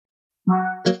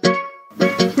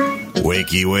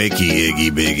Wakey, wakey,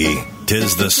 Iggy Biggy.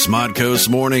 'Tis the Smodcoast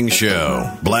Morning Show,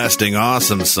 blasting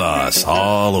awesome sauce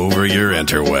all over your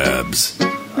interwebs.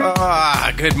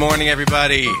 Good morning,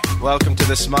 everybody. Welcome to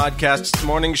the Smodcast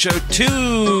Morning Show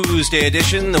Tuesday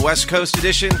edition, the West Coast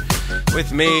edition,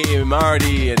 with me,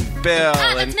 Marty, and Bill.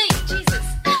 That's me. Jesus.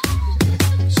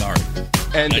 Sorry.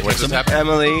 And What just happened?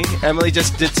 Emily. Emily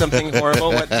just did something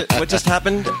horrible. What just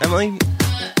happened, Emily?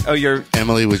 Oh,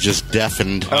 Emily was just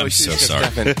deafened. Oh, I'm she's so just sorry.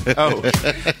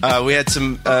 deafened. We had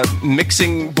some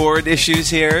mixing board issues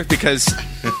here because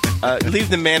leave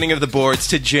the manning of the boards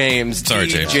to James. Sorry,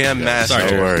 the James. Jam Master.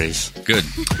 Sorry, No worries. Good.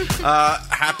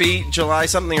 Happy July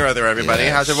something or other, everybody.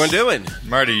 Yes. How's everyone doing?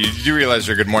 Marty, you do realize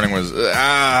your good morning was... You're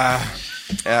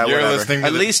Whatever. listening to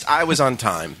At the- least I was on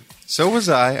time. So was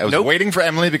I. I was Nope. waiting for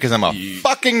Emily because I'm a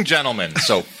fucking gentleman.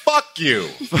 So fuck you.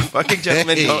 Fucking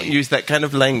gentlemen don't use that kind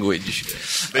of language.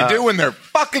 They do when they're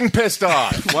fucking pissed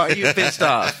off. Why are you pissed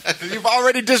off? You've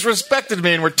already disrespected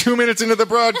me and we're 2 minutes into the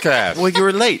broadcast. Well, you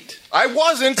were late. I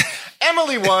wasn't.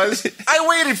 Emily was. I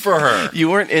waited for her. You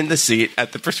weren't in the seat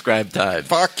at the prescribed time.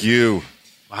 Fuck you.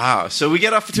 Wow. So we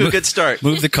get off to a good start.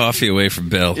 Move the coffee away from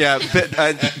Bill. Yeah, but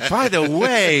by the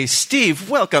way, Steve,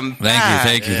 welcome back.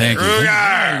 Thank you.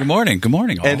 Good morning. Good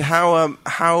morning. All. And how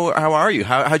are you?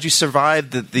 How'd you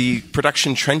survive the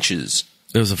production trenches?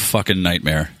 It was a fucking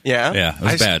nightmare. Yeah? Yeah, it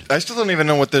was bad. I still don't even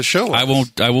know what this show was.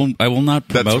 I will not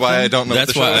promote That's why them. I don't know what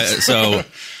That's the show why. is. So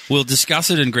we'll discuss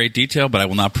it in great detail, but I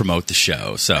will not promote the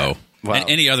show. So Wow. and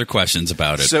any other questions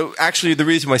about it? So actually, the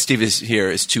reason why Steve is here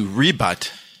is to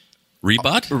rebut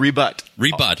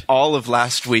Rebut. all of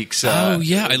last week's. Oh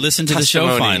yeah, I listened to the show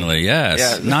testimony. finally.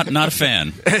 Yes, Yeah. not a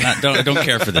fan. Don't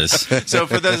care for this. So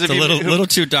for those It's of a you little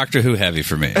too Doctor Who heavy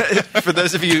for me. for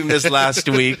those of you who missed last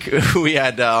week, we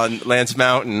had on Lance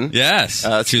Mountain. Yes, she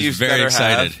was Steve's very better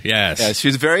excited. half. Yes, Yeah, she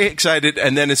was very excited,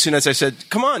 and then as soon as I said,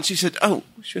 "Come on," she said, "Oh,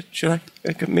 should I?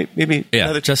 Maybe yeah,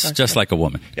 another just like a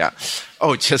woman. yeah."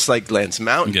 Oh, just like Lance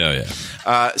Mountain.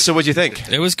 Yeah. So what'd you think?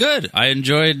 It was good. I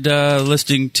enjoyed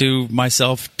listening to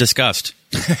myself discussed.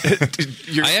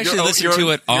 I actually listened to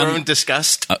it on your own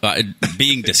disgust.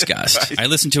 being discussed. I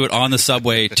listened to it on the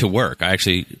subway to work. I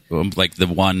actually like the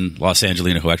one Los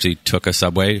Angelina who actually took a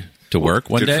subway to work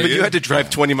one day. But you had to drive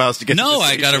 20 miles to get. to No, the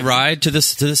I got a station. ride to the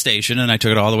station, and I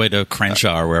took it all the way to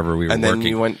Crenshaw or wherever we were And then working.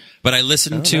 you went- But I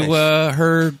listened to nice.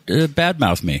 her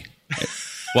badmouth me.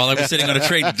 While I was sitting on a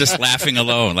train, just laughing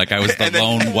alone, like I was the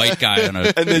lone white guy on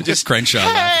a And then just Crenshaw.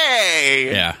 laughing.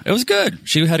 Hey. Yeah, it was good.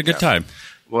 She had a good time.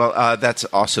 Well, that's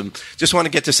awesome. Just want to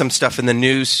get to some stuff in the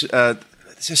news.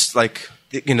 It's just like,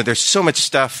 there's so much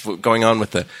stuff going on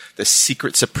with the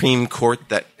secret Supreme Court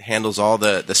that handles all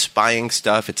the spying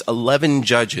stuff. It's 11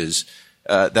 judges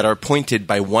that are appointed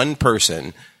by one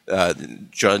person,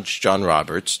 Judge John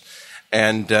Roberts,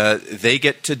 and they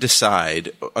get to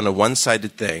decide on a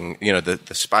one-sided thing. The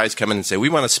spies come in and say, we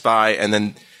want to spy, and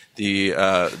then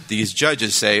these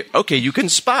judges say, okay, you can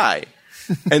spy.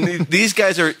 And these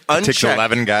guys are unchecked. Takes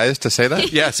 11 guys to say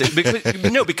that? Yes.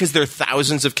 Because there are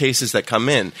thousands of cases that come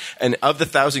in. And of the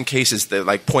 1,000 cases, they're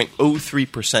like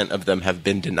 0.03% of them have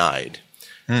been denied.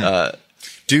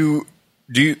 Do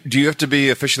you have to be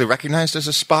officially recognized as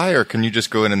a spy, or can you just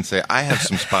go in and say, I have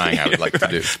some spying I would like to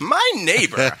do? My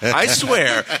neighbor, I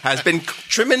swear, has been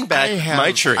trimming back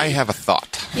my tree. I have a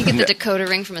thought. You get the decoder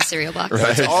ring from a cereal box.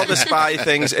 It's all the spy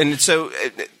things. And so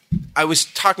I was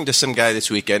talking to some guy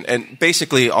this weekend, and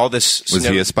basically all this... Was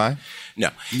he a spy?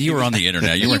 No. You were on the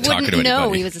internet. You weren't talking to wouldn't know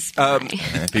anybody. he was a spy.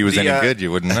 If he was any good,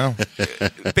 you wouldn't know.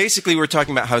 Basically, we're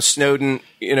talking about how Snowden,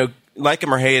 like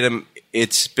him or hate him,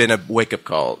 it's been a wake-up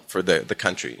call for the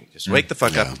country. Just wake the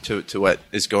fuck up to what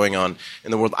is going on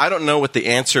in the world. I don't know what the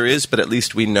answer is, but at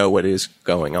least we know what is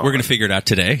going on. We're going to figure it out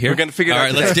today. Here. We're going to figure it All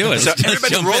out right, today. let's do it. So Let's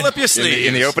everybody jump roll in. up your sleeves.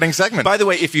 In the opening segment. By the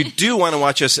way, if you do want to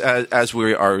watch us as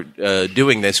we are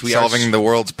doing this, we Solving the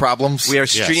world's problems. are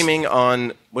streaming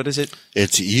on, what is it?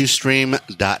 It's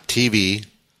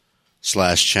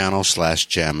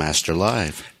ustream.tv/channel/Jammaster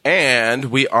Live. And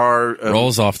we are...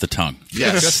 Rolls off the tongue.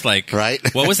 Yes. Just like, Right?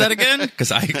 What was that again?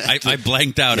 Because I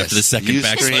blanked out after the second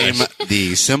backslash. Ustream,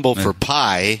 the symbol for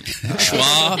pi.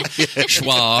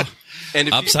 Schwa. And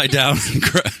if Upside down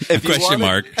if you question wanna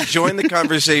mark. join the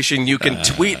conversation, you can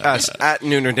tweet us at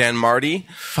NoonerDanMarty.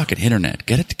 Fucking internet.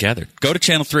 Get it together. Go to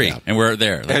Channel 3, and we're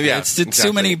there. Like, Yeah, it's too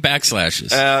exactly. many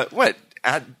backslashes. What?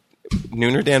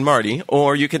 Nooner Dan Marty,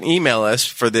 or you can email us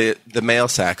for the mail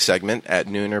sack segment at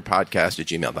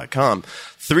noonerpodcast@gmail.com.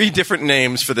 3 different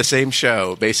names for the same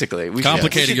show, basically.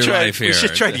 Complicating your life here. We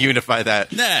should try to unify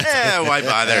that. Nah. Why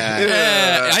bother?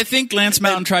 I think Lance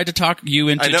Mountain tried to talk you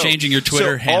into changing your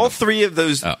Twitter so handle. all 3 of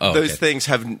those okay. things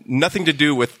have nothing to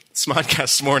do with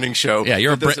Smodcast's morning show. Yeah,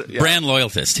 you're a brand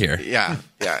loyalist here. Yeah,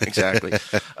 exactly.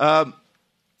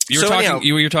 You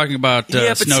were talking about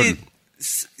Snowden.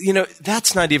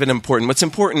 That's not even important. What's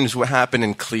important is what happened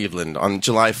in Cleveland on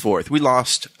July 4th. We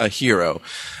lost a hero,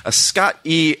 a Scott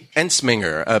E.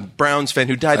 Ensminger, a Browns fan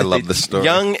who died at the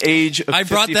young age of 55. I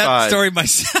brought that story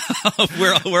myself.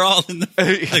 We're all in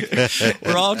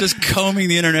we're all just combing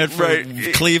the internet for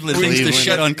Cleveland things to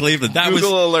shit on Cleveland.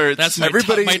 Google alerts. That's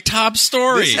my top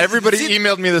story. Everybody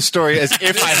emailed me the story as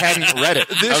if I hadn't read it.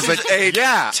 I was like,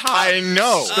 I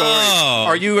know. Story.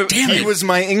 Are you? He was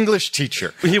my English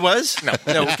teacher. He was?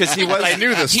 No, because he was. I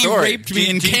knew the story. He raped me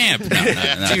in camp.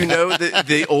 No. Do you know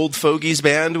the Old Fogies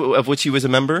band of which he was a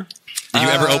member? Did you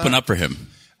ever open up for him?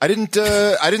 I didn't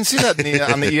see that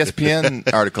on the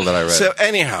ESPN article that I read. So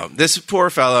anyhow, this poor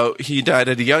fellow, he died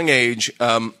at a young age,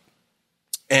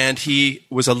 and he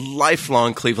was a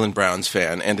lifelong Cleveland Browns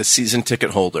fan and a season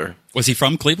ticket holder. Was he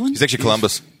from Cleveland? He's actually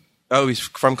Columbus. Oh, he's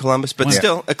from Columbus, but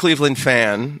still a Cleveland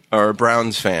fan or a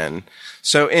Browns fan.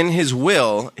 So in his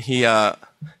will, he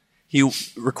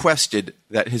requested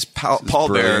that his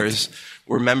pallbearers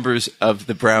were members of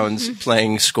the Browns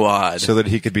playing squad. So that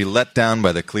he could be let down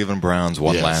by the Cleveland Browns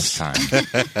one last time.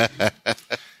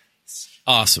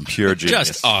 Awesome. Pure genius.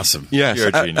 Just awesome. Yes.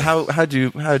 Pure genius. How'd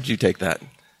you take that?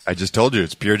 I just told you,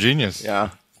 it's pure genius. Yeah.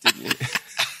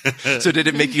 So did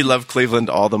it make you love Cleveland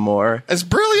all the more? It's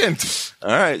brilliant. All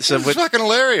right. So it's fucking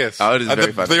hilarious. Oh, it is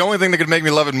very funny. The only thing that could make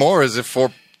me love it more is if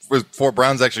four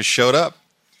Browns actually showed up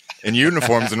in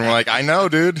uniforms and were like, I know,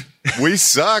 dude, we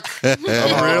suck. I'm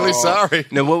really sorry.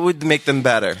 Now, what would make them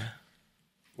better?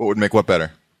 What would make what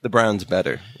better? The Browns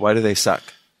better. Why do they suck?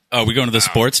 Oh, we going to the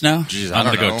sports now? Jeez, I'm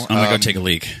I gonna don't know. I'm gonna go take a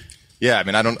leak. Yeah, I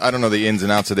mean, I don't know the ins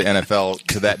and outs of the NFL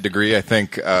to that degree. I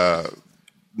think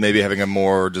maybe having a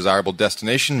more desirable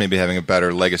destination, maybe having a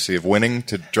better legacy of winning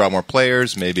to draw more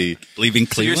players, maybe leaving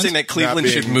So Cleveland. you're saying that Cleveland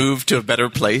should move to a better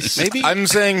place? Maybe I'm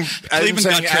saying Cleveland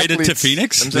got traded to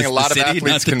Phoenix. I'm saying a lot of The city, athletes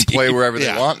not the can play team. wherever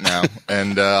they want now,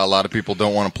 and a lot of people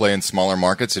don't want to play in smaller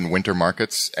markets, in winter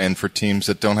markets, and for teams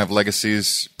that don't have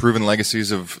proven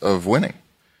legacies of winning.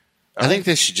 I think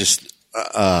they should just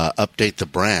update the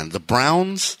brand. The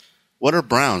Browns. What are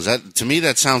Browns? To me,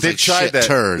 that sounds like shit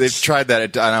turds. They've tried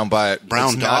that. I don't buy it. Brown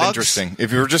it's not dogs? interesting.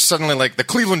 If you were just suddenly like the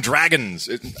Cleveland Dragons,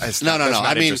 it's No. That's not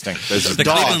I mean, interesting. There's The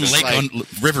dogs. Cleveland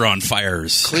It's Lake river on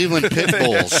fires. Cleveland Pit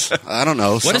Bulls. I don't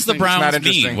know. What does the something- Browns not mean?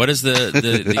 interesting. What is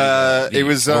the It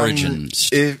was origins?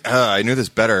 I knew this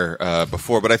better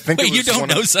before, but I think Wait, it was you don't one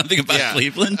know of, something about Yeah.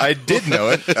 Cleveland? I did know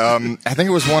it. I think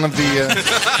it was one of the. Oh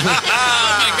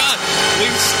my God, we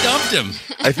stumped him.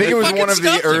 I think it was fucking one of the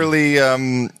stumped him. early.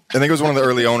 I think it was one of the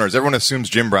early owners. Everyone assumes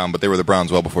Jim Brown, but they were the Browns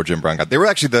well before Jim Brown got. They were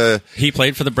actually He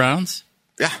played for the Browns.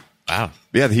 yeah. Wow.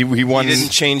 Yeah, he won. He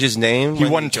didn't change his name. He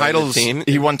when won joined the titles. team?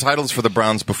 He won titles for the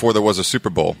Browns before there was a Super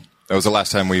Bowl. That was the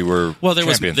last time we were. Well, there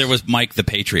champions. was Mike the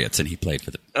Patriots, and he played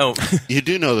for the Oh, You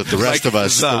do know that the rest of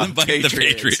us, Mike the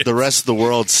Patriots. the rest of the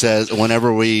world says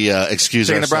whenever we excuse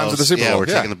Taking the ourselves, Browns to the Super Bowl. yeah, we're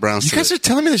taking the Browns. You to guys the, are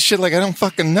telling me this shit like I don't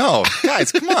fucking know,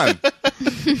 guys. Come on,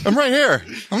 I'm right here.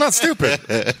 I'm not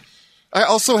stupid. I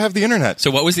also have the internet.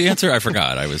 So what was the answer? I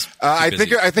forgot. I was. I too think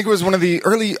busy. it was one of the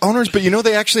early owners, but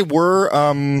they actually were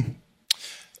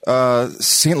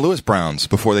St. Louis Browns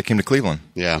before they came to Cleveland.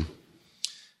 yeah.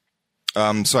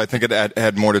 So I think it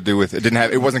had more to do with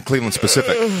it wasn't Cleveland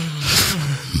specific.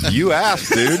 You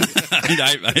asked, dude.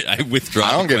 I withdraw.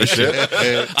 I don't the give a question.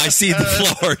 shit. I see the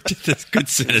floor to the good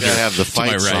senator. Gotta have the to my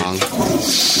fight right. song.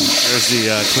 There's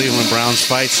the Cleveland Browns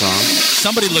fight song.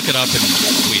 Somebody look it up and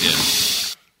tweet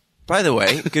it. by the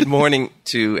way, good morning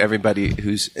to everybody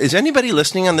is anybody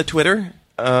listening on the Twitter?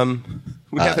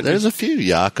 There's a few.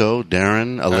 Yako,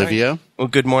 Darren, Olivia, Well,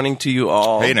 good morning to you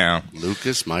all. Hey now.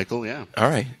 Lucas, Michael, yeah. All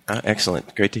right.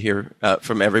 Excellent. Great to hear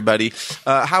from everybody.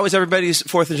 How was everybody's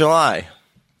 4th of July?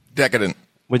 Decadent.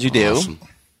 What'd you do? Awesome.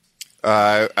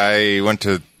 I went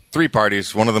to 3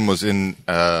 parties. One of them was in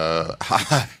a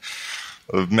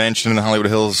mansion in the Hollywood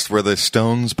Hills where the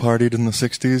Stones partied in the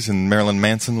 60s and Marilyn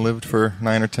Manson lived for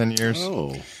 9 or 10 years.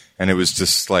 Oh. And it was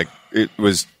just like, it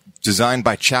was designed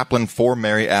by Chaplin for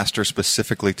Mary Astor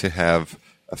specifically to have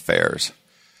affairs.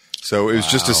 So it was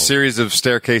just a series of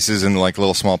staircases and like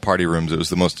little small party rooms. It was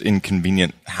the most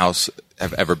inconvenient house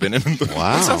I've ever been in. Wow.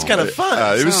 That sounds kind of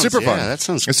fun. It was super fun. Yeah, that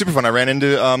sounds It was super fun. I ran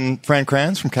into Fran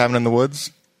Kranz from Cabin in the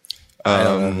Woods. I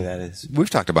don't know who that is. We've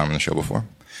talked about him on the show before.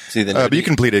 Is he the But you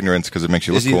can plead ignorance because it makes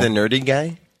you look Is he cool. the nerdy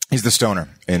guy? He's the stoner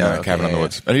in Cabin in the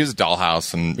Woods. And he was a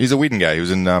Dollhouse, and he's a Whedon guy. He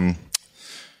was in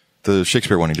the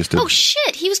Shakespeare one he just did. Oh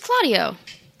shit, he was Claudio.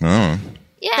 Oh.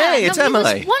 Yeah, Hey, it's he was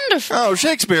Emily. wonderful. Oh,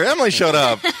 Shakespeare. Emily showed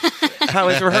up. How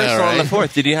was rehearsal on the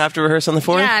 4th? Did you have to rehearse on the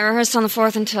 4th? Yeah, I rehearsed on the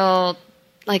 4th until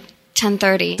like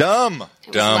 10:30. Dumb.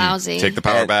 was lousy. Take the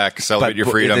power back. Celebrate your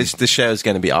freedom. The show's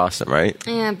going to be awesome, right?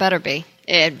 Yeah, it better be.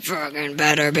 It fucking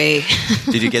better be.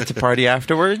 Did you get to party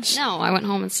afterwards? No, I went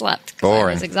home and slept. 'Cause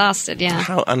Boring. I was exhausted. Yeah,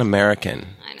 How un-American.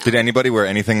 I know. Did anybody wear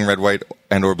anything red, white,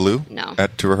 and or blue? No.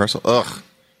 To rehearsal? Ugh.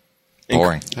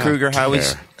 Boring. Kruger, how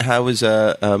was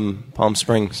Palm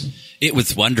Springs? It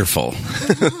was wonderful.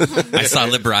 I saw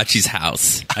Liberace's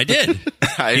house. I did.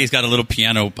 He's got a little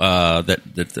piano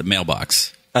the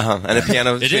mailbox. And a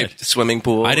piano-shaped swimming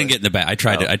pool. I didn't get in the back. I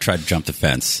tried to jump the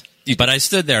fence, but I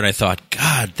stood there and I thought,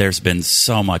 God, there's been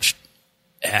so much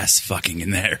ass fucking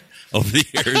in there over the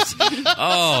years.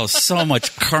 Oh, so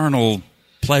much carnal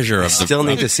pleasure. Still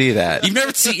need to see that. You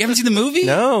haven't seen the movie?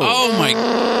 No. Oh my.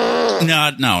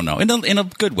 No. In a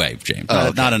good way, James.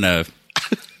 Not in a.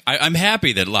 I'm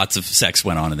happy that lots of sex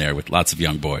went on in there with lots of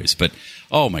young boys, but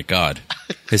oh my God,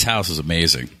 his house was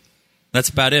amazing. That's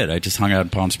about it. I just hung out in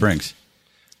Palm Springs.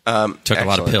 Took a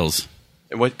lot of pills.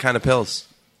 What kind of pills?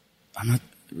 I'm not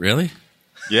really.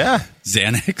 Yeah.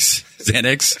 Xanax.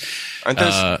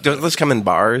 Aren't don't those come in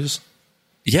bars?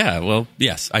 Yeah, well,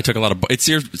 yes. I took a lot of... It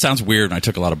sounds weird when I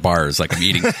took a lot of bars, like I'm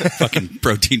eating fucking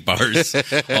protein bars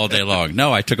all day long.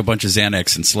 No, I took a bunch of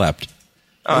Xanax and slept.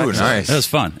 Oh, nice. It was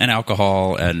fun. And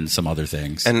alcohol and some other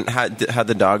things. And how'd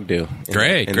the dog do?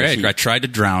 Great. In the heat? I tried to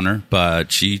drown her,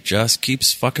 but she just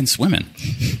keeps fucking swimming.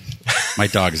 My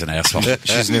dog is an asshole.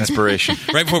 She's an inspiration.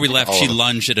 Right before we left, she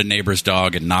lunged at a neighbor's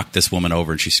dog and knocked this woman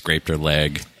over, and she scraped her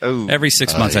leg. Oh. Every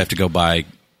 6 months, I have to go buy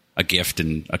a gift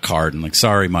and a card, and like,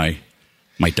 sorry, my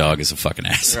dog is a fucking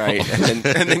asshole. Right, and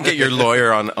then get your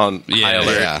lawyer on high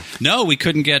alert. Yeah. No, we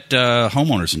couldn't get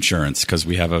homeowners insurance because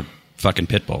we have a fucking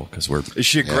pit bull. Because we're Is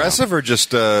she aggressive or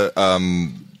just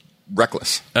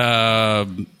reckless?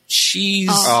 she's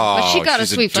but she got a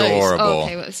she's sweet adorable. face. Oh,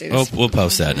 okay, let's see Oh, this. we'll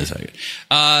post that in a second.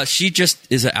 She just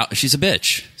is she's a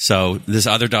bitch. So this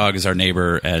other dog is our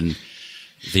neighbor, and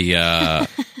she saw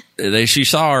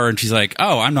her and she's like,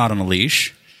 "Oh, I'm not on a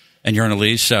leash, and you're on a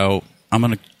leash, so I'm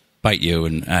gonna bite you."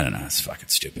 And I don't know, it's fucking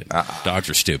stupid. Dogs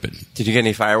are stupid. Did you get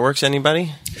any fireworks?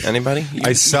 Anybody?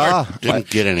 I saw. Didn't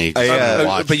get any.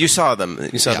 But you saw them.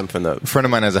 You saw them from the. A friend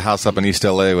of mine has a house up in East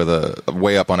LA with a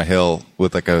way up on a hill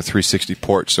with like a 360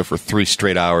 porch. So for 3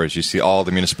 straight hours, you see all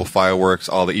the municipal fireworks,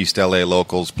 all the East LA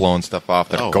locals blowing stuff off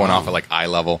that are going off at like eye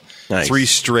level. Nice. 3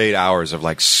 straight hours of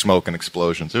like smoke and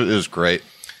explosions. It was great.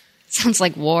 Sounds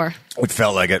like war. It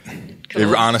felt like it.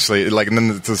 Cool. Honestly, like, and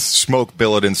then the smoke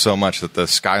billowed in so much that the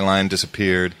skyline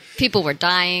disappeared. People were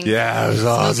dying. Yeah, it was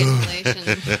Smoke awesome.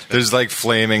 inhalation. There's like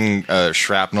flaming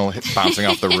shrapnel bouncing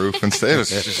off the roof and stuff. It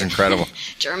was just incredible.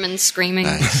 Germans screaming.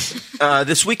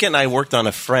 This weekend, I worked on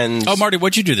a friend's. Oh, Marty,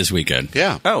 what'd you do this weekend?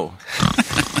 Yeah. Oh.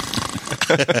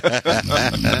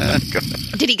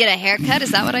 Did he get a haircut?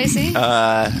 Is that what I see?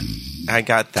 I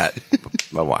got that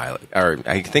a while, or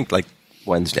I think like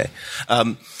Wednesday.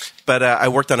 But I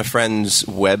worked on a friend's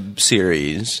web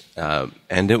series,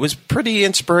 and it was pretty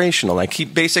inspirational. Like he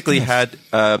basically had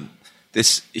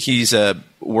this. He's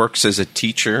works as a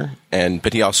teacher,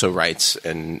 but he also writes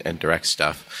and directs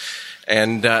stuff.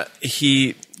 And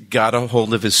he got a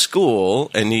hold of his school,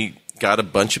 and he got a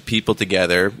bunch of people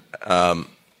together.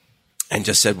 And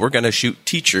just said, we're going to shoot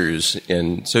teachers.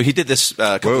 And so he did this.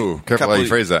 Whoa, careful how you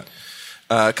phrase that.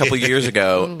 A couple years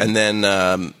ago, and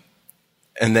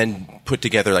then put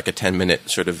together like a 10-minute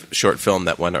sort of short film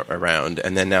that went around,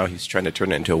 and then now he's trying to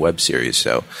turn it into a web series.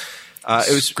 So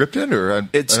it was scripted, or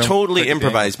it's totally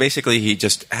improvised. Basically, he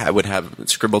just would have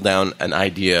scribbled down an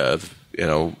idea of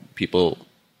people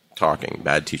talking,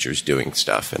 bad teachers doing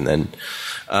stuff, and then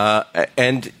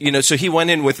so he went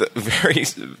in with a very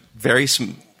very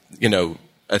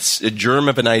a germ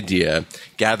of an idea,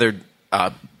 gathered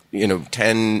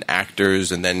 10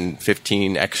 actors and then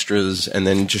 15 extras, and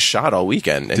then just shot all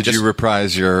weekend. And Did you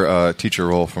reprise your teacher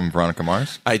role from Veronica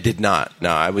Mars? I did not.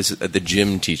 No, I was the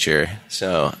gym teacher,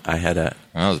 so I had a...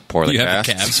 That was poorly You have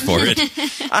cast. the calves for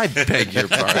it. I beg your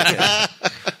pardon.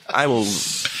 I will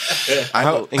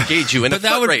I will engage you in a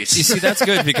foot race. You see, that's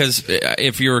good because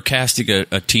if you were casting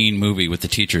a teen movie with the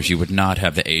teachers, you would not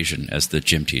have the Asian as the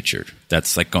gym teacher.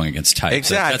 That's like going against type.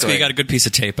 Exactly. That's why you got a good piece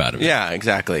of tape out of it. Yeah,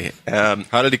 exactly.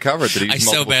 How did he cover it? Did he use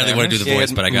I so multiple badly want to do the He voice,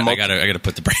 had but I got to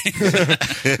put the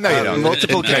brain. No, you don't.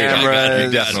 Multiple No, you don't. cameras.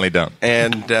 You definitely don't.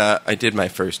 And I did my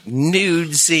first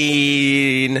nude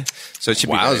scene. So it should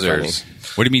be very funny.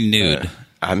 Wowzers. What do you mean nude?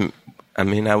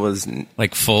 I was.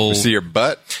 Like full? You see your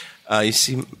butt? You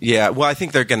see, yeah. Well, I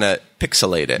think they're gonna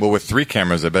pixelate it. Well, with 3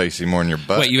 cameras, I bet you see more in your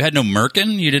butt. Wait, you had no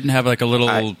merkin? You didn't have like a little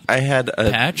I had a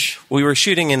patch? We were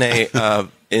shooting in a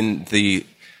in the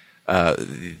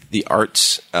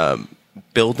arts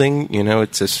building. You know,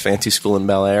 it's this fancy school in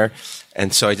Bel Air,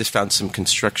 and so I just found some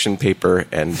construction paper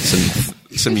and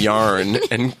some yarn.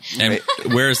 And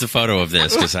where's the photo of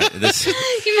this? Because this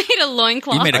You made a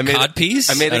loincloth. you made a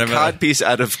codpiece. I made a codpiece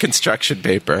out of construction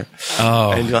paper.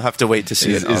 Oh. And you'll have to wait to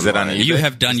see it. Is it on online. eBay? You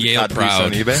have done Yale Codpiece proud.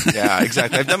 on eBay? Yeah,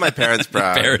 exactly. I've done my parents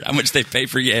proud. How much they pay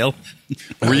for Yale?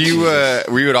 Were you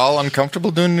at all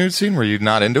uncomfortable doing a nude scene? Were you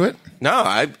not into it? No,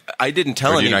 I didn't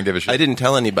tell Or do you any. not give a shit? I didn't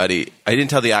tell anybody. I didn't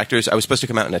tell the actors. I was supposed to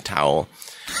come out in a towel,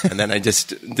 and then I just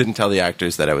didn't tell the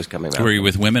actors that I was coming out. Were you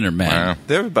with women or men? Wow.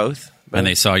 They were both. And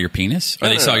they saw your penis? Or No,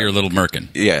 they no, saw no. your little merkin?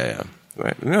 Yeah.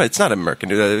 Right. No, it's not a merkin.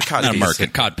 It's a codpiece. Not a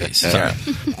merkin, codpiece. Sorry.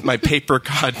 Yeah. My paper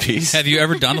codpiece. Have you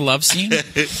ever done a love scene?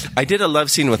 I did a love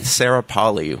scene with Sarah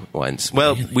Polley once.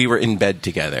 Well, we were in bed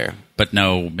together. But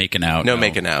no making out? No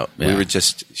making out. Yeah. We were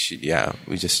just.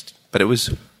 But it was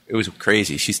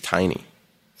crazy. She's tiny.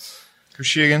 Who's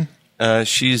she again?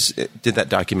 She's did that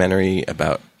documentary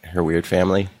about her weird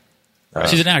family.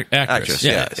 She's an actress.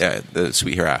 Yeah. The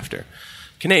Sweet Hereafter.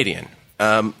 Canadian.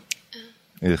 Ugh.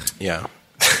 Yeah.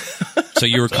 So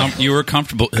you were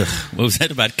comfortable. Ugh, what was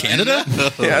that about Canada?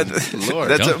 Yeah, Lord.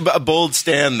 that's a bold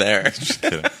stand there.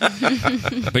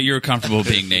 But you were comfortable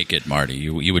being naked, Marty.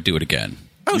 You would do it again.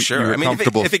 Oh, You sure. were I mean,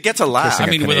 comfortable if it gets a laugh, I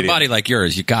mean, with a Canadian. body like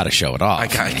yours, you got to show it off. I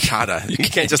gotta. You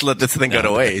can't just let this thing go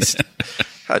to waste.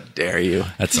 How dare you?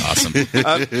 That's awesome.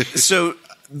 So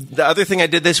the other thing I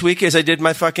did this week is I did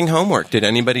my fucking homework. Did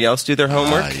anybody else do their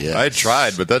homework? Yes. I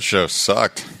tried, but that show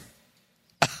sucked.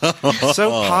 So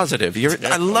positive.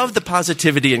 I love the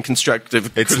positivity and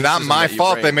constructive. It's not criticism my that you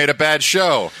fault bring. they made a bad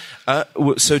show.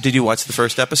 So did you watch the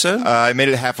first episode? I made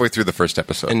it halfway through the first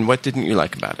episode. And what didn't you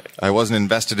like about it? I wasn't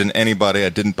invested in anybody. I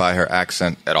didn't buy her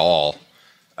accent at all.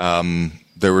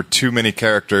 There were too many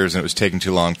characters, and it was taking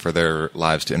too long for their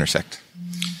lives to intersect.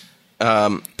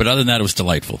 But other than that, it was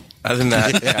delightful. Other than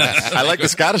that, yeah. I like the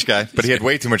Scottish guy, but he had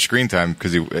way too much screen time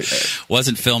because he.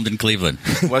 Wasn't filmed in Cleveland.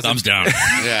 Thumbs down.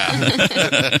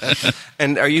 Yeah.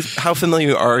 And how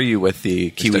familiar are you with the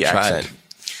Kiwi I tried.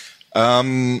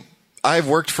 accent? I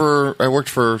worked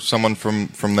for someone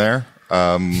from there,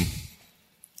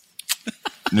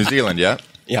 New Zealand. Yeah,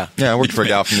 Yeah. I worked for a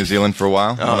gal from New Zealand for a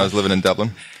while when I was living in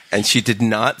Dublin. And she did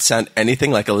not sound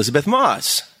anything like Elizabeth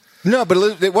Moss. No,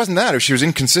 but it wasn't that. She was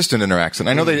inconsistent in her accent.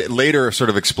 I know they later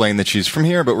sort of explained that she's from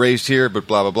here, but raised here, but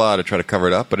blah, blah, blah, to try to cover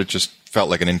it up. But it just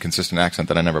felt like an inconsistent accent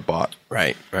that I never bought.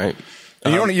 Right. And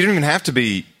you don't even have to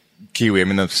be Kiwi. I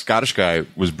mean, the Scottish guy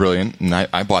was brilliant, and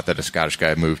I bought that a Scottish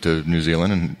guy moved to New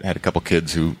Zealand and had a couple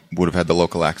kids who would have had the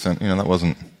local accent. You know, that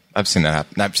wasn't... I've seen that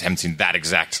happen. I haven't seen that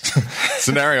exact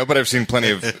scenario, but I've seen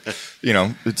plenty of... You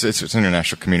know, it's an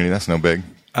international community. That's no big.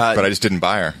 But I just didn't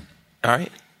buy her. All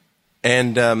right.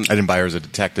 And I didn't buy her as a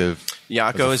detective.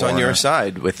 Yako as a is on your foreigner.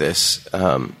 side with this.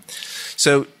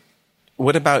 So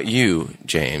what about you,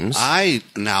 James? I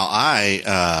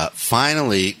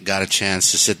finally got a chance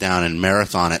to sit down and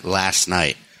marathon it last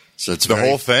night. So it's The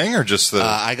whole thing, or just the...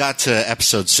 I got to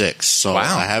episode 6, so Wow.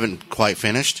 I haven't quite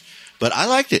finished, but I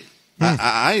liked it.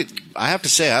 I have to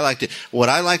say I liked it. What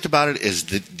I liked about it is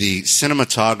the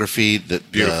cinematography, the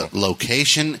Beautiful.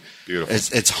 location. Beautiful.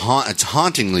 It's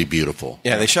hauntingly beautiful.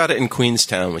 Yeah, they shot it in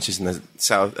Queenstown, which is in the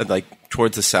south, like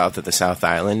towards the south of the South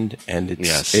Island, and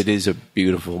it is a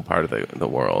beautiful part of the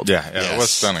world. yeah, it was Yes.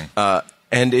 stunning.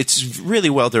 And it's really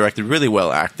well directed, really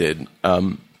well acted.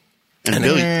 And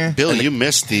Bill, you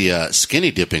missed the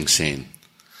skinny dipping scene.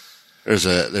 There's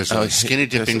a skinny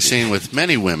dipping scene with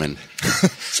many women.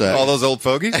 So All those old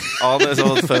fogies? All those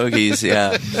old fogies,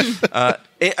 yeah.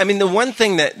 I mean, the one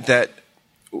thing that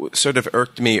sort of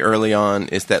irked me early on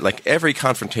is that like every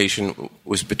confrontation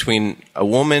was between a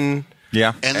woman.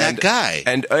 Yeah. and that guy.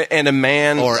 and a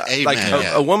man, Or a like man,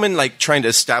 yeah. a woman, like trying to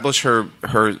establish her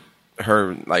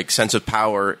like sense of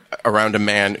power around a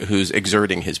man who's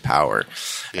exerting his power,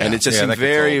 and it just Yeah, seemed that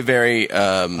very, control. very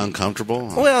Uncomfortable.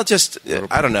 well. Just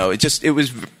I don't know. It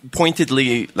was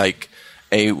pointedly like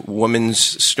a woman's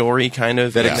story, kind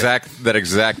of. That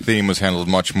exact theme was handled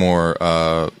much more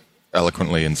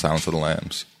eloquently in Silence of the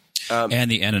Lambs. And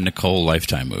the Anna Nicole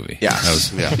Lifetime movie. Yeah. That was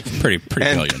pretty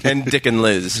brilliant. And Dick and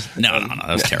Liz. No, that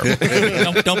was terrible.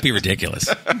 don't be ridiculous.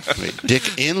 Wait,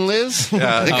 Dick in Liz?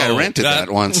 I think I rented that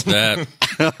once. Volume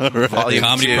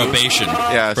Comedy 2. probation.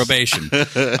 Yes. Probation.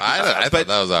 I thought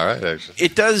that was all right, actually.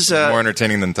 It does More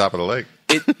entertaining than Top of the Lake.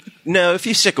 No, if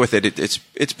you stick with it,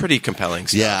 it's pretty compelling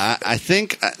stuff. Yeah, I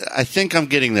think I'm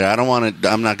getting there.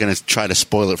 I'm not going to try to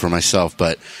spoil it for myself,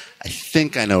 but I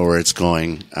think I know where it's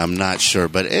going. I'm not sure,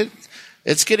 but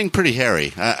it's getting pretty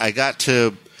hairy. I got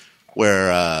to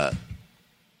where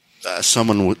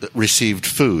someone received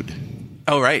food.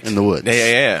 Oh, right. In the woods.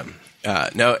 Yeah.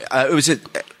 No, it was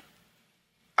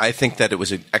I think that it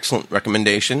was an excellent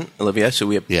recommendation, Olivia, so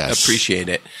we appreciate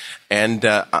it. And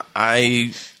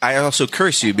I also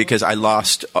curse you because I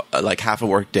lost like half a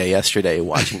work day yesterday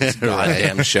watching this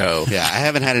goddamn show. Yeah, I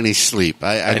haven't had any sleep.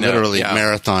 I literally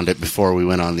marathoned it before we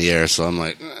went on the air, so I'm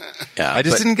like... Yeah, I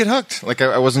just didn't get hooked. Like,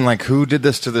 I wasn't like, who did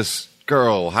this to this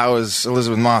girl? How is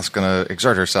Elizabeth Moss going to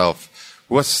exert herself?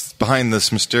 What's behind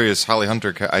this mysterious Holly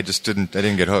Hunter? I didn't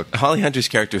get hooked. Holly Hunter's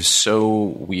character is so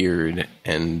weird,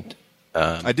 and...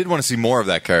 I did want to see more of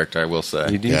that character, I will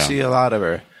say. You do see a lot of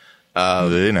her.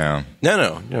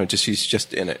 No. She's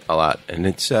just in it a lot, and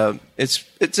it's an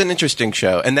interesting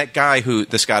show. And that guy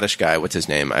the Scottish guy, what's his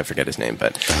name? I forget his name,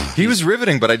 but he was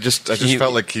riveting. But I just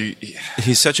felt like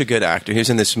he's such a good actor. He was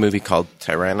in this movie called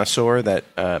Tyrannosaur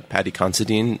that Paddy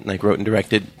Considine wrote and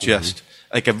directed. Just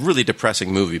like a really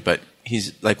depressing movie, but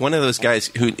he's like one of those guys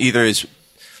who either is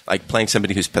like playing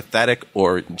somebody who's pathetic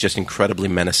or just incredibly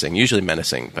menacing. Usually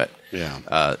menacing, but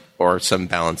or some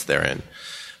balance therein.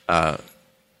 I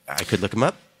could look him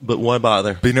up, but why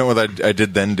bother? But you know what I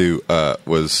did then do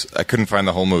was I couldn't find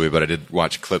the whole movie, but I did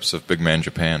watch clips of Big Man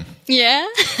Japan. Yeah.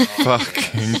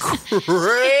 Fucking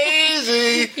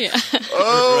crazy! Yeah.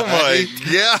 Oh my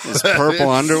god! His purple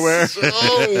underwear.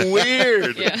 So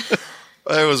weird. Yeah.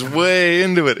 I was way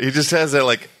into it. He just has that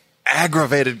like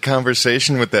aggravated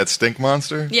conversation with that stink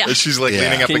monster. Yeah. As she's like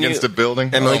leaning up against a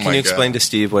building. Emily, oh can you explain to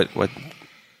Steve what?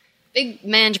 Big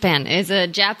Man Japan is a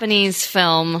Japanese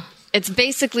film. It's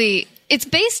based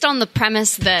on the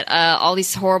premise that all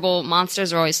these horrible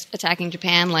monsters are always attacking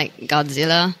Japan, like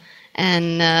Godzilla.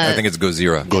 And I think it's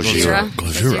Gojira. Gojira.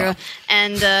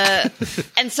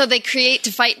 And so they create,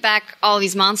 to fight back all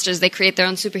these monsters, they create their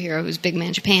own superhero who's Big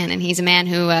Man Japan. And he's a man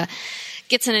who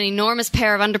gets in an enormous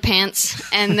pair of underpants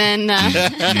and then and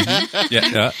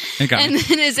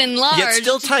then is enlarged. Yet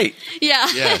still tight. Yeah.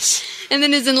 Yes. And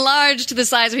then is enlarged to the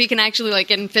size where he can actually like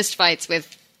get in fist fights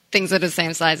with things that are the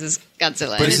same size as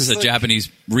Godzilla. But this is a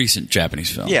recent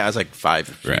Japanese film. Yeah, it was like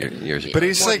 5 Right. years ago. But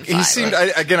he's like, he seemed,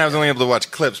 I was only able to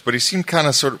watch clips, but he seemed kind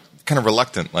of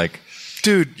reluctant. Like,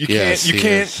 dude, you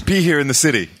can't be here in the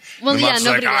city. Well, and the monster's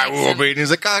nobody like, I likes will him. be. And he's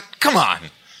like, come on,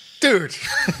 dude.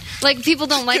 Like, people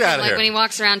don't like Get him. outta Like, here. when he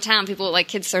walks around town, people, like,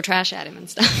 kids throw trash at him and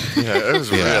stuff. Yeah, it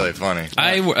was really funny.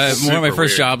 One of my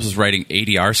first jobs was writing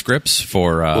ADR scripts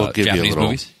for We'll give Japanese you a little,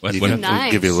 movies. What? Nice. We'll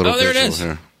give you a little Oh, there it visual is.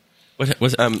 here. What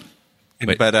was it?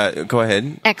 Wait. But go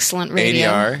ahead. Excellent radio.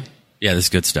 ADR. Yeah, this is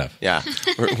good stuff. Yeah,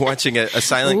 we're watching a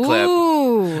silent clip.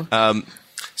 Ooh.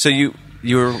 So you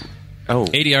were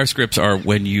ADR scripts are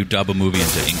when you dub a movie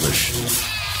into English.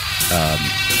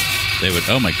 They would.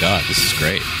 Oh my god, this is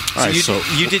great. All right, so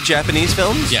you did Japanese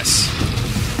films? Yes,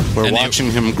 we're and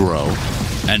watching him grow.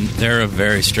 and they're a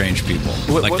very strange people.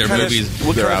 What their kind movies.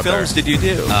 What kind of films did you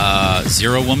do?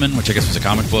 Zero Woman, which I guess was a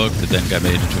comic book that then got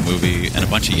made into a movie, and a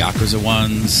bunch of Yakuza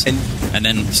ones, and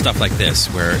then stuff like this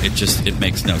where it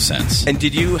makes no sense. And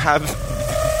did you have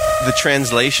the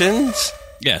translations?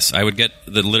 Yes, I would get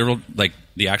the literal, like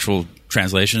the actual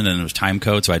translation, and then there was time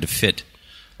code, so I had to fit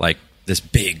like this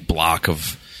big block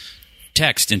of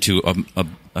text into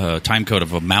a time code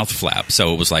of a mouth flap.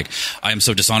 So it was like, I am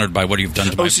so dishonored by what you've done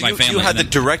to my family. So you had the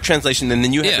direct translation, and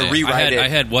then you had to rewrite it. I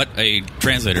had what a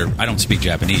translator. I don't speak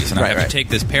Japanese, and I have to take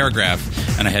this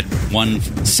paragraph, and I had 1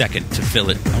 second to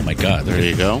fill it. Oh my god! There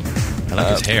you go. I like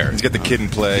his hair. He's got the kid in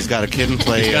play. He's got a kid in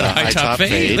play. He's got a high top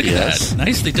fade. Look at that.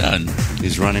 Nicely done.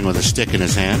 He's running with a stick in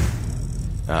his hand.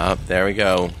 There we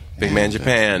go. Big Man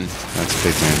Japan. That's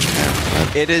Big Man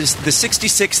Japan. It is the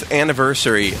 66th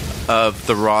anniversary of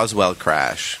the Roswell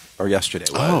crash, or yesterday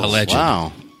was. Oh, Alleged.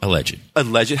 wow. Alleged.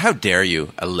 Alleged? How dare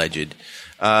you? Alleged.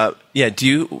 Yeah.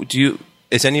 Do you?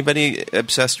 Is anybody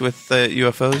obsessed with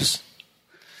UFOs?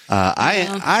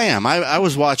 I am. I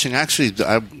was watching. Actually,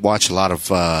 I watch a lot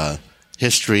of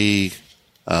history,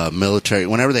 military.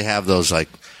 Whenever they have those, like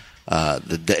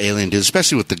the alien dudes,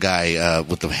 especially with the guy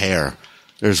with the hair.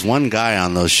 There's one guy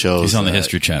on those shows. He's on the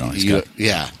History Channel.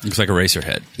 Looks like a racer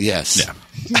head. Yes. Yeah.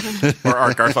 Or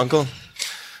Art Garfunkel?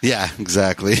 Yeah,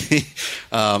 exactly.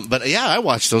 But yeah, I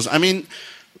watched those. I mean,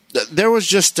 there was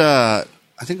just, I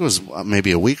think it was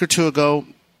maybe a week or two ago,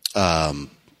 a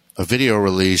video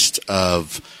released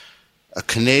of a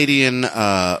Canadian,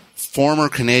 former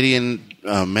Canadian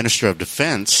Minister of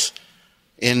Defense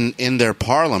in their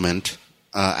parliament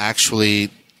actually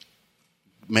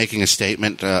making a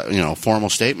statement, formal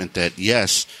statement that,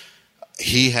 yes,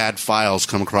 he had files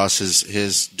come across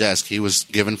his desk. He was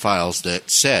given files that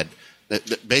said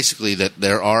that basically that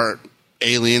there are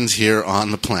aliens here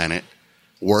on the planet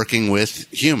working with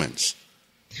humans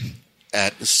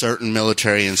at certain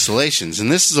military installations.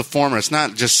 And this is a former, it's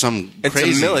not just some crazy.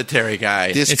 It's a military guy.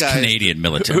 It's Canadian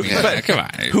military. Come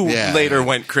on. Who later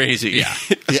went crazy. Yeah.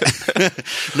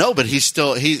 No, but he's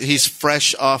still, he's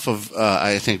fresh off of,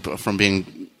 I think, from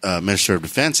being Minister of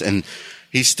Defense, and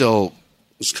he still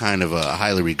was kind of a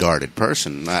highly regarded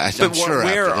person. I'm sure.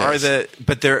 Where are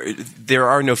but there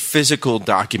are no physical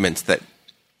documents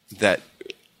that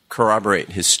corroborate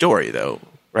his story, though,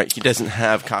 right? He doesn't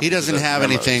have copies. He doesn't have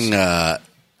memos. anything.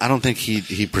 I don't think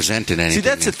he presented anything. See,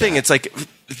 that's the thing. It's like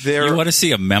You want to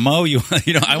see a memo?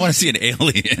 I want to see an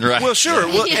alien. Right. Well, sure.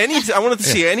 Well, I wanted to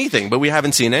see anything, but we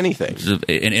haven't seen anything.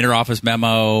 An interoffice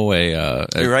memo,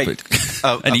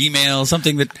 an email,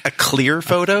 something that A clear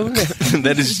photo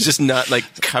that is just not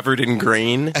like covered in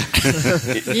grain.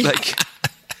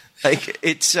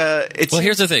 It's. Well,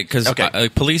 here's the thing, because Okay.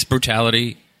 police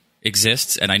brutality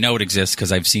exists, and I know it exists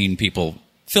because I've seen people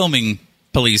filming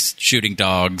police shooting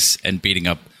dogs and beating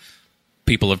up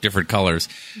people of different colors.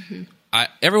 Mm-hmm.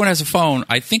 Everyone has a phone.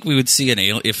 I think we would see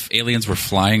if aliens were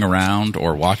flying around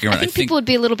or walking around. I think people would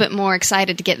be a little bit more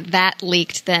excited to get that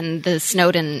leaked than the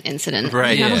Snowden incident.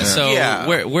 Right. You know? Yeah. So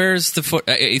Yeah. where's the foot?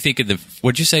 You think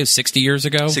what'd you say? 60 years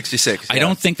ago? 66. I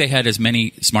don't think they had as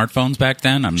many smartphones back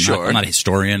then. I'm not a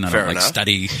historian. I Fair don't enough.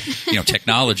 study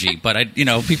technology, but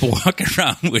people walking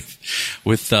around with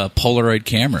Polaroid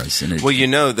cameras. And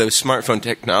those smartphone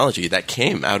technology that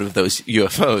came out of those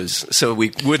UFOs, so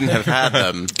we wouldn't have had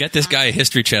them. Get this guy a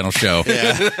History Channel show.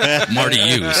 Marty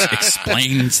Hughes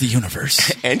explains the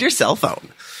universe. And your cell phone.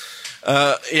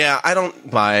 I don't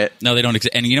buy it. No, they don't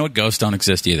exist. And you know what? Ghosts don't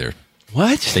exist either.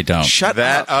 What? They don't. Shut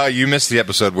up. You missed the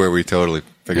episode where we totally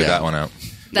figured that one out.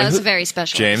 That was a very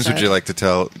special James, episode. would you like to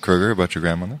tell Kruger about your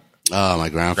grandmother? Oh, my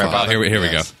grandfather. Here we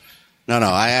go. No,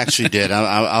 I actually did.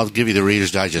 I'll give you the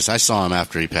Reader's Digest. I saw him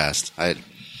after he passed.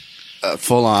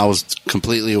 Full on. I was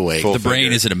completely awake. The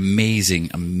brain is an amazing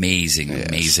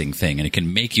thing, and it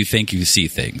can make you think you see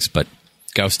things, but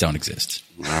ghosts don't exist.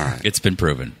 All right. It's been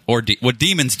proven. Or what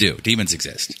demons do. Demons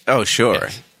exist. Oh, sure.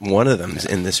 Yeah. One of them's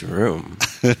in this room.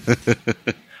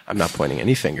 I'm not pointing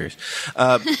any fingers.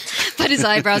 But his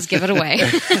eyebrows give it away.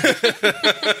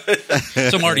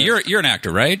 So, Marty, you're an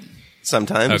actor, right?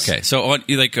 Sometimes. Okay. So, on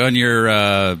your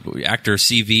actor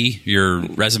CV, your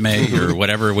resume, or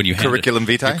whatever, when you hand Curriculum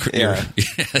vitae?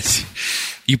 yes.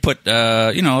 You put,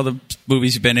 all the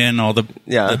movies you've been in, all the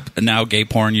now gay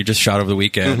porn you just shot over the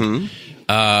weekend.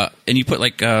 Mm-hmm. And you put,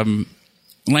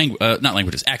 not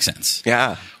languages, accents.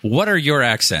 Yeah. What are your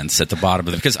accents at the bottom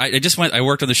of it? Because I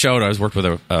worked on the show, and I worked with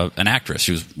an actress.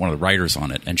 She was one of the writers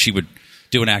on it, and she would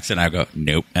do an accent. I go,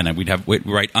 nope. And then we'd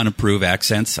write unapproved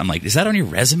accents. I'm like, is that on your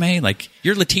resume? Like,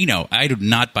 you're Latino. I do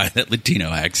not buy that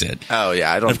Latino accent. Oh,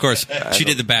 yeah. I don't. And of course, she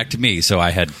did the back to me, so I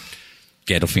had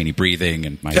Gandolfini breathing,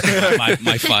 and my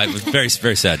fight. It was a very,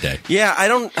 very sad day. Yeah, I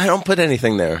don't put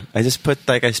anything there. I just put,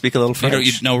 I speak a little French.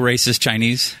 You know racist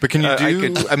Chinese? But can you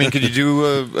do? Could you do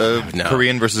a No.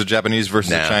 Korean versus a Japanese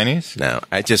versus a Chinese? No,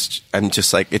 I'm just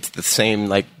it's the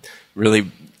same really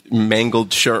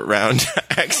mangled short round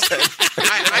accent.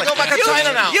 I go back to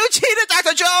China now. You cheated,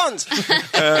 Dr. Jones.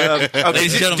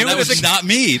 Ladies and gentlemen, that was not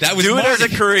me. That was do it Marty.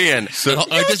 as a Korean. So,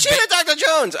 you cheated, Dr.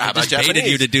 Jones. How about just baited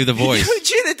Japanese? you to do the voice. You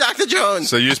cheated, Dr. Jones.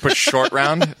 So you just put short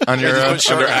round on your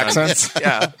Short under round. accents?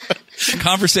 Yeah.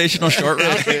 Conversational short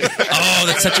round. Oh,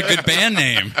 that's such a good band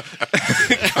name.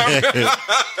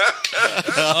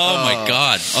 Oh my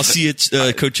God! I'll see you at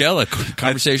Coachella.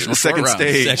 Conversational short Second round.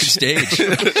 stage. Second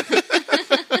stage.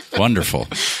 Wonderful.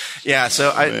 Yeah.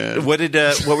 So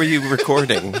what were you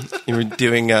recording? You were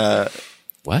doing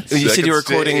What? You said Second you were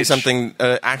recording stage. something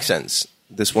accents.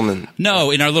 This woman.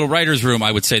 No, in our little writer's room,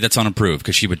 I would say that's unapproved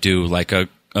because she would do like an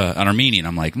Armenian.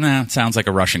 I'm like, nah, it sounds like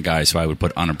a Russian guy, so I would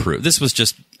put unapproved. This was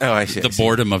just the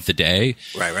boredom of the day.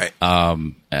 Right.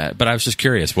 But I was just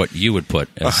curious what you would put.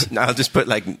 As I'll just put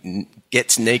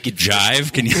gets naked.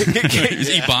 jive? Can you? Is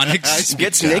Ebonics?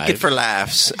 Gets naked for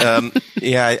laughs. I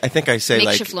think I say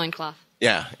Makeshift loincloth.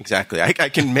 Yeah, exactly. I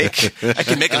can make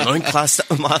a loincloth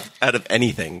out of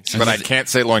anything. But I can't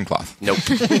say loincloth. Nope.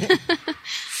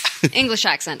 English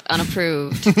accent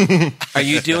unapproved. Are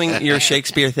you doing your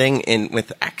Shakespeare thing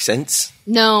with accents?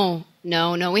 No.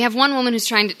 We have one woman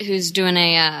who's doing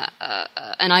an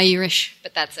Irish,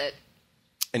 but that's it.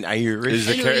 An Irish?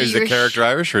 Is the character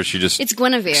Irish, or is she just It's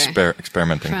Guinevere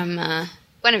experimenting? from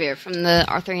Guinevere from the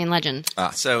Arthurian legend.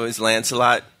 So is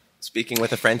Lancelot speaking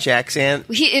with a French accent?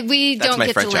 We That's don't my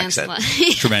get French to accent.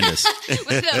 Lancelot Tremendous. with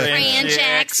a French I'd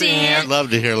accent. love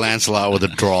to hear Lancelot with a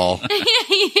drawl.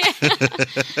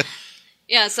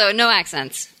 Yeah, so no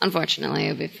accents. Unfortunately, it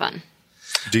would be fun.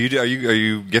 Are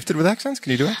you gifted with accents?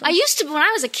 Can you do it? I used to, when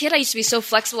I was a kid, I used to be so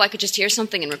flexible I could just hear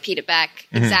something and repeat it back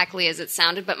exactly as it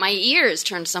sounded. But my ears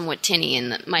turned somewhat tinny in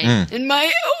my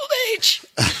old age.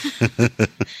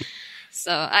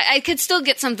 So I could still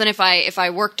get something if I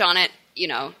worked on it,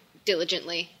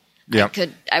 diligently. Yeah.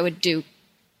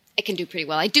 I can do pretty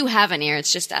well. I do have an ear.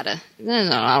 It's just I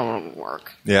don't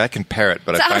work. Yeah, I can parrot,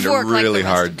 but It's I out find of it work like really the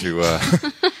rest hard of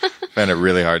to find it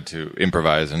really hard to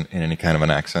improvise in any kind of an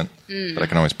accent. But I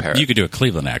can always parrot. You could do a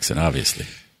Cleveland accent, obviously.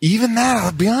 Even that,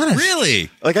 I'll be honest. Really?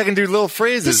 Like I can do little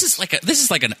phrases. This is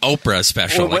like an Oprah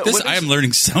special. Well, I am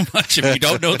learning so much. If you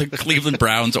don't know the Cleveland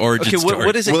Browns origin story,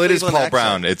 what is it? Well, it is Cleveland Paul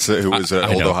accent? Brown. It's who was an I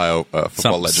old know. Ohio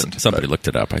football legend. Somebody looked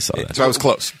it up. I saw that. So I was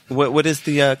close. What is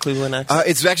the Cleveland accent?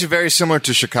 It's actually very similar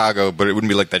to Chicago, but it wouldn't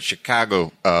be like that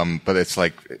Chicago. But it's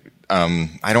like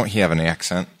I don't have any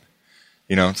accent.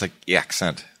 It's like the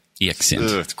accent. The accent.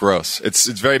 Ugh, it's gross. It's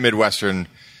very Midwestern.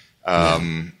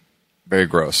 Very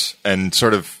gross and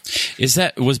sort of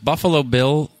Was Buffalo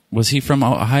Bill? Was he from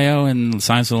Ohio and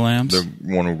Silence of the Lambs?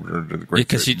 the one who the great.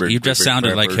 Because you just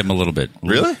sounded like him a little bit.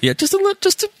 Really? Yeah, just a little.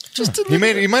 Just a He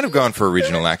might have gone for a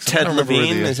regional accent. I Ted don't remember where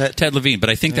Levine? the- Is that Ted Levine, but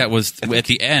I think that was at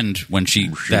the end when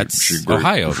that's She great-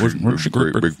 Ohio. She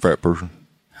great big fat person.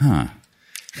 Huh.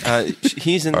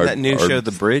 he's in that new show,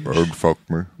 The Bridge? I'd fuck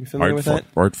me. You familiar with that?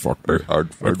 I'd fuck me.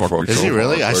 I'd fuck Is he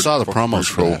really? I saw the promos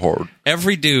for that. hard.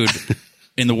 Every dude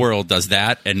in the world does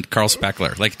that, and Carl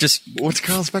Speckler. Like, just What's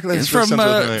Carl Speckler? it's from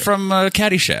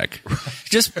Caddyshack.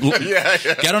 Just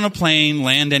get on a plane,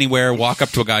 land anywhere, walk up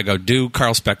to a guy, go, do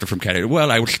Carl Speckler from Caddyshack. Well,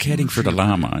 I was cadding for the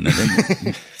llama. And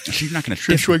then, she's not going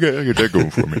to I get that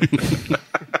going for me.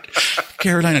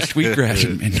 Carolina Sweetgrass.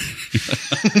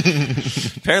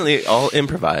 Apparently all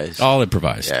improvised. All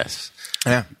improvised. Yes.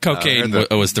 Yeah. Cocaine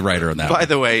was the writer on that By one.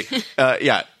 the way,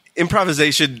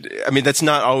 improvisation, that's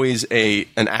not always an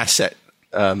asset.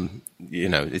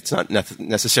 It's not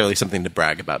necessarily something to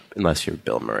brag about unless you're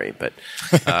Bill Murray. But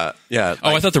yeah.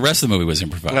 I thought the rest of the movie was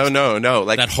improvised. No.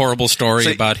 Like that horrible story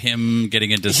So- about him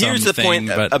getting into something. here's the point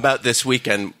but about this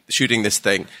weekend shooting this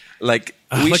thing. Like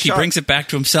he brings it back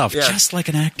to himself, Yeah. just like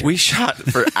an actor. We shot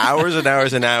for hours and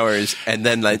hours and hours, and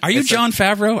then like, Are you it's Jon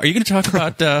Favreau? Are you going to talk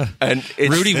about And it's-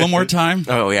 Rudy one more time?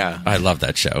 Oh yeah. I love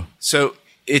that show. So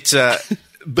it's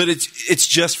but it's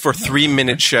just for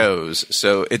 3-minute shows.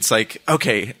 So it's like,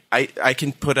 okay, I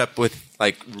can put up with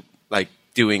like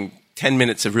doing 10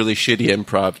 minutes of really shitty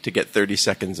improv to get 30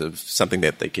 seconds of something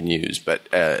that they can use. But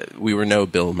we were no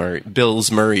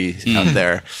Bills Murray out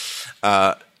there.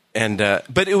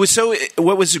 But it was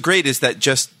what was great is that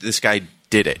just this guy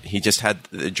did it. He just had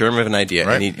the germ of an idea,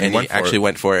 Right. and he actually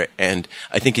went for it. And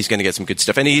I think he's going to get some good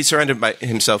stuff. And he's surrounded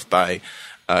himself by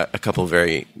a couple of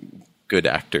very good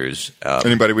actors.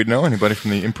 Anybody we'd know? Anybody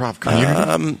from the improv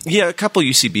community? A couple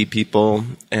UCB people,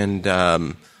 and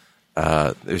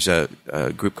there's a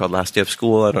group called Last Day of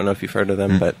School. I don't know if you've heard of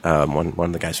them, but one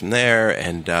of the guys from there,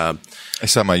 and I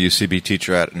saw my UCB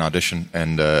teacher at an audition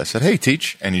and said, "Hey,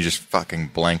 teach," and he just fucking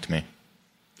blanked me.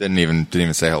 Didn't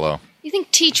even say hello. You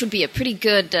think teach would be a pretty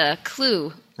good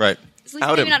clue? Right. At least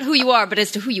Out maybe him. not who you are, but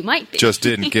as to who you might be. Just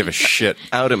didn't give a shit.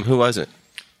 out him. Who was it?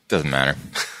 Doesn't matter.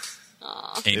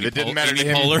 Amy If it didn't Pol- matter to Amy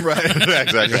him, Poehler. right?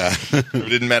 Exactly. If it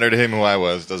didn't matter to him who I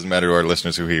was, doesn't matter to our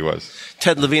listeners who he was.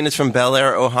 Ted Levine is from Bel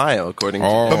Air, Ohio, according to.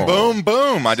 Boom, boom,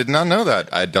 boom! I did not know that.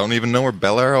 I don't even know where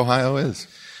Bel Air, Ohio is.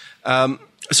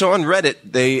 So on Reddit,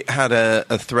 they had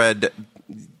a thread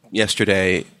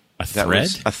yesterday. A that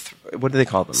was thread? What do they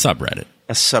call them? Subreddit.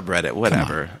 A subreddit,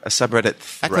 whatever. A subreddit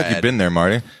thread. Act like you've been there,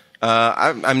 Marty.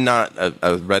 I'm not a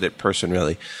Reddit person,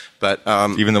 really. But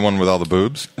Even the one with all the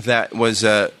boobs. that was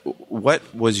what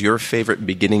was your favorite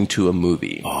beginning to a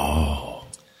movie?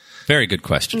 Very good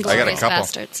question. I got a Inglorious couple.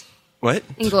 Bastards. What?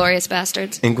 Inglorious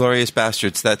Bastards. Inglorious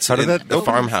Bastards. That's How did that the open?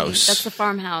 farmhouse. That's the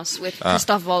farmhouse with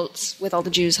Christoph Waltz with all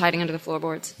the Jews hiding under the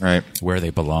floorboards. Right. Where they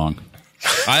belong.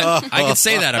 I can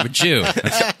say that. I'm a Jew.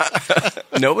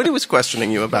 Nobody was questioning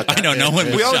you about that. I know, no one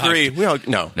was We all shocked. agree. We all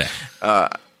no. Yeah.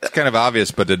 It's kind of obvious,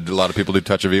 but did a lot of people do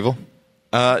Touch of Evil?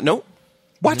 No.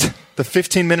 What? The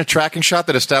 15-minute tracking shot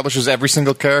that establishes every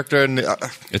single character and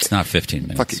It's not 15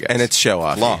 minutes. fuck you guys. And it's show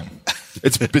off. long.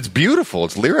 It's beautiful.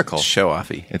 It's lyrical.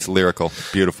 Show-offy. It's lyrical.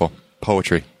 Beautiful.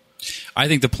 Poetry. I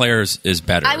think The Players is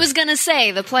better. I was gonna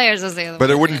say The Players is the other one. But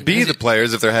there wouldn't be The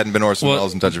Players if there hadn't been Orson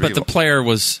Welles and Touch of but Evil. The Player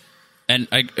was, and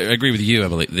I agree with you,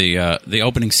 Emily. The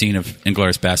opening scene of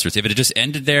Inglourious Basterds, if it had just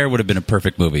ended there, would have been a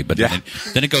perfect movie. But then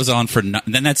it goes on for.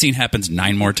 Then that scene happens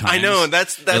 9 more times. I know.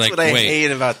 That's like, what I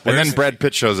hate about. And then Brad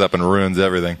Pitt shows up and ruins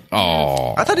everything.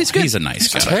 Oh, I thought he's good. He's a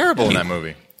nice guy. Terrible in that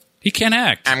movie. He can't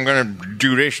act. I'm going to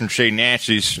do this and say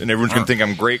Nazis, and everyone's going to think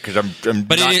I'm great because I'm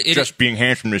But not it- just being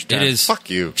handsome this time. It is Fuck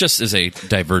you. Just as a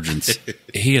divergence,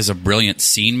 he is a brilliant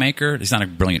scene maker. He's not a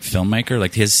brilliant filmmaker.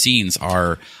 Like his scenes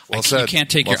are, you said. can't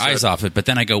take Well your eyes said. off it. But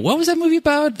then I go, what was that movie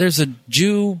about? There's a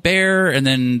Jew bear, and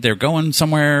then they're going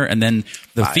somewhere, and then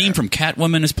the theme from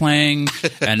Catwoman is playing.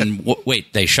 And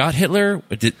wait, they shot Hitler?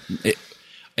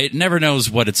 It never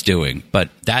knows what it's doing, but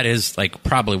that is like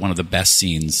probably one of the best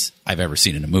scenes I've ever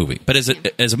seen in a movie. But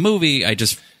as a movie, I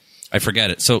forget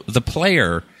it. So The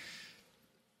Player,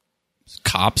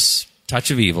 Cops,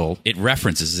 Touch of Evil, it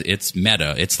references, it's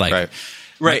meta. It's like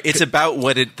Right. It's about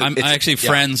what it. I'm actually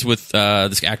friends with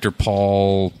this actor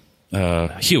Paul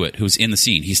Hewitt, who's in the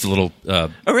scene. He's the little. Oh,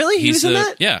 really? He was in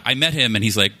that? Yeah, I met him, and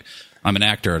he's like, I'm an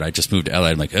actor, and I just moved to LA.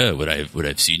 I'm like, oh, would I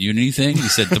have seen you in anything? He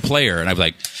said, The Player, and I was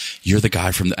like, you're the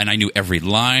guy from. And I knew every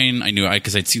line. I knew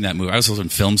because I'd seen that movie. I was also in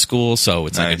film school, so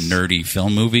it's like a nerdy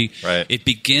film movie. Right. It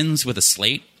begins with a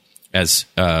slate, as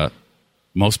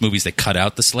most movies they cut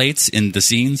out the slates in the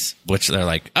scenes, which they're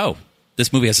like, oh,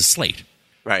 this movie has a slate.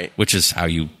 Right. Which is how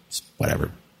you,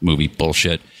 whatever, movie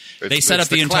bullshit. They set it's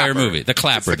up the entire clapper. movie. The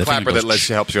clapper. It's the clapper that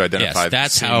helps you identify yes,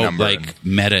 that's the scene how number. like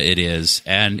meta it is.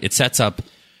 And it sets up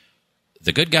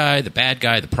the good guy, the bad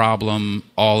guy, the problem,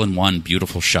 all in one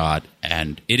beautiful shot.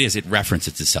 And it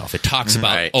references itself. It talks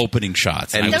about opening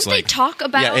shots. And I Don't was they like, talk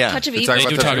about Touch of Evil? they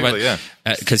do talk about, yeah.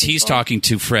 because he's talking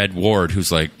to Fred Ward,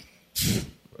 who's like,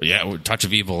 yeah, Touch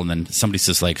of Evil, and then somebody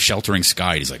says like Sheltering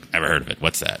Sky. He's like, never heard of it.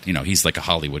 What's that? You know, he's like a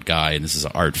Hollywood guy, and this is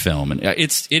an art film, and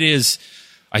it is,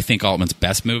 I think, Altman's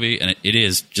best movie, and it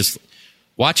is just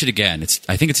watch it again.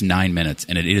 I think it's 9 minutes,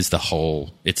 and it is the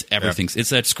whole. It's everything. Yeah.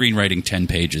 It's that screenwriting 10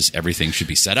 pages. Everything should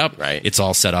be set up. Right. It's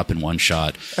all set up in one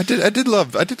shot. I did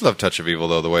love Touch of Evil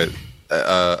though. The way,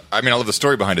 I mean, I love the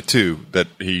story behind it too. That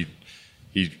he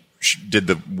did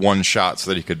the one shot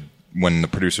so that he could. When the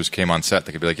producers came on set,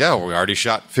 they could be like, yeah, well, we already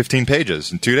shot 15 pages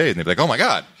in 2 days. And they'd be like, oh, my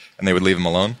God. And they would leave him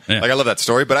alone. Yeah. Like, I love that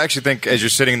story. But I actually think as you're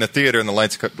sitting in the theater and the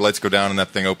lights go down and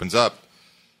that thing opens up,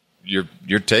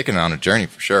 you're taken on a journey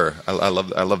for sure. I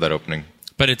love that opening.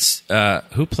 But it's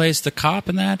who plays the cop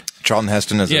in that? Charlton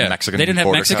Heston as a Mexican. They didn't have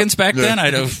border Mexicans cop. back then?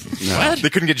 I'd have... No. What? They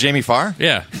couldn't get Jamie Farr?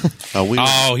 Yeah.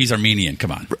 Oh, he's Armenian.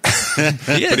 Come on. But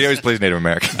he always plays Native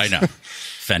Americans. I know.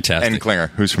 Fantastic. And Klinger,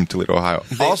 who's from Toledo, Ohio.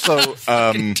 Also,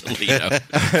 Toledo.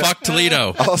 Fuck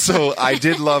Toledo. Also, I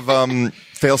did love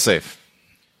Failsafe.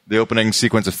 The opening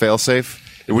sequence of Failsafe,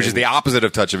 which is the opposite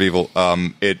of Touch of Evil.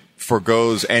 It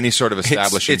forgoes any sort of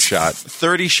establishing shot.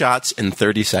 30 shots in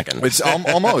 30 seconds. It's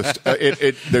almost.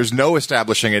 There's no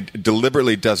establishing. It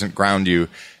deliberately doesn't ground you.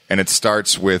 And it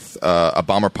starts with a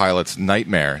bomber pilot's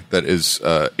nightmare that is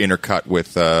intercut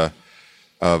with a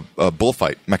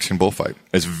bullfight, Mexican bullfight.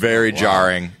 It's very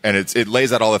jarring, and it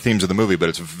lays out all the themes of the movie, but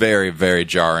it's very, very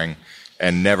jarring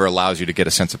and never allows you to get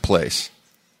a sense of place.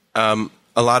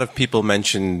 A lot of people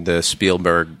mentioned the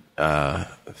Spielberg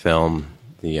film,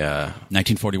 the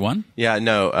 1941? Yeah,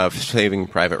 no, Saving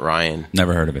Private Ryan.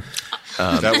 Never heard of it.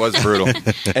 That was brutal.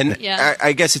 And Yeah.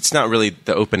 I guess it's not really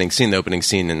the opening scene. The opening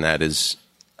scine in that is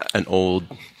an old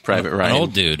Private Ryan. An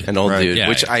old dude. An old Right. dude, Yeah,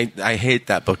 which yeah. I hate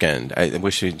that bookend. I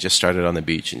wish we just started on the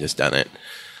beach and just done it.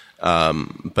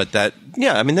 But that,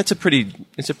 yeah, I mean, it's a pretty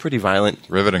violent,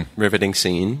 riveting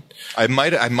scene. I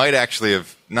might actually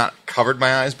have not covered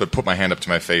my eyes, but put my hand up to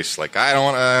my face, like I don't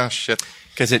want to shit,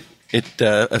 Because it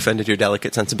offended your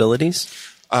delicate sensibilities.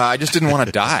 I just didn't want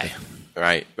to die.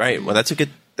 Right. Well, that's a good.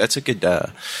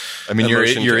 I mean, you're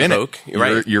emotion in to it. evoke.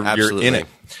 Right. You're Absolutely. in it.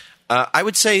 I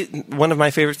would say one of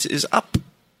my favorites is Up.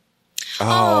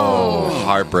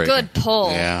 Heartbreaking. Good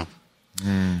pull. Yeah.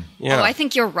 Yeah. Oh, I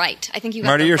think you're right. I think you got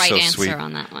Marty, the you're right so answer sweet.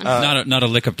 on that one. Not a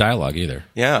lick of dialogue either.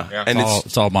 Yeah. And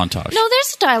It's all montage. no,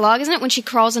 there's a dialogue, isn't it? When she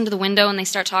crawls into the window and they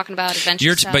start talking about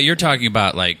adventure stuff. But you're talking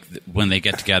about like when they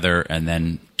get together and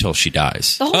then till she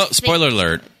dies. The whole Oh, thing- spoiler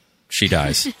alert! She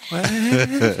dies.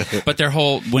 But their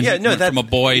whole from a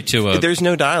boy to a there's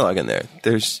no dialogue in there.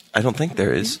 I don't think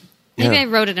there is. Maybe Yeah. I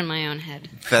wrote it in my own head.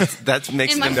 That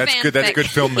makes In my them That's good. That's good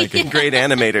filmmaking. great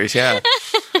animators. Yeah.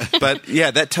 But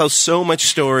yeah, that tells so much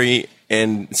story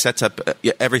and sets up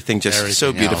everything just so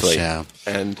Everything else, beautifully. yeah.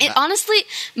 And It honestly,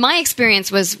 my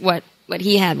experience was what what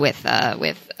he had with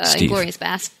Steve. Inglourious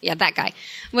Bastard. Yeah, that guy.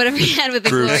 Whatever he had with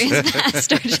Inglourious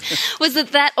Bastard was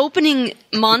that opening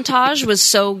montage was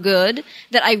so good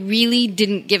that I really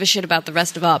didn't give a shit about the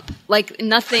rest of Up. Like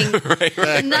nothing,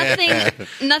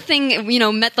 nothing,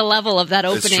 met the level of that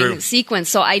It's true. opening sequence.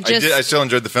 So I still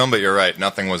enjoyed the film, but you're right.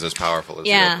 Nothing was as powerful as the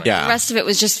yeah, opening. Yeah. the rest of it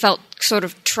was just felt sort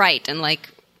of trite and like.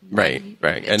 Right.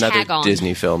 Tag Another on.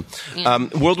 Disney film. Yeah.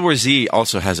 World War Z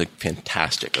also has a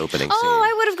fantastic opening scene. Oh,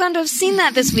 I would have gone to have seen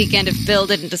that this weekend if Bill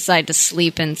didn't decide to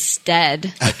sleep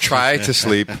instead. I try to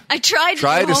sleep. I tried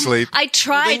to sleep. I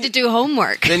tried to do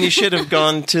homework. Then you should have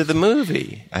gone to the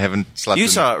movie. I haven't slept. You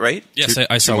in- saw it, right? Yes,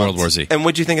 I saw 2 World War months. Z. And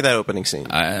what do you think of that opening scene?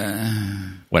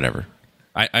 Whatever.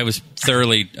 I was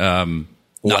thoroughly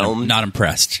Whelmed? not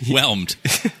impressed. Whelmed.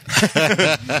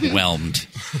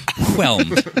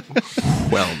 Whelmed.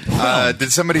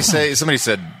 Did somebody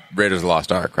said Raiders of the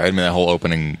Lost Ark, right? I mean, that whole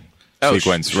opening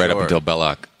sequence right up sure. until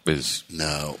Belloc was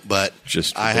No, but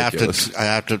Just I have ridiculous.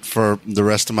 to for the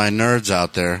rest of my nerds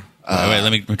out there. wait,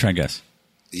 let me try and guess.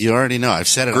 You already know. I've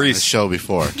said it on Grease. this show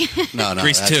before. No,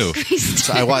 Grease that's- 2.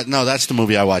 So no, that's the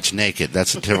movie I watched naked.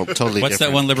 That's a totally What's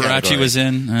that different one Liberace category. was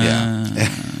in?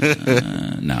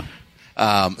 No.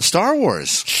 Star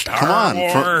Wars. Come on.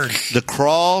 Wars. The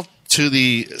crawl to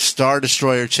the Star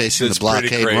Destroyer chasing it's the blockade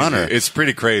pretty crazy. runner. It's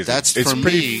pretty crazy. That's, it's for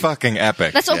pretty me- fucking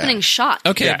epic. That's opening shot.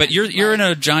 Okay, Yeah. but you're in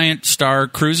a giant star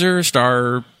cruiser,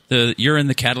 you're in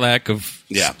the Cadillac of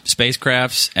Yeah.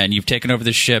 spacecrafts, and you've taken over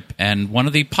the ship, and one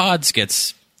of the pods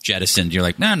gets jettisoned. You're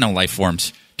like, no life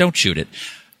forms. Don't shoot it.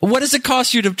 What does it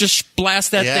cost you to just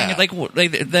blast that Yeah. thing? Like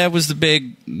that was the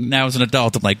big. Now as an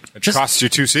adult, I'm like, just costs you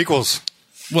 2 sequels.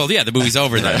 well, yeah, the movie's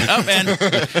over then. Oh man,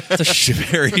 it's a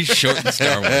very short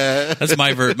Star Wars. That's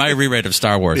my rewrite of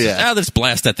Star Wars. Yeah. Let's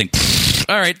blast that thing.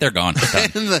 All right, they're gone.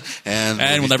 Done.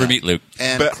 and we'll never meet Luke.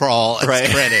 And crawl. It's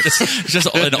credits. It's just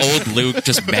an old Luke,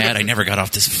 just mad. I never got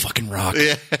off this fucking rock.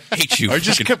 Yeah. Hate you. I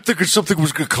just fucking- kept thinking something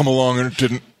was going to come along and it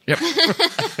didn't. Yep.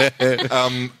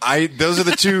 Those are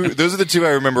the two I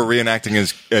remember reenacting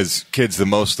as kids the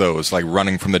most. Though was like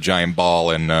running from the giant ball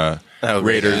and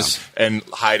Raiders and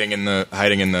hiding in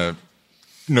the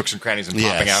nooks and crannies and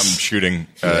popping Yes. out and shooting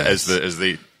Yes. as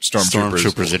the stormtroopers.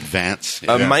 Stormtroopers advance.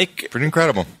 Yeah. Mike pretty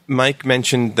incredible. Mike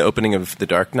mentioned the opening of The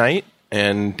Dark Knight,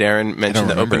 and Darren mentioned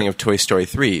the remember opening it. of Toy Story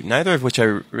 3, neither of which I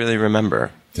really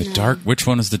remember. The Dark. Which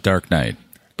one is the Dark Knight?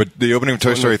 But the opening of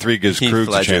Toy Story 3 gives Heath Krug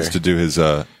a Ledger. chance to do his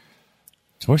Toy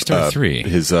Story 3.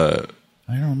 his I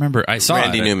don't remember. I saw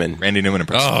Randy it. Newman.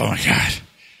 impression. Oh my god.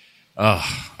 Oh,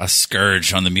 a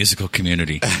scourge on the musical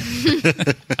community.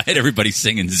 I had everybody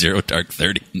singing Zero Dark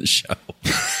 30 in the show.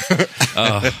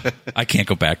 I can't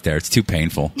go back there. It's too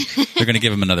painful. They're going to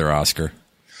give him another Oscar.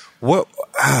 What?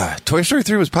 Toy Story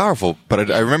 3 was powerful,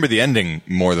 but I remember the ending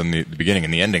more than the beginning,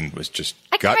 and the ending was just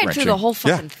I cried gut-wrenching. through the whole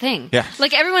fucking Yeah. thing. Yeah.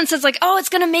 Like everyone says, like, oh, it's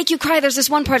gonna make you cry. There's this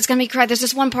one part. It's gonna make you cry. There's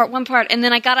this one part. And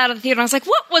then I got out of the theater and I was like,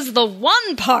 what was the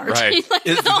one part? Right. Like,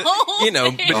 Is the whole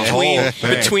thing.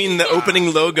 between the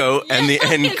opening logo and the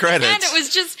end credits. And it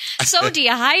was just so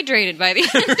dehydrated by the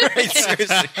end. Right,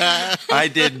 seriously. I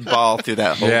did bawl through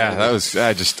that whole Yeah, movie.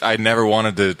 that was. I never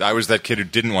wanted to. I was that kid who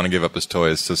didn't want to give up his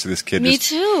toys. So see this kid. Me just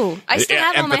too. I still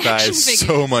have all my action empathized figures.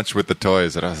 so much with the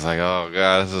toys that I was like, oh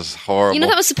god, this is horrible. You know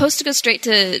that was supposed to go straight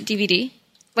to DVD?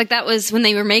 Like that was when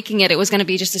they were making it was going to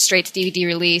be just a straight to DVD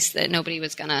release that nobody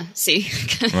was going to see.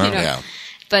 Yeah.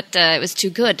 But it was too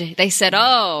good. They said,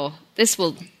 oh, this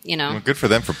will, Well, good for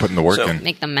them for putting the work So- in.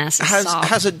 make the masses sob.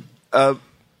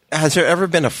 Has there ever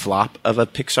been a flop of a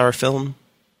Pixar film?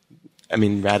 I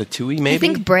mean, Ratatouille, maybe? I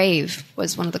think Brave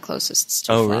was one of the closest.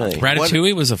 To Oh, flop. really?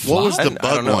 Ratatouille was a flop. What was the I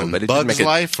bug don't know, one? but it didn't Bug's make it-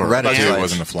 Life or Ratatouille Ants?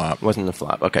 wasn't a flop. Wasn't a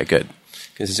flop. Okay, good.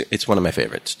 Because it's one of my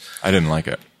favorites. I didn't like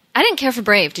it. I didn't care for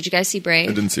Brave. Did you guys see I Brave?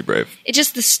 didn't see Brave. It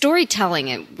just the storytelling.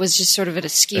 It was just sort of at a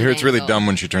skew. I hear it's really angle. dumb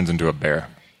when she turns into a bear.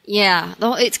 Yeah,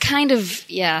 though it's kind of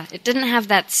It didn't have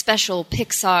that special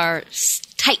Pixar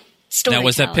tight storytelling. Now,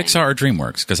 was that Pixar or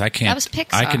DreamWorks? Because I can't. That was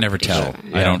Pixar, I can never pretty tell. sure.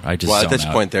 I don't. I just. Well, at zone this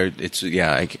out. point,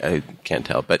 I can't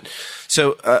tell. But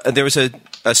so there was a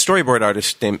storyboard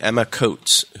artist named Emma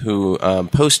Coates who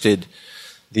posted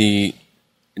the.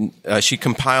 She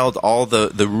compiled all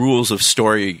the rules of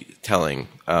storytelling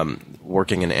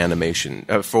working in animation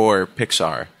for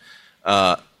Pixar,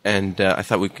 and I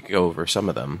thought we could go over some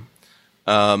of them.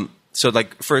 So,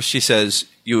 like, first she says,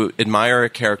 you admire a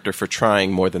character for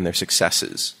trying more than their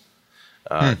successes.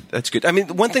 That's good. I mean,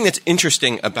 one thing that's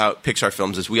interesting about Pixar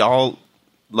films is we all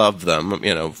love them, for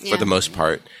Yeah. the most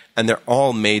part, and they're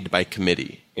all made by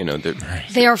committee.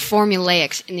 They are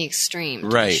formulaic in the extreme, to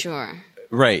be Right. sure.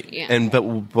 Right. Yeah. And but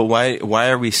why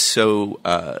are we so?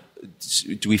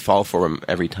 Do we fall for them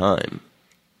every time?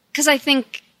 Because I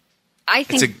think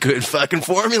It's a good fucking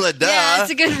formula, duh. yeah,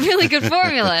 it's a really good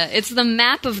formula. It's the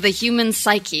map of the human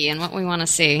psyche and what we want to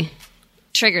see.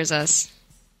 Triggers us.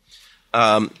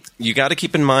 You got to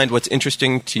keep in mind what's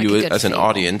interesting to Like you a good as an fable.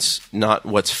 audience, not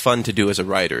what's fun to do as a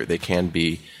writer. They can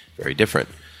be very different.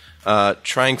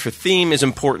 Trying for theme is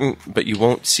important, but you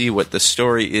won't see what the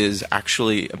story is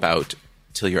actually about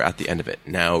till you're at the end of it.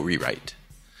 Now rewrite.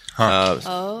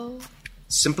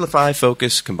 Simplify,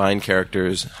 focus, combine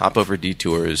characters, hop over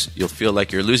detours. You'll feel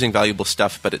like you're losing valuable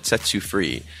stuff, but it sets you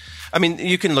free. I mean,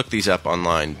 you can look these up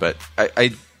online, but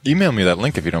I Email me that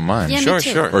link if you don't mind. Yeah, me sure,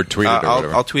 too. sure. Or tweet it or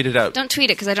whatever. I'll tweet it out. Don't tweet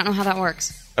it because I don't know how that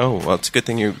works. Oh, well, it's a good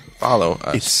thing you follow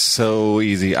us. It's so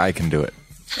easy. I can do it.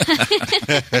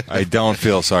 I don't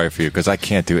feel sorry for you because I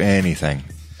can't do anything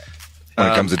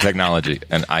when it comes to technology,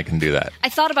 and I can do that. I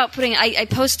thought about putting. I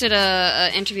posted a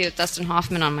interview with Dustin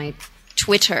Hoffman on my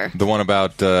Twitter. The one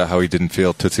about how he didn't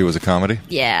feel Tootsie was a comedy.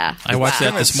 Yeah, I watched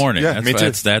that this morning. Yeah, me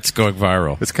too. That's going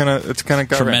viral. It's kind of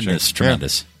Tremendous,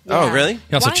 tremendous. Oh, Yeah. really?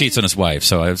 He also Why? cheats on his wife,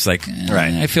 so I was like,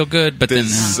 Right. I feel good, but then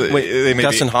Wait,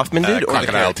 Dustin Hoffman did, or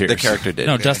crocodile the tears. character did?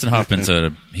 no, Dustin Hoffman's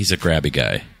he's a grabby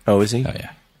guy. Oh, is he? Oh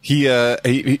yeah. He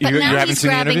you But now haven't he's seen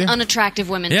the grabbing interview? unattractive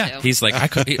women Yeah, too. he's like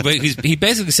he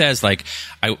basically says like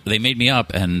they made me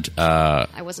up and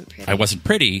I wasn't pretty. I wasn't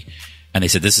pretty, and they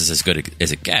said this is as good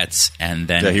as it gets, and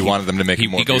then Yeah, he wanted them to make it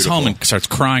more He goes beautiful. home and starts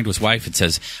crying to his wife and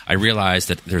says, "I realized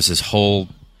that there's this whole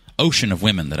ocean of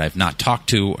women that I've not talked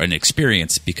to and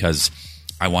experienced because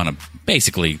I want to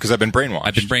basically Because I've been brainwashed.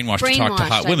 I've been brainwashed to talk to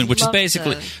hot Brainwashed. women, which is I'd love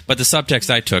basically. to. But the subtext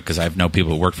I took, because I know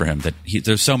people who work for him, that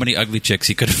there's so many ugly chicks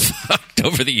he could have fucked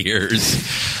over the years.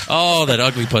 Oh, that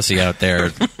ugly pussy out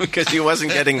there. Because he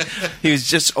wasn't getting. He was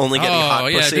just only getting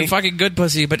hot yeah, pussy. the fucking good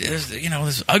pussy, but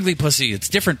this ugly pussy. It's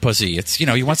different pussy. It's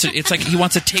he wants it. It's like he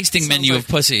wants a tasting menu of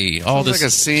pussy. All It's this. like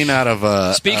a scene out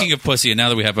of Speaking of pussy, and now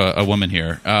that we have a woman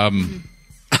here,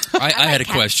 I had a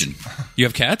cats. question. You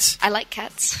have cats? I like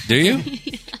cats. Do you?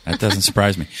 That doesn't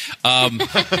surprise me.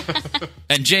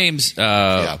 And James,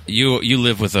 you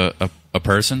live with a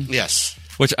person? yes.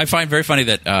 Which I find very funny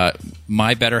that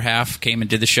my better half came and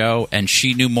did the show, and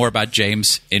she knew more about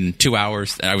James in 2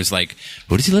 hours. And I was like,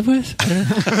 who does he live with?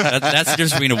 That's the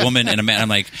difference between a woman and a man. I'm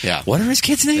like, Yeah. what are his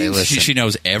kids' names? listen. She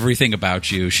knows everything about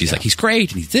you. She's like, he's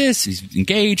great, and he's this, and he's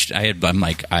engaged. I'm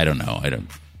like, I don't know.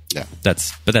 Yeah.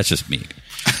 That's just me.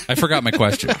 I forgot my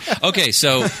question. Okay,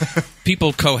 so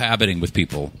people cohabiting with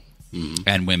people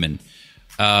and women.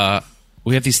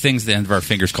 We have these things at the end of our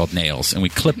fingers called nails, and we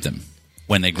clip them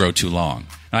when they grow too long.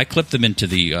 Now, I clip them into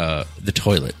the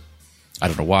toilet. I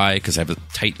don't know why, because I have a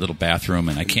tight little bathroom,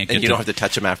 and I can't get and you don't have to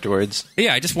touch him afterwards.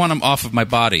 Yeah, I just want them off of my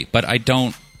body, but I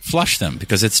don't flush them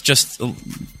because it's just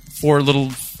 4 little,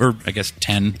 or I guess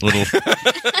 10 little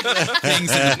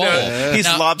things in the bowl. He's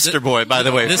Now, Lobster Boy, by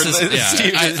the way. This is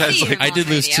Steve I, just has, like, I did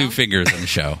lose Radio. 2 fingers on the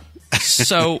show.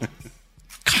 So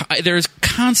there's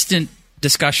constant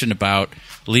discussion about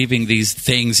leaving these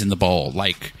things in the bowl.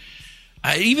 Like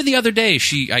even the other day,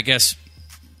 she I guess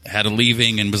had a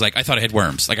leaving and was like, I thought I had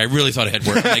worms. Like I really thought I had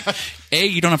worms. Like A,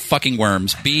 you don't have fucking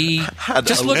worms. B,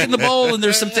 just look in the bowl and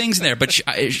there's some things in there. But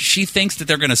she thinks that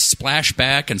they're going to splash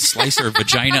back and slice her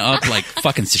vagina up like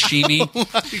fucking sashimi.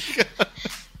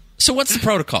 So what's the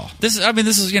protocol? This is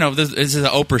this is an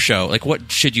Oprah show. Like,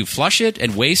 what should you flush it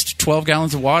and waste 12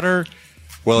 gallons of water?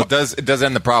 Well, it does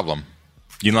end the problem.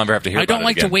 You no longer have to hear I about don't it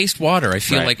like again. to waste water. I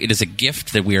feel Right. like it is a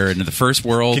gift that we are in the first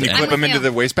world. Can you and clip them with into you.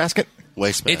 the wastebasket?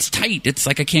 Wastebasket. it's tight. It's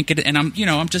like I can't get it, and I'm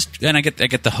just, and I get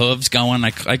the hooves going.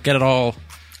 I get it all.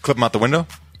 Clip them out the window?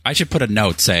 I should put a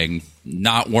note saying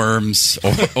not worms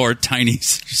or tiny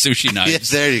sushi knives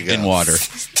there you go. in water.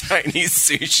 tiny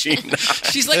sushi.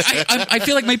 She's like, I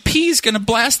feel like my pee's going to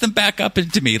blast them back up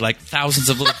into me like thousands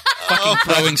of little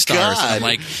fucking throwing stars. And I'm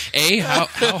like, A, how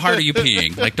hard are you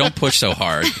peeing? Like, don't push so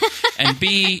hard. And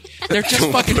B, they're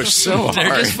just fucking push so They're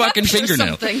hard. just fucking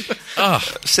fingernails. Something.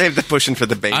 Save the pushing for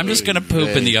the baby. I'm just going to poop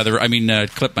in the other.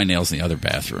 clip my nails in the other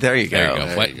bathroom. There you go.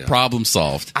 There you go. Problem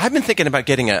solved. I've been thinking about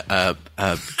getting a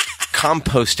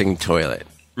composting toilet.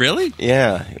 Really?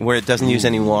 Yeah, where it doesn't use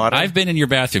any water. I've been in your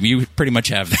bathroom. You pretty much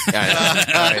have that.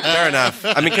 Yeah, all right, fair enough.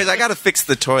 I mean, because I got to fix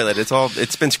the toilet.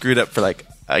 It's been screwed up for like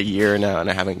a year now, and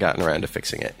I haven't gotten around to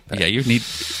fixing it. Yeah, you need.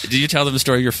 Did you tell them the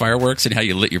story of your fireworks and how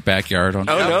you lit your backyard on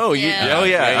Oh fire? no! Yeah. Oh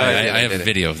yeah! I have a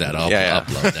video of that. I'll Yeah.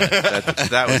 upload that.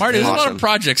 That was Marty, there's a lot awesome. of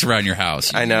projects around your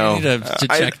house. I know. You need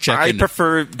to check I in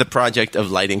prefer the project of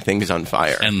lighting things on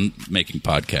fire. and making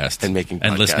podcasts And making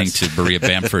and listening podcasts. to Maria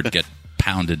Bamford get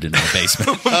pounded in the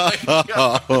basement.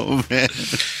 Oh man.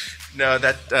 No,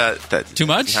 that Too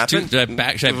much? happened. Should I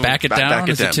back it down? Back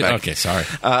it Is down. too- Back- okay, sorry.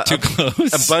 Too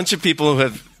close. A bunch of people who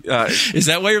have Is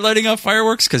that why you're lighting off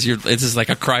fireworks? Because this is like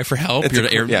a cry for help.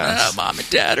 Mom and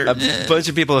Dad are. A bunch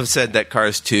of people have said that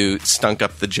Cars 2 stunk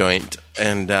up the joint,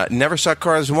 and never saw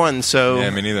Cars 1. So Yeah,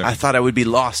 me neither. I thought I would be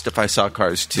lost if I saw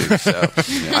Cars 2. So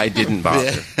I didn't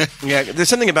bother. Yeah, there's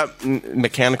something about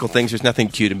mechanical things. There's nothing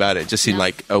cute about it. It just seemed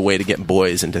like a way to get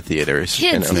boys into theaters.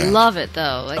 Kids love it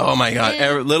though. Like, Oh my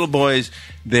god, little boys,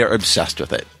 they're obsessed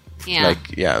with it. Yeah.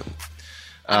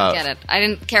 I don't get it. I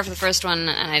didn't care for the first one, and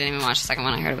I didn't even watch the second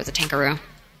one. I heard it was a tankaroo.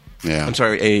 Yeah. I'm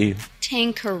sorry, a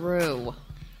Tankaroo.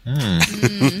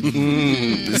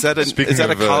 is that a Speaking a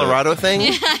of, Colorado thing?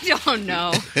 I don't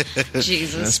know.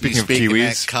 Jesus. Speaking of Speaking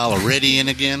Kiwis, that Coloridian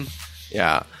again.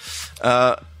 Yeah.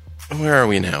 Where are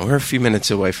we now? We're a few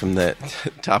minutes away from the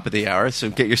top of the hour, so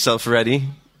get yourself ready.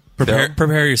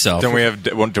 Prepare yourself. don't we have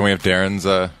Darren's?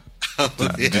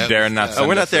 Did Darren not? Oh,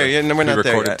 we're not there yet. No, we're not there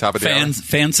Pre-recorded yet. top of the hour?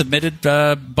 fan submitted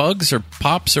bugs or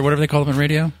pops or whatever they call them in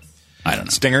radio. I don't know.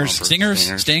 Stingers.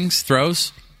 Stingers, stings,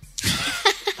 throws,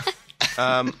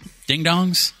 ding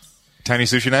dongs. Tiny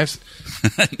sushi knives.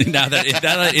 Now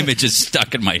that image is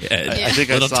stuck in my head. I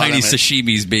think I Little saw tiny them at-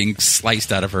 sashimis being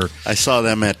sliced out of her. I saw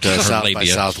them at South by labia.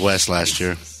 Southwest last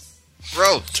year.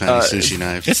 Gross. Tiny sushi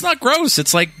knives. It's not gross.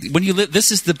 It's like when you live.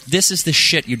 This is the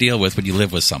shit you deal with when you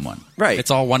live with someone. Right.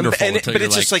 It's all wonderful until but you're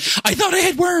it's just like I thought I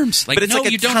had worms. Like, but it's no, like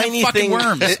a you don't have tiny fucking thing-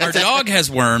 worms. Our dog has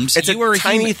worms. It's you are a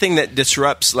tiny human. thing that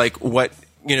disrupts like what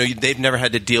they've never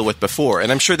had to deal with before,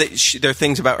 and I'm sure that there are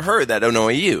things about her that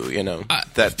annoy you.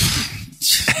 That.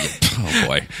 Oh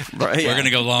boy, Right, we're yeah. gonna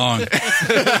go long.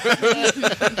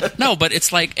 No, but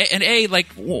it's like,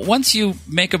 once you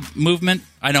make a movement,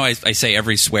 I know I say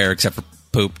every swear except for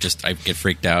poop. Just I get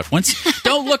freaked out.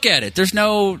 Don't look at it. There's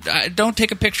no. Don't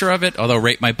take a picture of it. Although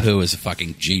Rate My Poo is a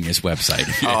fucking genius website.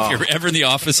 If you're ever in the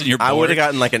office and you're bored, I would have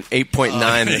gotten like an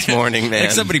 8.9 this morning, man.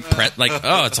 like somebody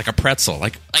it's like a pretzel.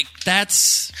 Like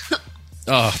that's.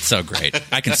 Oh, it's so great.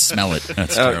 I can smell it.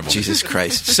 That's Oh, terrible. Jesus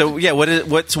Christ. So, yeah,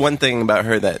 what's one thing about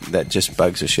her that just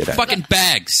bugs the shit out of you?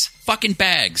 Fucking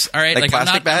bags. All right, Like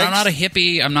plastic bags? I'm not a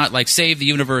hippie. I'm not like save the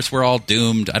universe. We're all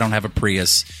doomed. I don't have a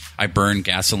Prius. I burn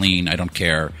gasoline. I don't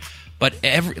care. But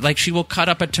she will cut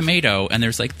up a tomato, and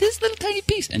there's like this little tiny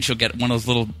piece, and she'll get one of those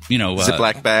little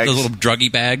Ziploc bags? those little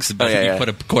druggy bags. You put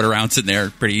a quarter ounce in there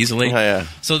pretty easily. Oh, yeah.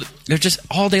 So they're just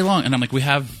all day long, and I'm like, we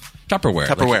have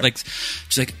Tupperware. Like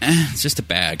she's like, it's just a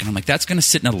bag, and I'm like, that's going to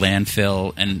sit in a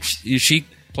landfill. And she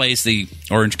plays the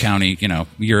Orange County,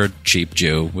 you're a cheap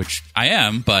Jew, which I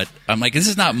am, but I'm like, this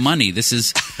is not money. This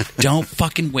is don't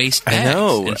fucking waste bags. I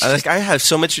know. And she's- I have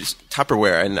so much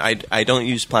Tupperware, and I don't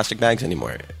use plastic bags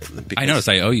anymore. I noticed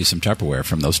I owe you some Tupperware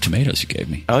from those tomatoes you gave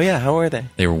me. Oh, yeah. How were they?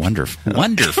 They were wonderful.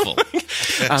 Wonderful.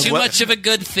 Too well- much of a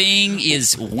good thing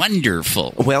is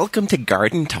wonderful. Welcome to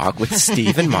Garden Talk with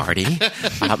Steve and Marty.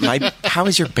 How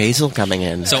is your basil coming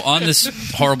in? So on this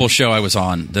horrible show I was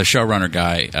on, the showrunner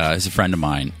guy is a friend of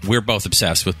mine. We're both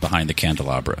obsessed with Behind the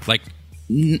Candelabra. Like,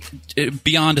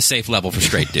 beyond a safe level for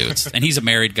straight dudes. And he's a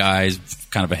married guy, he's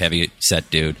kind of a heavy set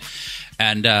dude.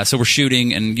 And so we're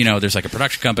shooting, and there's like a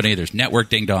production company, there's network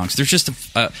ding-dongs. There's just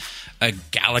a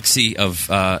galaxy of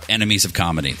enemies of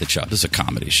comedy that show up. This is a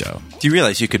comedy show. Do you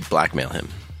realize you could blackmail him?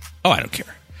 Oh, I don't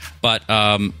care. But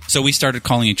so we started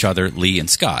calling each other Lee and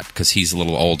Scott because he's a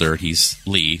little older. He's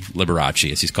Lee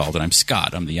Liberace, as he's called, and I'm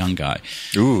Scott. I'm the young guy.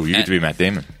 Ooh, you get to be Matt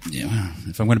Damon. Yeah,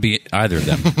 if I'm going to be either of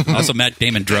them. Also, Matt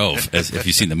Damon drove, if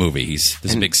you've seen the movie.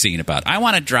 There's a big scene about, I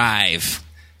want to drive.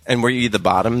 And were you the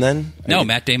bottom then? No,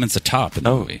 Matt Damon's the top in the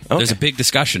movie. okay. There's a big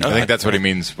discussion I about think that's what he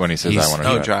means when he says, He's- I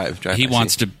want to drive. He I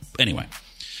wants see. to, anyway.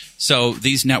 So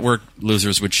these network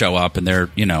losers would show up, and they're,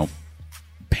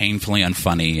 painfully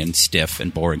unfunny and stiff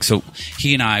and boring. So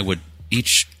he and I would,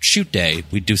 each shoot day,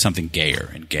 we'd do something gayer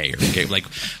and gayer. Like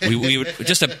we would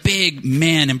just a big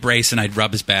man embrace, and I'd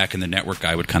rub his back, and the network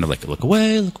guy would kind of like look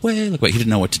away. He didn't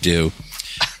know what to do.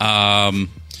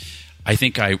 I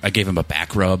think I gave him a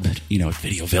back rub, at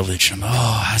Video Village.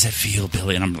 How's that feel,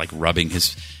 Billy? And I'm like rubbing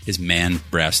his man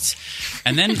breasts.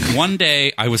 And then one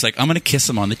day I was like, I'm going to kiss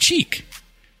him on the cheek.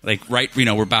 Like, right,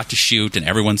 we're about to shoot, and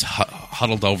everyone's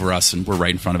huddled over us, and we're right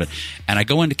in front of it. And I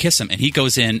go in to kiss him, and he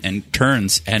goes in and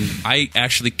turns, and I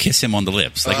actually kiss him on the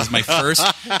lips. Like, it's my first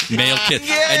male kiss.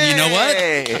 And you know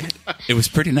what? It was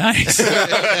pretty nice.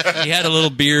 He had a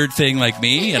little beard thing like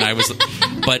me, and I was...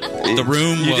 But the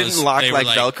room You was... didn't lock they were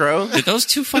like Velcro? Did those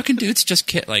two fucking dudes just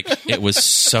kiss? Like, it was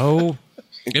so...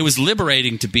 It was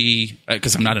liberating to be...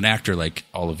 Because I'm not an actor like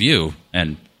all of you,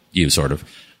 and you, sort of.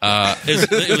 It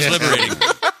was liberating.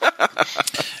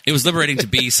 It was liberating to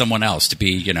be someone else, to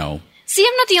be, See,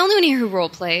 I'm not the only one here who role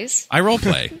plays. I role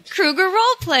play. Kruger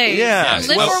role plays. Yeah.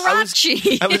 Liberace.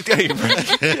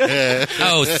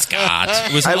 Oh, Scott.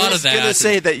 It was a I lot was of that. going to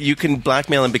say that you can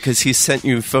blackmail him because he sent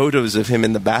you photos of him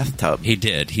in the bathtub. He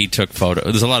did. He took photos.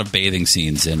 There's a lot of bathing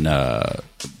scenes in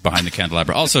Behind the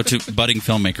Candelabra. Also, to budding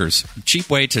filmmakers, cheap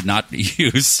way to not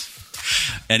use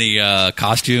any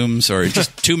costumes or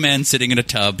just two men sitting in a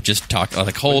tub just talk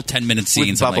like whole 10-minute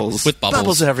scenes with bubbles. with bubbles.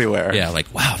 Bubbles everywhere. Yeah,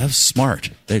 like wow, that was smart.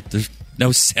 There's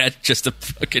no set, just a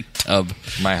fucking tub.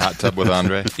 My hot tub with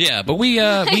Andre. Yeah, but we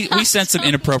sent some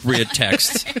inappropriate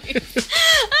texts.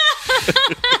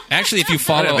 Actually, if you I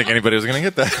follow, didn't think anybody was going to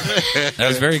get that. that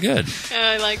was very good.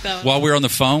 I like that one. While we were on the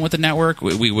phone with the network,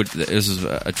 we would. This is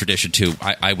a tradition too.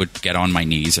 I would get on my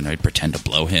knees and I'd pretend to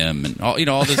blow him and all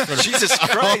this. Sort of, Jesus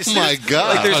Christ. Oh, my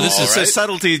God. Like, there's Oh, this is so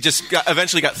subtlety just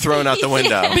eventually got thrown out the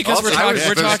window. because we're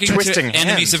talking to twisting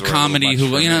enemies hands of were comedy who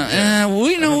much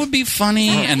we know would be funny,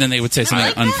 and then they would say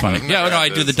something unfunny. Yeah, no,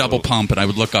 I'd do the double pump, and I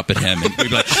would look up at him, and we'd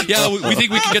be like, "Yeah, we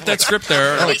think we can get that script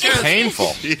there." Oh, it's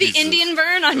painful. The Indian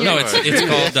burn on your No, it's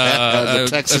called The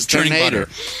Texas churning Tornado.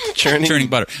 butter. Churning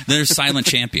Butter. Then there's Silent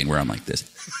Champion, where I'm like this.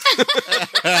 Two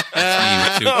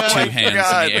hands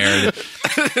God. in the air.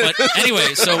 But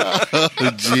anyway, so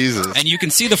Jesus. and you can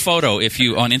see the photo if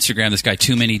you on Instagram. This guy,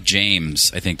 Too Many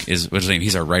James, I think is what's his name.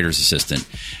 He's our writer's assistant,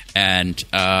 and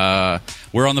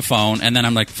we're on the phone. And then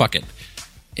I'm like, "Fuck it."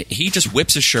 He just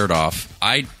whips his shirt off.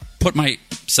 I put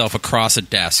myself across a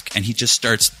desk, and he just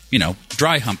starts,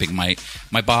 dry humping my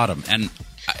bottom. And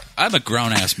I'm a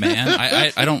grown ass man.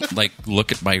 I don't like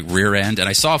look at my rear end. And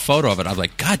I saw a photo of it. I'm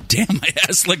like, God damn, my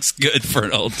ass looks good for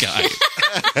an old guy.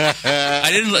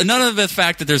 None of the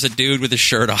fact that there's a dude with his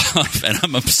shirt off and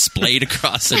I'm splayed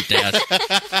across a desk.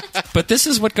 But this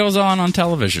is what goes on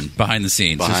television behind the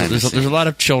scenes. There's a lot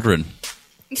of children.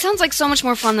 It sounds like so much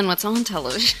more fun than what's on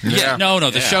television. Yeah, no,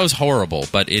 the show's horrible,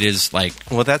 but it is like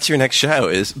Well, that's your next show,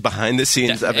 is behind the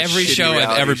scenes of a every shitty show I've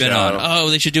reality ever been show. on. Oh,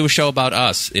 they should do a show about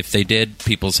us. If they did,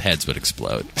 people's heads would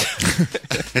explode.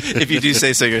 If you do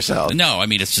say so yourself. No, I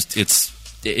mean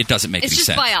it doesn't make It's any just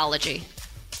sense. biology.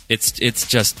 It's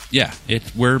just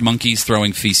we're monkeys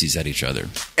throwing feces at each other.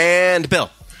 And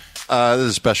Bill. This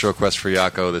is a special request for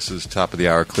Yako. This is top of the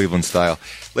hour, Cleveland style.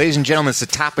 Ladies and gentlemen, it's the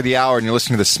top of the hour, and you're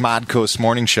listening to the Smodcoast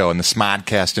Morning Show on the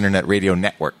Smodcast Internet Radio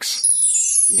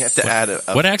Networks. You have to add a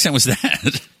What accent was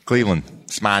that? Cleveland,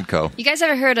 Smodco. You guys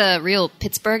ever heard a real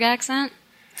Pittsburgh accent?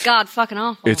 God, fucking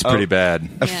awful. It's pretty bad.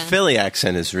 A Yeah. Philly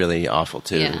accent is really awful,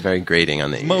 too. Yeah. Very grating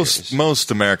on the ears.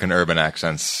 Most American urban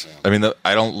accents. I mean,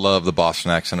 I don't love the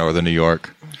Boston accent or the New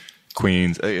York,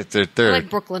 Queens. They're I like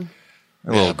Brooklyn.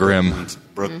 a little grim.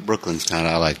 Brooklyn's kind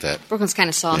of, I like that. Brooklyn's kind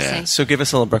of saucy. Yeah. So give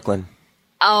us a little Brooklyn.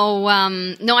 Oh,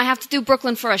 no, I have to do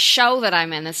Brooklyn for a show that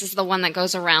I'm in. This is the one that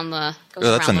goes around the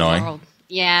that's annoying. world.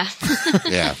 Yeah.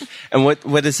 Yeah. And what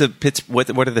is what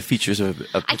are the features of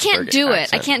Pittsburgh I can't do it. I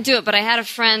accent? can't do it, but I had a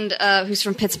friend who's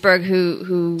from Pittsburgh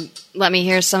who let me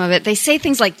hear some of it. They say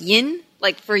things like yin,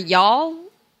 like for y'all.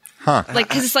 Huh. Like,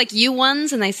 because it's like you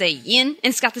ones, and they say yin, and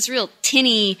it's got this real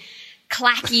tinny,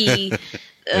 clacky,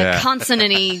 Yeah.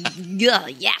 consonant-y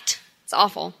yat. It's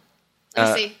awful.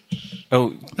 Let me see.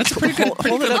 Oh, That's a pretty good,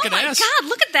 hold it up. Oh my God,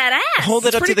 look at that ass. Hold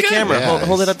it up to pretty the good. camera. Yeah,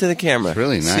 hold it up to the camera.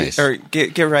 really nice. Or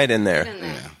get right in there.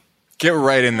 Get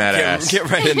right in that ass. Get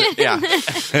right in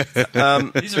there.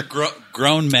 Yeah. These are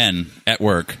grown men at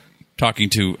work talking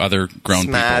to other grown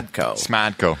people. Smadco.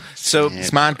 Smodco. So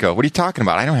Smodco. What are you talking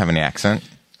about? I don't have any accent.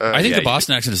 I think yeah, the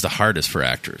Boston accent is the hardest for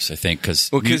actors. I think because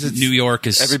Well, 'cause it's- New York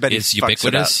is everybody is fucks it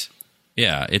ubiquitous.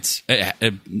 Yeah, it's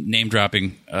name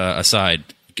dropping aside.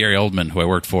 Gary Oldman, who I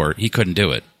worked for, he couldn't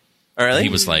do it. Oh, really? He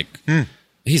was like,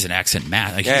 he's an accent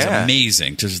man. Like, Yeah, he's yeah.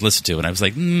 amazing to just listen to. And I was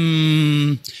like,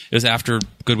 It was after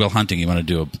Good Will Hunting. He wanted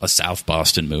to do a South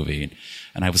Boston movie,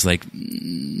 and I was like,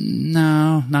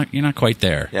 no, you're not quite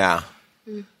there. Yeah.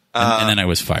 And then I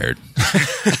was fired.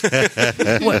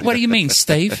 What do you mean,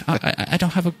 Steve? I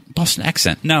don't have a Boston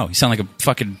accent. No, you sound like a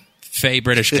fucking fey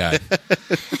British guy.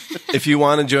 If you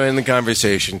want to join the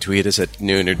conversation, tweet us at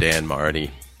Nooner Dan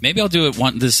Marty. Maybe I'll do it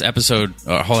this episode,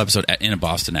 a whole episode in a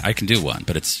Boston. I can do one,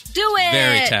 but it's Do it!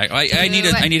 very I need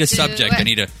a Do subject. it. I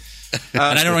need a. And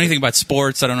I don't know anything about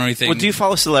sports. I don't know anything. Well, do you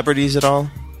follow celebrities at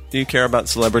all? Do you care about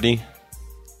celebrity?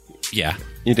 Yeah,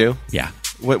 You do? yeah.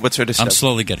 What sort of stuff? I'm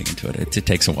slowly getting into it. It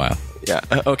takes a while. Yeah.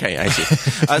 Okay, I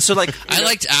see. So, like, I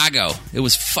liked Argo. It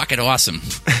was fucking awesome.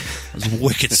 It was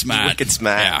wicked smart. Wicked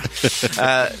smart.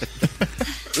 Yeah.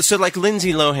 so like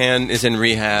Lindsay Lohan is in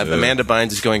rehab. Amanda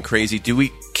Bynes is going crazy. Do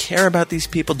we care about these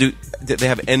people? Do they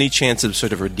have any chance of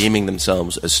sort of redeeming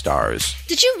themselves as stars?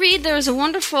 Did you read? There was a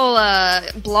wonderful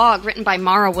blog written by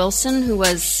Mara Wilson,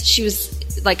 she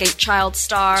was like a child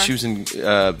star. She was in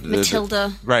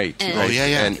Matilda. Right. And, Oh,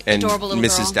 yeah. And adorable little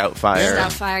Mrs. girl. Doubtfire. Mrs.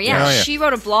 Doubtfire. Yeah, she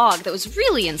wrote a blog that was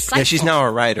really insightful. Yeah, she's now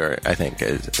a writer, I think,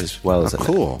 as well as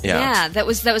cool. Yeah, that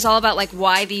was all about like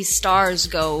why these stars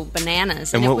go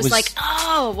bananas, and And it what was was- like,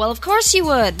 oh, well, of course you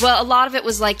would. Well, a lot of it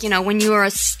was like, when you were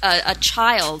a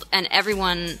child and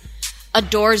everyone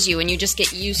adores you, and you just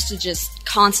get used to just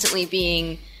constantly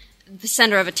being the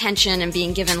center of attention and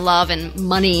being given love and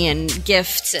money and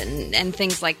gifts and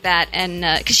things like that. And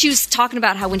because she was talking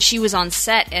about how when she was on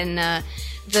set and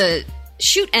the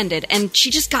shoot ended, and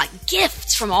she just got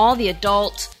gifts from all the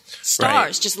adult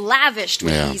stars, just lavished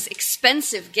with these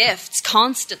expensive gifts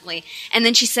constantly. And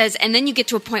then she says, and then you get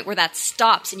to a point where that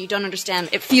stops and you don't understand.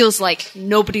 It feels like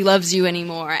nobody loves you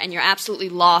anymore and you're absolutely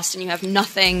lost and you have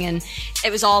nothing and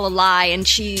it was all a lie. And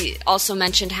she also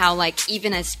mentioned how, like,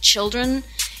 even as children,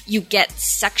 you get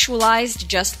sexualized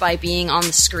just by being on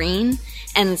the screen.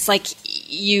 And it's like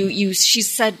she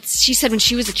said when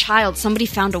she was a child, somebody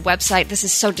found a website. This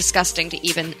is so disgusting to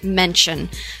even mention,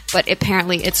 but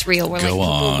apparently it's real. Where Go people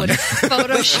on. would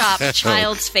Photoshop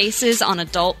child's faces on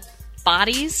adult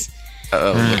bodies.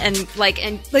 And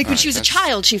when she was a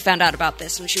child, she found out about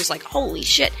this, and she was like, "Holy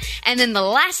shit!" And then the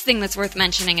last thing that's worth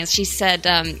mentioning is she said,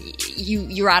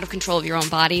 "You're out of control of your own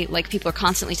body. Like, people are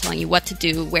constantly telling you what to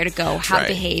do, where to go, how to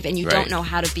behave, and you don't know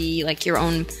how to be like your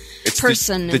own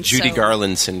person." The and Judy so-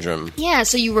 Garland syndrome. Yeah,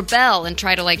 so you rebel and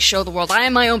try to like show the world, I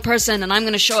am my own person, and I'm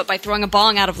going to show it by throwing a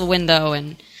bong out of the window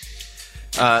and.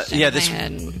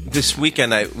 This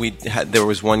weekend there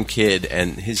was one kid,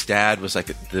 and his dad was like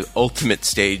the ultimate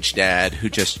stage dad who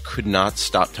just could not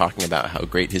stop talking about how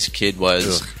great his kid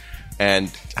was, and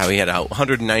how he had a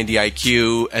 190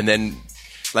 IQ, and then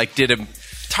like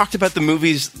talked about the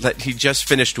movies that he just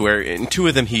finished, where in two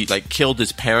of them he like killed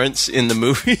his parents in the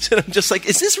movies, and I'm just like,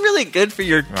 is this really good for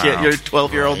your kid, your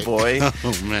 12-year-old boy?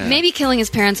 Oh, man. Maybe killing his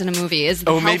parents in a movie is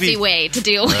the healthy way to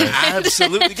deal with it.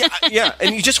 Absolutely, yeah.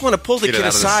 And you just want to pull the Get it kid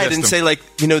out of the aside and system. say, like,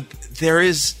 there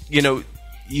is,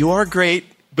 you are great,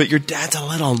 but your dad's a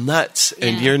little nuts,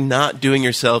 and Yeah. you're not doing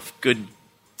yourself good,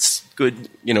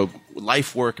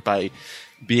 life work by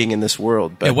being in this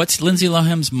world. But Yeah, what's Lindsay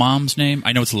Lohan's mom's name?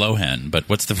 I know it's Lohan, but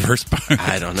what's the first part?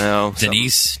 I don't know. Denny.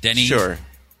 Sure.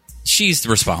 She's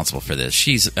responsible for this.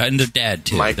 She's and the dad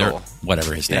too. Michael. They're,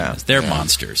 whatever his name Yeah. is. They're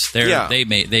monsters.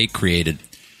 They created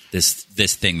this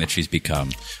thing that she's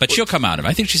become. But she'll come out of it.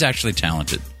 I think she's actually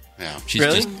talented. Yeah. She's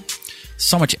Really? just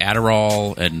so much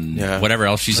Adderall and whatever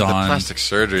else she's The on. plastic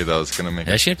surgery, though, is going to make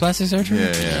Has she had plastic surgery?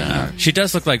 Yeah. She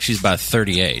does look like she's about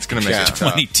 38. It's gonna make it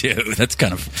tough. 22. That's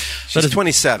kind of. She's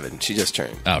 27. She just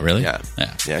turned. Oh, really? Yeah.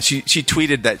 Yeah. She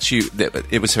tweeted that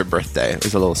it was her birthday. It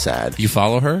was a little sad. You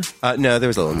follow her? No, there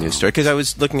was a little news story because I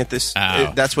was looking at this.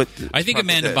 Oh. That's what I think prompted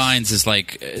Amanda this. Bynes is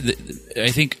like. I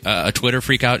think a Twitter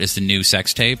freak out is the new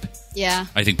sex tape. Yeah.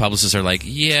 I think publicists are like,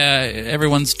 yeah,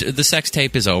 the sex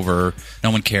tape is over.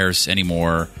 No one cares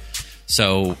anymore.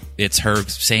 So it's her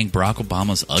saying Barack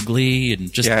Obama's ugly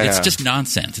and just it's just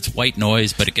nonsense. It's white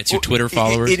noise, but it gets you Twitter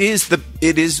followers. It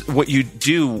is what you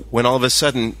do when all of a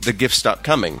sudden the gifts stop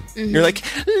coming. Mm-hmm. You're like,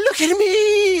 look at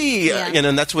me, Yeah.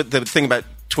 and that's what the thing about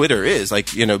Twitter is. Like,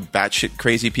 batshit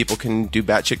crazy people can do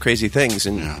batshit crazy things,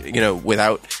 and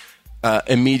without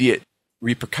immediate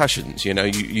repercussions. You know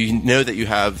that you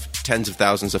have tens of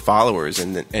thousands of followers,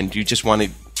 and you just want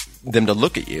them to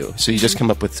look at you, so you just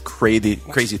come up with crazy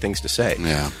things to say.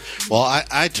 Yeah. Well,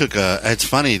 I took it's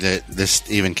funny that this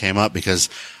even came up because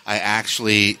I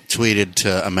actually tweeted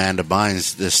to Amanda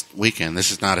Bynes this weekend.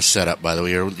 This is not a setup, by the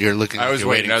way. You're looking. I was you're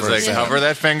waiting. I was for a like, setup. hover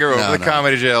that finger over the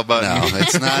comedy jail button. No,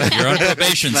 it's not. You're on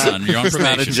probation, son. You're on it's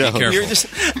not a probation. joke. Be careful. You're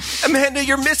just, Amanda,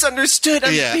 you're misunderstood.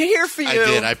 I'm here for you. I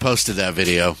did. I posted that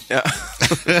video. Yeah.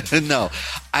 No,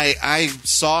 I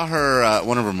saw her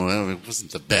one of her movies. It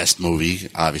wasn't the best movie,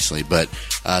 obviously, but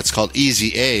it's called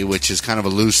Easy A, which is kind of a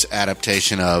loose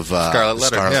adaptation of Scarlet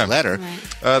Letter, yeah. Letter.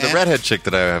 Right. The redhead chick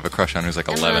that I have a crush on who's like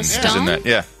 11. She's Stone? in that.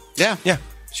 Yeah. Yeah.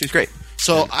 She's great.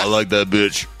 So I like that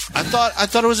bitch. I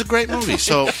thought it was a great movie.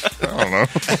 So I don't know.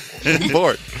 I'm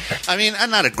bored. I mean,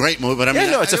 not a great movie, but I mean,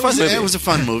 no, it's a fun movie. It was a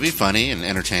fun movie, funny and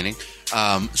entertaining.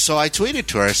 So I tweeted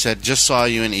to her. I said, "Just saw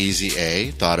you in Easy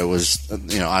A. Thought it was,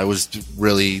 I was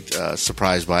really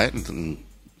surprised by it and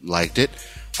liked it.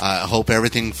 I hope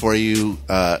everything for you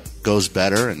goes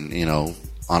better, and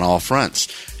on all fronts.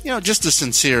 Just a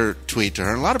sincere tweet to her.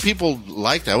 And a lot of people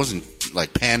liked it. I wasn't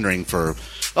like pandering for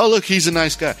oh, look, he's a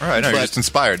nice guy. All right, no, you're just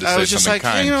inspired to I say was just something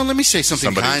like, kind. let me say something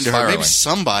Somebody kind to her. Maybe spiraling.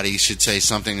 somebody should say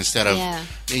something instead of, Yeah.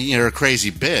 you're a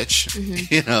crazy bitch,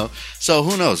 So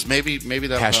who knows? Maybe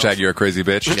that'll Hashtag help. you're a crazy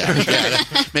bitch.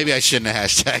 Yeah, maybe I shouldn't have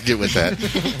hashtagged it with that.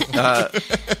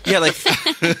 Yeah, like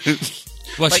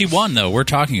Well, she won, though. We're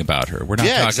talking about her. We're not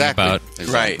talking exactly. about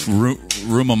right.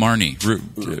 Ruma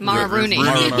Marnie. Mara Rooney.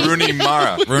 Rooney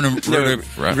Mara.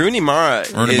 Rooney Mara.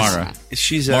 Rooney Mara.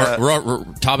 She's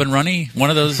Tobin Runny? One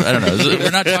of those? I don't know. We're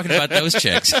not talking about those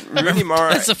chicks. Rooney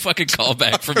Mara. That's a fucking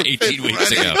callback from 18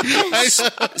 weeks ago.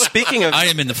 Speaking of, I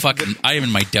am in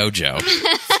my dojo.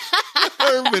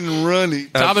 Urban Runny.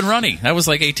 Tobin Runny. That was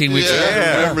like 18 weeks ago.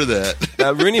 I remember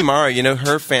that. Rooney Mara,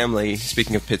 her family,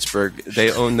 speaking of Pittsburgh,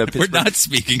 they own the Pittsburgh. We're not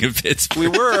speaking of Pittsburgh. We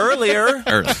were earlier.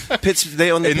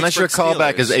 They own the Unless your Pittsburgh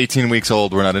callback Steelers. is 18 weeks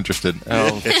old, we're not interested.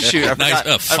 Oh, shoot. I Nice,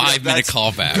 forgot. 5-minute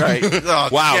callback. Right. Oh,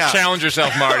 Wow, yeah. challenge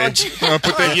yourself, Marty.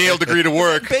 Put that Yale degree to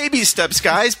work. Baby steps,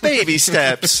 guys. Baby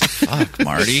steps. Fuck,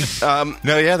 Marty.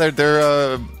 No, yeah,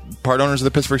 they're part owners of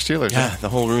the Pittsburgh Steelers. Yeah, the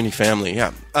whole Rooney family,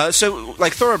 yeah. So,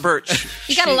 like Thora Birch.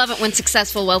 You gotta love it when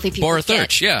successful, wealthy people Bora get.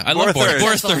 Thurch, yeah. I love Bora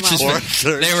Bora Thurch. Thurch.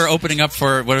 They were opening up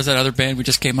for, what is that other band we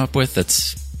just came up with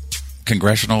that's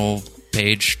congressional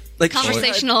page? Like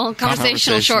Conversational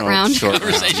short round.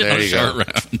 Conversational There you short go.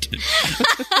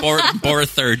 round. Bora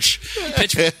Thurch.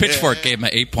 Pitchfork gave him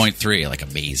an 8.3. Like,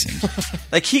 amazing.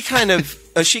 Like she kind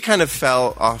of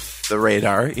fell off the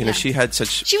radar. She had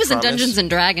such. She was in promise. Dungeons and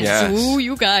Dragons. Yes. Ooh,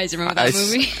 you guys remember that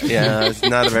movie? Yeah, it's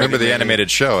not a I very remember good the movie. animated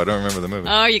show. I don't remember the movie.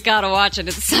 Oh, you gotta watch it.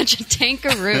 It's such a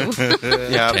tankaroo.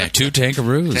 Yeah, Two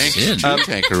Tankaroos.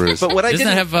 Tankaroos. but what I Doesn't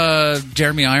didn't that have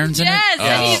Jeremy Irons in Yes,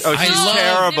 it? he's Oh, she's so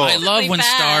terrible. I love when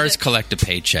bad. stars collect a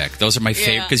paycheck. Those are my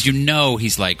favorite because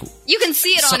he's like, You can see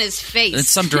it So- on his face. and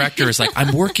some director is like,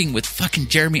 I'm working with fucking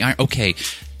Jeremy Irons. Okay,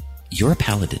 you're a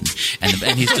paladin, and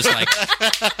he's just like,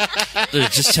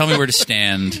 just tell me where to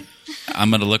stand. I'm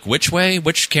going to look which way,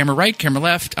 which camera right, camera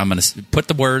left. I'm going to put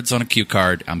the words on a cue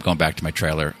card. I'm going back to my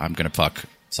trailer. I'm going to fuck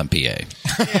some PA.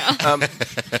 I'm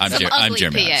ugly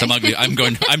Jeremy. PA. Some ugly.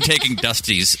 I'm taking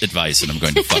Dusty's advice, and I'm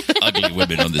going to fuck ugly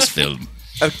women on this film.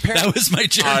 That was my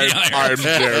Jeremy Irons. I'm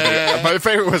Jeremy. My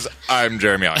favorite was I'm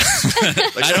Jeremy Irons.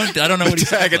 I don't know what he's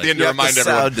Tag at the end to remind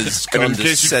everyone. And in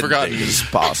case you've forgotten,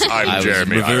 I I'm was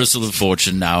Jeremy Irons. reversal of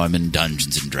fortune. Now I'm in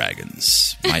Dungeons and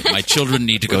Dragons. My children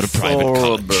need to go to private Thora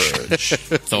college. Birch.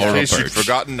 In Thora case you've Birch.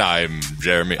 forgotten, I'm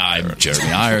Jeremy I'm Irons.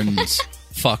 Jeremy Irons.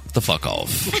 Fuck the fuck off.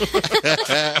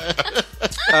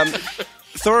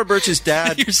 Thora Birch's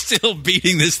dad. You're still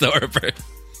beating this Thora Birch.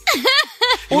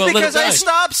 Well, let because it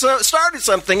I die. started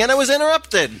something and I was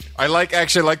interrupted. I like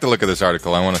the look of this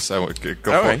article. I want to say, go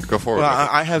forward. Well, with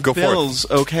it. I have go forward. bills.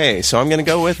 Okay, so I'm going to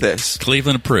go with this.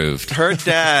 Cleveland approved. Her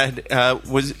dad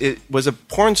was a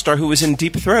porn star who was in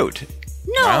Deep Throat.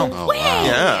 no way.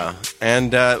 Yeah,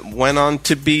 and went on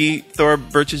to be Thora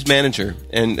Birch's manager,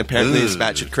 and apparently is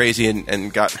batshit crazy,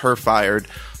 and got her fired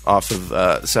off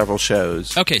of several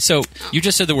shows. Okay, so you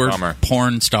just said the word Bummer.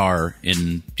 porn star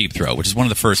in Deep Throat, which is one of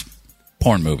the first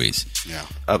porn movies. Yeah.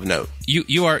 Of note.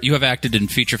 You have acted in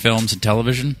feature films and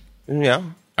television. Yeah,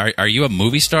 Are you a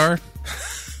movie star?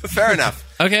 fair enough.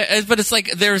 Okay, but it's like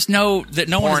there's no one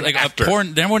is like actor. a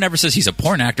porn. No one ever says he's a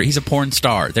porn actor. He's a porn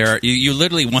star. You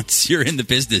literally once you're in the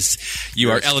business,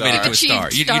 you are elevated to a star.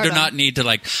 Achieved You do stardom. not need to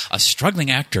like a struggling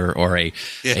actor or a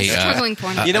Struggling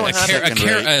porn. You know what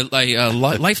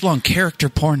a lifelong character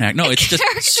porn actor. No, it's just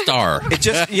star. It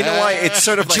just why it's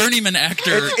sort of like Journeyman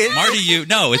actor Marty.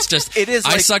 It's just It is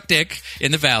I like- suck dick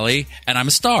in the valley and I'm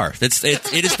a star.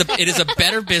 It is a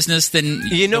better business than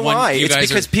You know the one why? you It's guys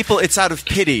because people. It's out of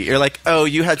pity. You're like, oh,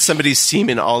 you had somebody's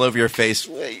semen all over your face.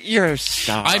 You're a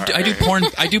star. I do porn.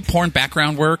 I do porn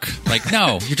background work. Like,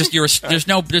 no, there's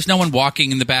no one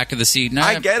walking in the back of the seat. No,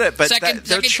 I get it, but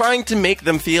they're trying to make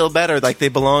them feel better, like they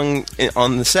belong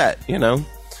on the set.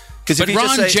 Because But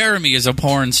Ron Jeremy is a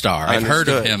porn star. I've heard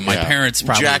of Understood. him. My parents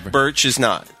probably. Jack Birch is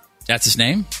not. That's his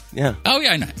name. Yeah. Oh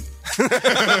yeah, I know. He's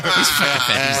fucking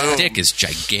fat. His dick is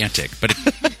gigantic, but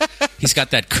he's got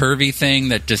that curvy thing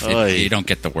that just you don't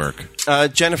get the work.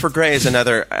 Jennifer Grey is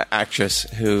another actress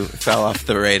who fell off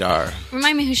the radar.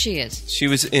 Remind me who she is. She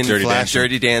was in Dirty Flash, Dancing.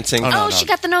 Dirty Dancing. Oh, she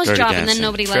got the nose Dirty job, and then Dancing.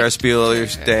 nobody liked Ferris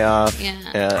Bueller's Day Off.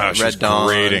 Yeah. She's Red Dawn.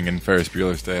 grating in Ferris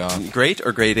Bueller's Day Off. Great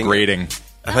or grating? Grating.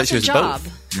 I thought she was job.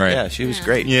 both. Right. Yeah, she was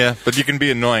great. Yeah, but you can be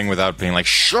annoying without being like,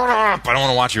 shut up! I don't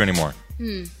want to watch you anymore.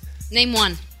 Name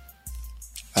one.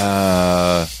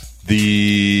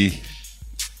 The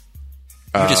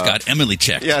You just got Emily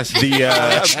checked. Yes. no,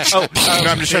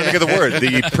 I'm just trying to think of the word.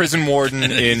 The prison warden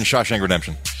in Shawshank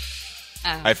Redemption.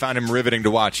 Oh. I found him riveting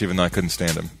to watch, even though I couldn't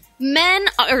stand him. Men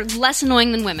are less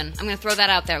annoying than women. I'm going to throw that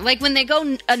out there. Like when they go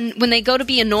to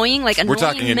be annoying, like annoying We're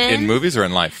talking men. in movies or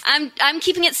in life? I'm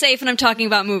keeping it safe, and I'm talking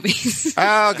about movies.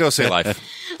 I'll go say life.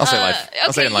 I'll say life.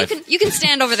 I'll say in life. You can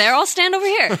stand over there. I'll stand over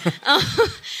here.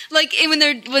 Like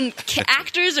when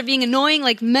actors are being annoying,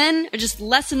 like men are just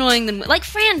less annoying than like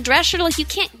Fran Drescher. Like you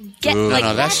can't get. No, like,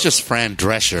 that's just Fran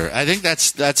Drescher. I think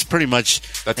that's pretty much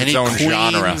its own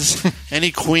genre.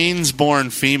 Any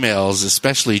Queens-born females,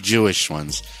 especially Jewish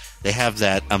ones. They have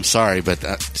that. I'm sorry, but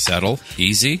Settle.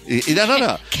 Easy.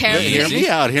 No. Hear me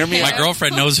out. My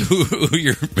girlfriend knows who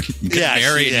you're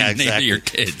married and exactly. your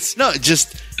kids. No,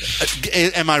 just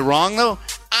am I wrong though?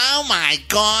 Oh my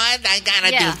God! I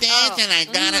gotta do this, and I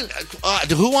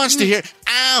gotta. Who wants to hear?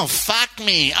 Oh, fuck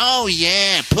me! Oh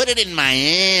yeah, put it in my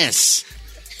ass.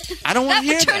 I don't want to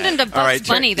hear that. That turned into Bugs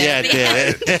Bunny there.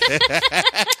 Yeah, it did.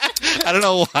 I don't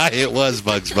know why it was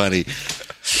Bugs Bunny.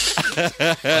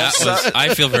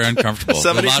 I feel very uncomfortable.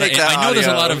 I know there's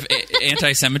a lot of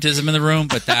anti-Semitism in the room,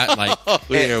 but that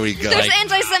here we go. There's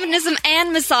anti-Semitism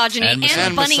and misogyny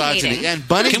and bunny hating. And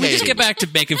bunny Can we just get back to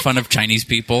making fun of Chinese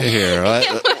people? Here,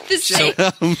 I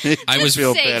was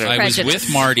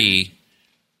with Marty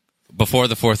before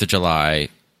the 4th of July,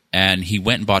 and he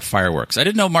went and bought fireworks. I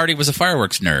didn't know Marty was a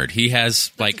fireworks nerd. He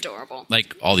has adorable.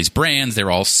 Like all these brands.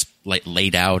 They're all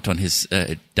laid out on his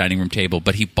dining room table,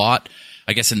 but he bought.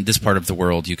 I guess in this part of the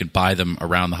world, you can buy them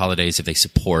around the holidays if they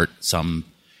support some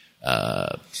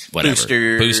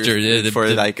booster for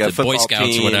the a Boy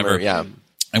Scouts or whatever. Yeah.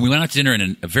 And we went out to dinner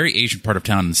in a very Asian part of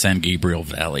town in the San Gabriel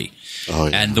Valley. Oh,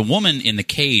 yeah. And the woman in the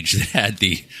cage that had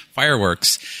the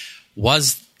fireworks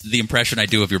was the impression I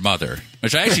do of your mother,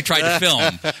 which I actually tried to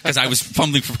film because I was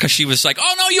fumbling because she was like,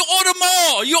 "Oh no, you order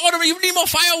more! You need more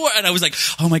fireworks!" And I was like,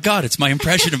 "Oh my God, it's my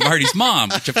impression of Marty's mom."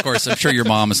 Which, of course, I'm sure your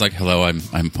mom is like, "Hello, I'm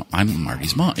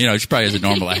Marty's mom." You know, she probably has a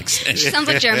normal accent. She sounds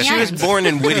like Jeremy She was Irons. born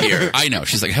in Whittier. I know.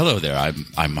 She's like, "Hello there,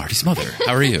 I'm Marty's mother.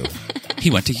 How are you?" He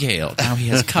went to Yale. Now he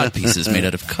has cod pieces made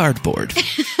out of cardboard.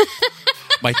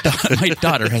 My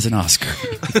daughter has an Oscar.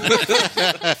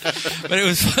 But it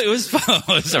was fun.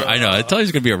 I know. I told you it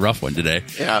was going to be a rough one today.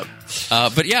 Yeah.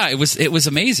 But yeah, it was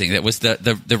amazing. That was the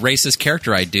racist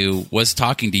character I do was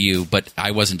talking to you, but I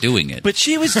wasn't doing it. But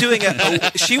she was doing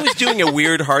a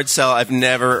weird hard sell I've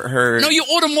never heard. No, you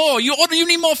order more. You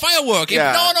need more firework.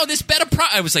 Yeah. No, this better.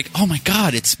 I was like, oh my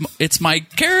God, it's my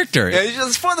character. Yeah,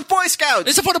 it's for the Boy Scouts.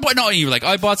 It's for the boy. No, and you were like,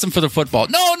 I bought some for the football.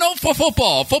 No, for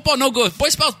football. Football no good. Boy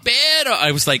Scouts better.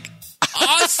 I was like,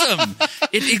 awesome.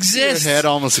 It exists. Your head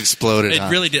almost exploded. It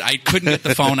really did. I couldn't get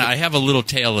the phone. I have a little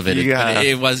tail of it. Yeah.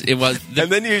 It was.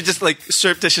 And then you're just like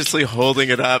surreptitiously holding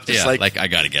it up. Just like I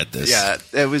got to get this. Yeah,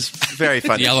 it was very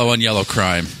funny. Yellow on yellow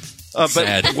crime. But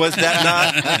Sad. was that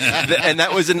not? And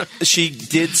that was she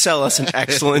did sell us an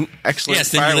excellent Yes, then you lit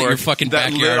firework your fucking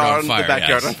that backyard lit on fire, the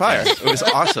backyard yes. on fire. It was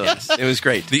awesome. It was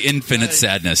great. The infinite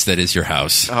sadness that is your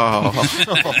house. Oh,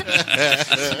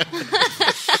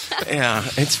 yeah,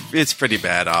 it's pretty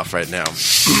bad off right now.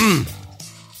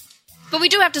 But we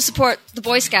do have to support the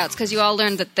Boy Scouts because you all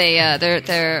learned that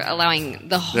they're allowing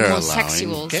the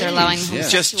homosexuals. They're allowing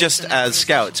homosexuals just as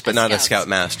scouts, but not as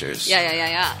scoutmasters.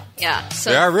 Yeah.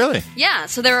 So They are really. yeah.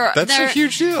 So That's a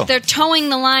huge deal. They're towing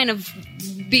the line of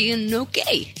being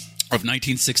okay. Of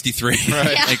 1963.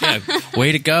 Right. Like,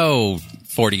 way to go.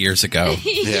 40 years ago.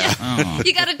 Yeah. Oh.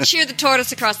 You got to cheer the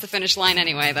tortoise across the finish line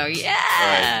anyway, though.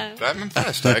 Yeah. Right. I'm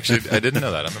impressed. I didn't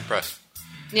know that. I'm impressed.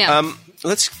 Yeah.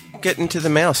 Let's get into the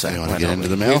mail sack. You want to get into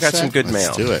the mail? We've got some sack? good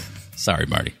Let's mail. do it. Sorry,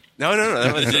 Marty. No,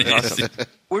 that was awesome.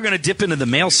 We're going to dip into the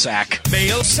mail sack.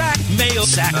 Mail sack, mail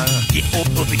sack. Get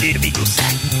over the Beagle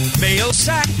sack. Mail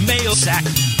sack, mail sack.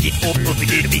 Get over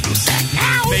the Beagle sack.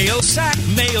 Mail sack,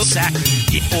 mail sack.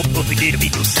 Get over the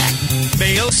Beagle sack.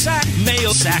 Mail sack,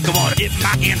 mail sack. I want to get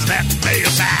my hands on that mail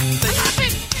sack.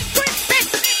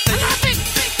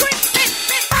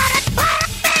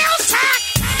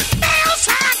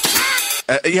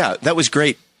 Yeah, that was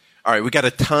great. All right, we got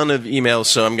a ton of emails,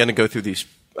 so I'm going to go through these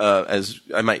as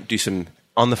I might do some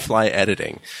on-the-fly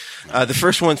editing. The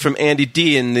first one from Andy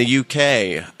D. in the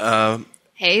UK.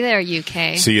 Hey there,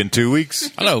 UK. See you in 2 weeks.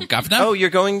 Hello, Governor. Oh, you're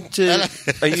going to...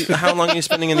 how long are you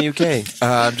spending in the UK?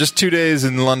 Just 2 days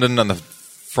in London on the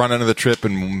front end of the trip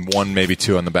and 1, maybe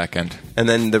 2 on the back end. And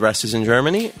then the rest is in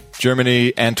Germany?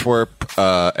 Germany, Antwerp,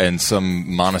 and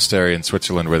some monastery in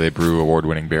Switzerland where they brew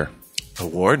award-winning beer.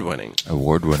 Award-winning?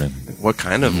 Award-winning. What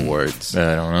kind of awards?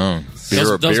 I don't know.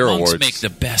 Those beer monks awards. make the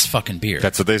best fucking beer.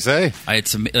 That's what they say.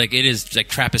 It is like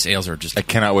Trappist ales are just. I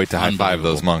cannot wait to high-five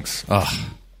unbelievable. those monks.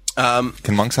 Oh,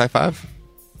 Can monks high-five?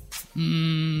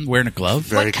 wearing a glove.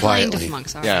 Very what kind quietly. of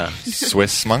monks are Yeah.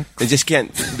 Swiss monk?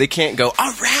 They can't go,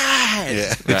 all right!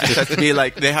 head. Yeah. It just has to be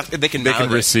like they can They can mouth it.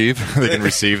 receive. They can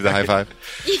receive the high five.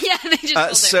 Yeah, they just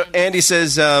hold So their hand. Andy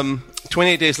says,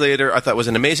 28 Days Later, I thought was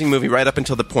an amazing movie right up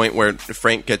until the point where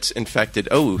Frank gets infected.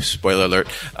 Oh, spoiler alert.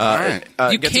 right.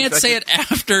 You gets can't say it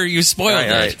infected. after you spoiled All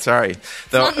right, it. sorry.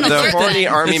 not an The alert horny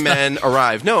then. army men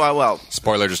arrive. No, well,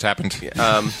 Spoiler just happened.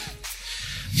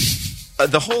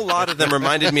 the whole lot of them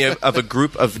reminded me of a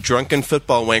group of drunken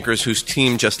football wankers whose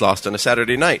team just lost on a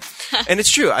Saturday night. And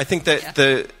it's true. I think that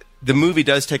the movie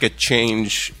does take a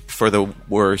change for the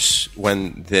worse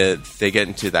when they get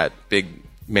into that big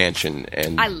mansion.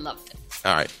 And I loved it.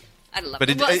 all right. I loved But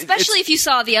it. Well, especially if you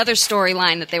saw the other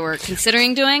storyline that they were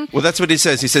considering doing. Well, that's what he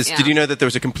says. He says, Yeah. "Did you know that there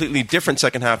was a completely different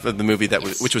second half of the movie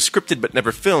which was scripted but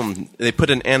never filmed? They put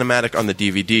an animatic on the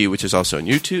DVD, which is also on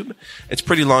YouTube. It's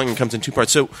pretty long and comes in 2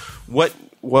 parts. So, what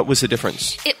was the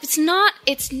difference? It's not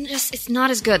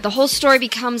as good. The whole story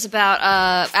becomes about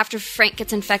after Frank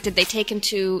gets infected, they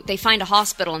find a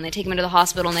hospital, and they take him into the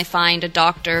hospital, and they find a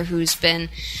doctor who's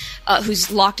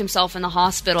locked himself in the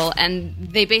hospital, and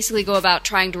they basically go about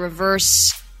trying to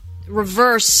reverse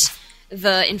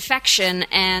the infection,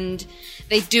 and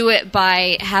they do it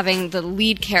by having the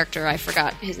lead character, I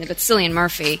forgot his name, but Cillian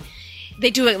Murphy. They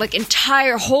do it like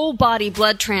entire whole body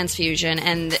blood transfusion,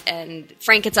 and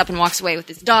Frank gets up and walks away with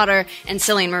his daughter, and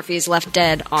Cillian Murphy is left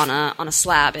dead on a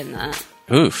slab in the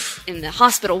Oof. in the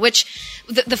hospital. Which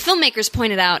the filmmakers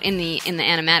pointed out in the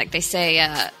animatic. They say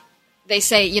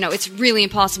it's really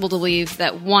impossible to believe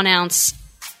that 1 ounce,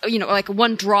 like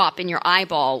 1 drop in your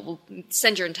eyeball will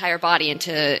send your entire body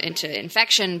into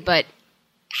infection. But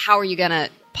how are you going to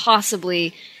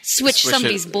possibly switch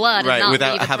somebody's blood right, and not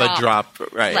without leave have a drop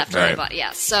right, left right. in the body?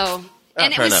 Yeah, so.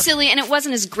 And it fair was enough. silly, and it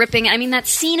wasn't as gripping. I mean, that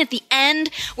scene at the end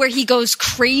where he goes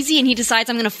crazy and he decides,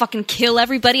 I'm going to fucking kill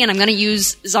everybody and I'm going to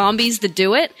use zombies to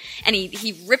do it. And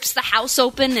he rips the house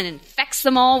open and infects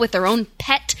them all with their own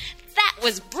pet. That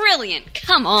was brilliant.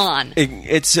 Come on.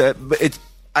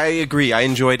 I agree. I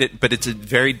enjoyed it, but it's a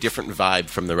very different vibe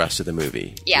from the rest of the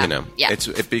movie. Yeah, yeah.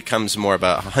 It becomes more of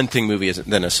a hunting movie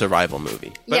than a survival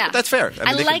movie. But that's fair. I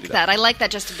mean, they can like do that. I like that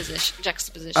juxtaposition.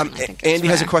 I think Andy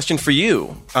has a rare. question for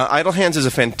you. Idle Hands is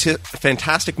a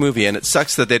fantastic movie, and it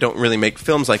sucks that they don't really make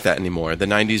films like that anymore. The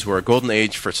 90s were a golden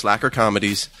age for slacker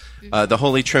comedies, the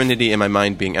holy trinity in my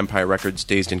mind being Empire Records,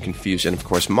 Dazed and Confused, and of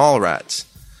course Mallrats.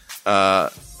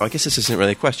 I guess this isn't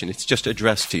really a question. It's just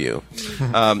addressed to you.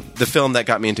 The film that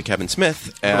got me into Kevin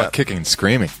Smith. What about Kicking and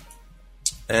Screaming?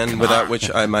 And without which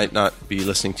I might not be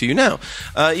listening to you now.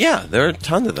 Yeah, there are a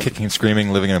ton of them. Kicking and Screaming,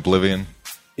 Living in Oblivion.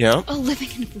 You know? Oh, living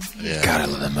in oblivion. Yeah. Gotta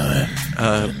live in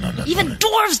the Even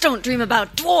dwarves don't dream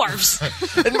about dwarves.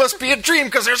 It must be a dream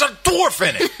because there's a dwarf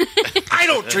in it. I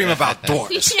don't dream about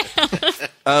dwarves.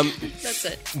 That's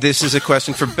it. This is a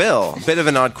question for Bill. Bit of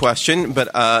an odd question, but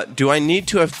do I need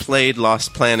to have played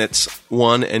Lost Planets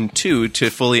 1 and 2 to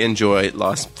fully enjoy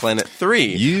Lost Planet 3?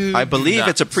 You I believe do not.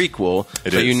 it's a prequel,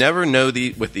 It but is. you never know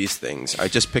with these things. I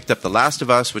just picked up The Last of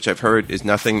Us, which I've heard is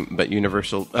nothing but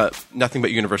universal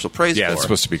praise Yeah, for. it's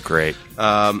supposed to be great.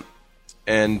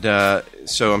 And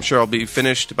so I'm sure I'll be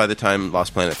finished by the time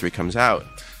Lost Planet 3 comes out.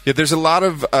 Yeah, there's a lot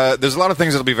of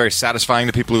things that'll be very satisfying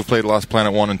to people who've played Lost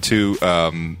Planet 1 and 2.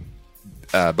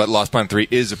 But Lost Planet 3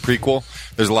 is a prequel.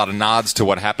 There's a lot of nods to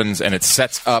what happens, and it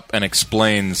sets up and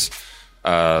explains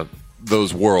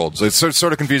those worlds. It's sort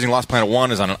of confusing. Lost Planet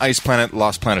 1 is on an ice planet.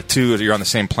 Lost Planet 2, you're on the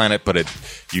same planet, but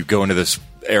you go into this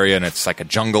area and it's like a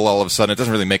jungle all of a sudden. It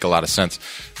doesn't really make a lot of sense.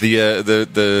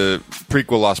 The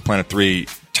prequel Lost Planet 3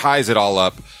 ties it all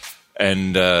up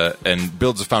and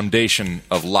builds a foundation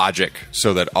of logic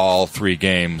so that all 3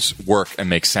 games work and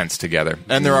make sense together.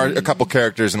 And there are a couple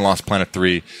characters in Lost Planet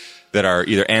 3 that are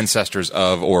either ancestors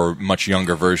of or much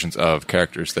younger versions of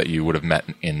characters that you would have met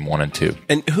in 1 and 2.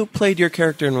 And who played your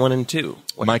character in 1 and 2?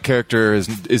 My character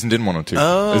isn't in 1 and 2.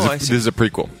 Oh, I see. This is a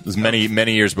prequel. This is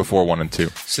many years before 1 and 2.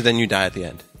 So then you die at the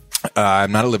end.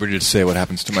 I'm not at liberty to say what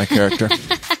happens to my character,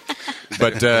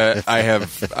 but I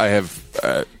have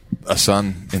a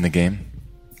son in the game.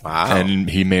 Wow. And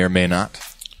he may or may not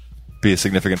be a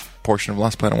significant portion of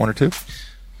Lost Planet 1 or 2.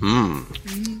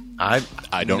 I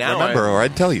don't remember, or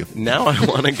I'd tell you. Now I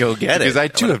want to go get it. Because I,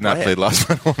 too, have not played Lost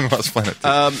Planet 1 and Lost Planet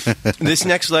 2. This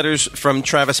next letter's from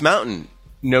Travis Mountain.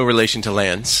 No relation to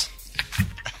Lance.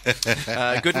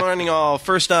 Good morning, all.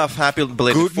 First off, happy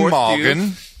belated Guten 4th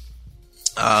Morgen.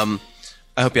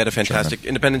 I hope you had a fantastic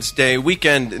Independence Day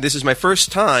weekend. This is my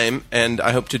first time, and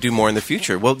I hope to do more in the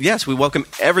future. Well, yes, we welcome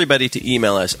everybody to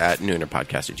email us at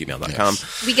noonerpodcast@gmail.com.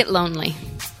 We get lonely.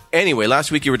 Anyway,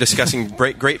 last week you were discussing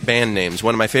great band names.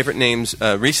 One of my favorite names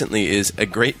recently is A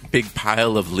Great Big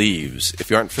Pile of Leaves. If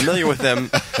you aren't familiar with them,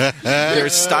 their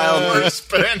style...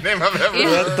 Worst band name I've ever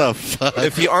heard. What the fuck?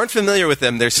 If you aren't familiar with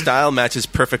them, their style matches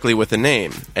perfectly with the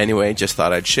name. Anyway, just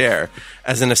thought I'd share.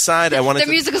 As an aside, I wanted Their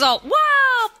music is all, wow!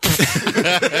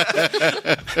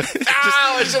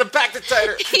 I should have packed it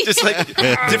tighter. Just like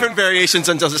different variations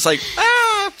until it's like,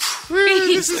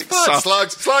 this is fun.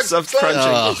 Slugs, Soft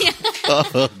crunching.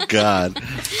 Oh, God.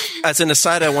 As an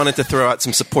aside, I wanted to throw out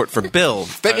some support for Bill.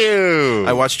 Thank you.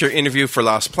 I watched your interview for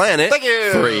Lost Planet Thank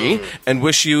you. 3 and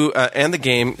wish you and the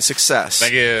game success.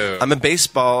 Thank you. I'm a bass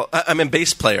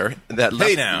player that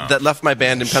left my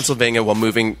band in Pennsylvania while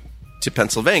moving to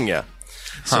Pennsylvania.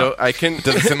 So I can.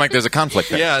 Doesn't seem like there's a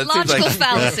conflict there. Yeah, it seems Logical like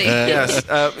fallacy. yes,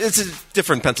 it's a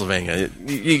different Pennsylvania.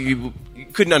 You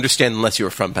couldn't understand unless you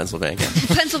were from Pennsylvania.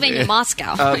 Pennsylvania,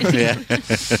 Moscow.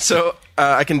 So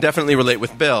I can definitely relate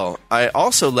with Bill. I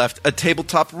also left a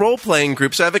tabletop role-playing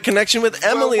group, so I have a connection with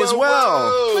Emily as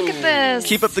well. Look at this.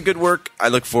 Keep up the good work. I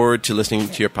look forward to listening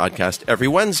to your podcast every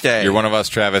Wednesday. You're one of us,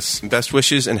 Travis. Best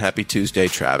wishes and happy Tuesday,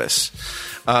 Travis.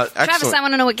 Travis, Excellent. I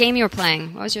want to know what game you were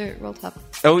playing. What was your roll top?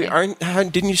 Oh,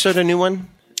 didn't you start a new one?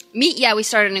 Yeah, we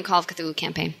started a new Call of Cthulhu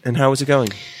campaign. And how was it going?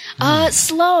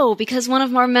 Slow, because one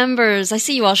of our members... I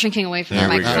see you all shrinking away from the There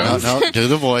we go. microphones. No, do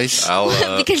the voice.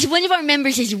 Because one of our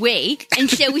members is away, and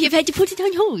so we have had to put it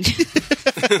on hold.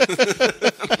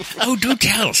 Oh, do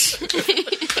tell us.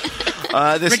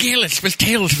 This Regale us with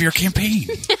tales of your campaign.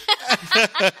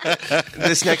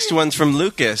 this next one's from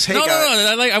Lucas. Hey, No.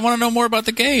 guys. I want to know more about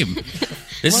the game.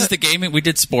 This is the game we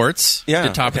did sports. Yeah.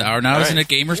 The top of the hour now. All Isn't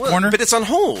right. it Gamers Well, Corner? But it's on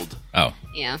hold, Oh.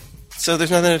 Yeah. so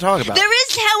there's nothing to talk about. There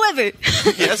is, however...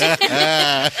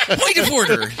 Point of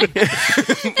order.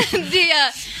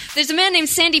 There's a man named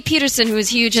Sandy Peterson who is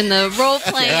huge in the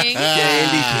role-playing...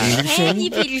 Sandy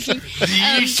Peterson.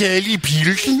 Sandy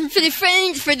Peterson?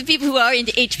 For the people who are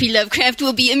into H.P. Lovecraft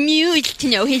will be amused to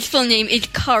know his full name is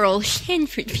Carl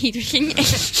Sanford Peterson.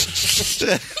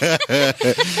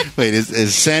 Wait,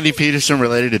 is Sandy Peterson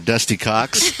related to Dusty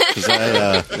Cox?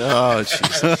 Oh,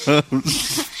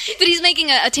 jeez. But he's making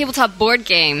a tabletop board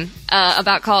game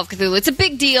about Call of Cthulhu. It's a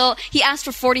big deal. He asked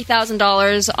for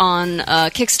 $40,000 on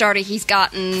Kickstarter. He's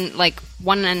gotten like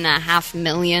 $1.5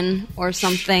 million or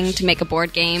something to make a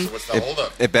board game. What's the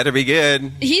holdup? It better be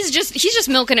good. He's just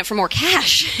milking it for more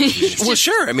cash. Well,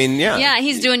 sure. I mean, yeah. Yeah,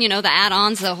 he's doing, the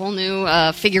add-ons, the whole new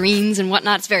figurines and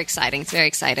whatnot. It's very exciting.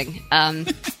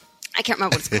 I can't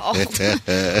remember what it's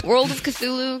called. World of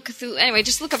Cthulhu. Anyway,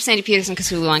 just look up Sandy Peterson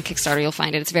Cthulhu on Kickstarter. You'll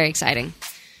find it. It's very exciting.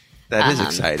 That is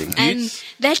exciting. And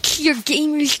that's your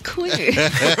Gamer's Corner.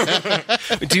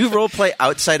 Do you role play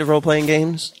outside of role playing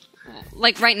games?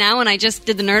 Like right now when I just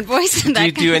did the nerd voice. Do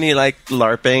you do any like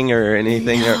LARPing or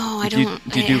anything? No, or I do you, don't.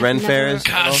 Do you do I Ren have fairs?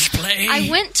 never- Cosplay. I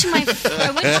went to one of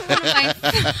my...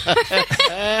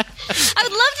 I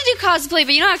would love to do cosplay,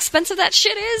 but you know how expensive that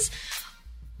shit is?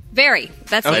 Very.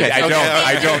 That's Okay. the, I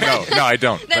don't know. No, I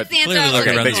don't. that's But the answer Clearly, I was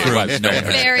looking looking around for. the room, no one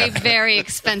heard. Very, very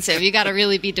expensive. You got to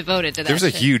really be devoted to that. There was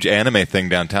a shit. huge anime thing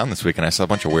downtown this week, and I saw a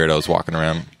bunch of weirdos walking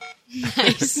around.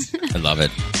 Nice. I love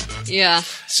it. Yeah.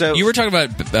 So You were talking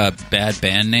about bad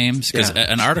band names because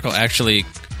Yeah. an article actually.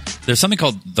 There's something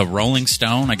called The Rolling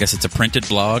Stone. I guess it's a printed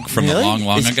blog from Really?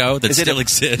 long ago that is it still a-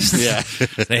 exists. Yeah.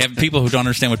 They have people who don't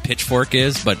understand what Pitchfork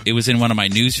is, but it was in one of my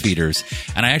news feeders.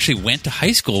 And I actually went to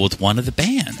high school with one of the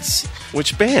bands.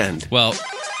 which band? Well,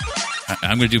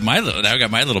 I'm going to do my little. I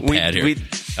got my little pad here.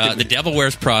 The Devil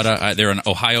Wears Prada. They're an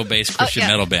Ohio-based Christian yeah.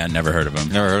 metal band. Never heard of them.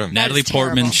 Never heard of them. Natalie That is terrible.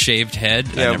 Portman's Shaved Head.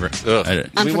 Yeah, I never. ugh.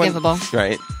 Unforgivable.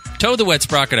 Right. Toad the Wet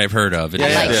Sprocket. I've heard of. It,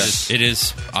 Yeah, like is, it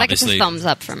is That gets a obviously thumbs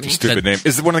up from me. Stupid name.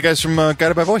 Is it one of the guys from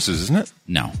Guided by Voices, isn't it?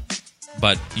 no,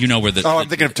 but you know where the Oh, I'm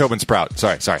thinking of Tobin Sprout.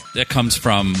 Sorry. that comes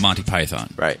from Monty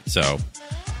Python. Right. So,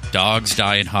 Dogs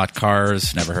Die in Hot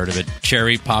Cars. Never heard of it.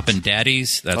 Cherry Poppin'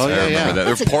 Daddies. That's Oh, yeah, I remember yeah. that.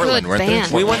 That's They're a Portland, good weren't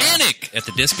band. they? We went- Panic at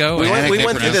the disco. We went they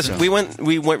through this. pronounced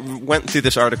We went through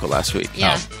this article last week.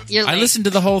 Yeah. Oh. You're I late. listened to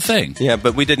the whole thing. Yeah,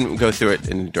 but we didn't go through it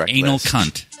in direct. Anal list.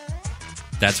 Cunt.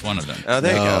 That's one of them. Oh,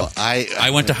 there you go.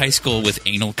 I went to high school with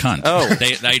Anal Cunt. Oh.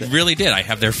 I really did. I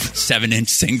have their 7-inch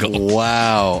single.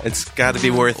 Wow. It's got to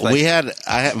be worth. Like,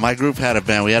 My group had a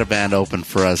band. We had a band open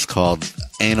for us called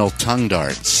Anal Tongue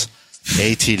Darts,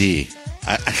 ATD.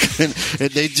 I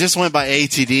couldn't, they just went by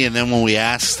ATD, and then when we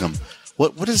asked them,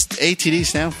 what does ATD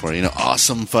stand for?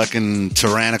 Awesome fucking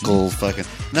tyrannical fucking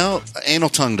no anal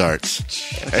tongue darts.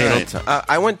 Right.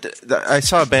 I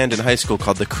saw a band in high school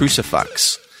called the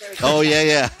Crucifix. Oh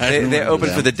yeah. They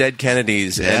opened for the Dead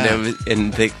Kennedys, Yeah.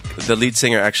 and the lead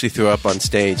singer actually threw up on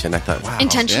stage, and I thought, wow,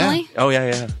 Intentionally? Oh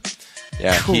yeah.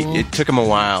 Yeah, it took him a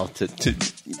while to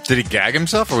Did he gag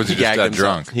himself, or was he just gag that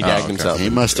himself. drunk? He gagged okay. himself. He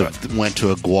must have went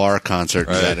to a Guar concert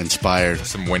and got inspired.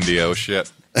 Some Windy-O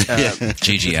shit.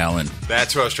 Gigi Allen.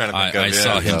 That's what I was trying to think of. I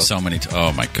saw him so many times.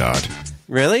 Oh, my God.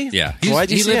 Really? Yeah. Why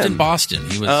did you he see lived him? in Boston.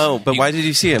 He was. Why did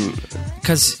you see him?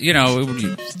 Because,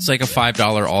 it's like a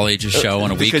 $5 all-ages show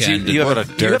on a Because weekend. you have What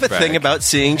a you have a dirtbag. thing about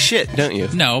seeing shit, don't you?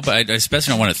 No, but I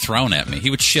especially don't want it thrown at me. He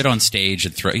would shit on stage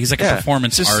and throw. He's like a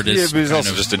performance artist. Yeah, but he's kind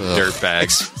also of- just a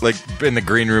dirtbag. Like in the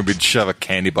green room, he'd shove a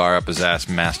candy bar up his ass,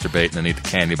 masturbate, and then eat the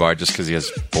candy bar just because he was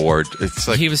bored. It's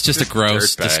like he was just a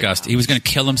gross, dirtbag. disgusting. He was going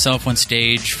to kill himself on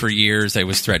stage for years. I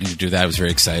was threatening to do that. I was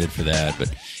very excited for that,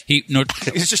 but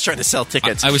He's just trying to sell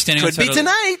tickets. I was standing Could be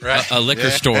outside tonight. a liquor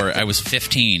store. I was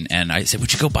 15, and I said,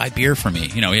 "Would you go buy beer for me?"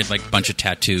 He had like a bunch of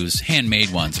tattoos,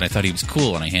 handmade ones, and I thought he was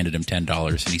cool. And I handed him $10,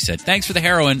 and he said, "Thanks for the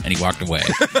heroin," and he walked away.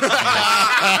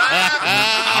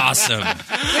 Awesome.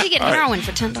 Where do you get heroin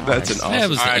for $10? That's an awesome. Yeah, it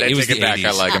was, All right, I it was take it the back. 80s.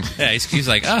 I like him. Yeah, he's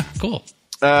like, cool.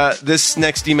 This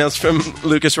next email's from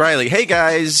Lucas Riley. Hey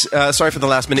guys, sorry for the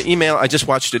last minute email. I just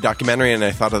watched a documentary and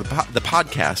I thought of the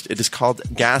podcast. It is called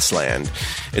Gasland.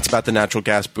 It's about the natural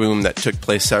gas boom that took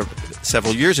place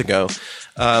several years ago.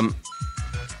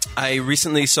 I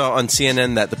recently saw on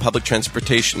CNN that the public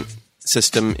transportation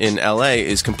system in LA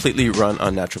is completely run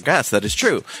on natural gas. That is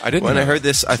true. When I heard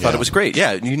this, I thought it was great.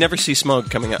 Yeah, you never see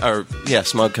smog coming out,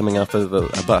 smog coming off of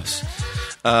a bus.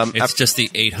 It's just the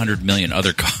 800 million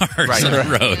other cars on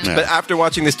the road. Yeah. But after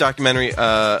watching this documentary,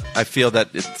 I feel that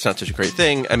it's not such a great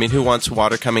thing. I mean, who wants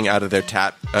water coming out of their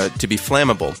tap to be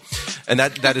flammable? And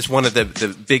that is one of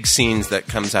the big scenes that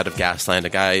comes out of Gasland. A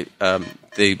guy,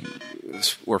 they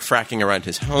were fracking around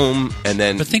his home, and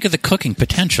then... But think of the cooking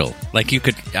potential. Like you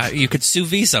could sous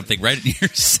vide something right in your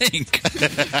sink.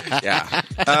 Yeah.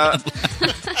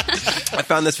 I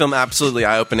found this film absolutely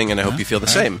eye-opening, and I hope you feel the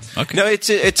same. Okay. No, it's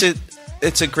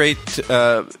a great,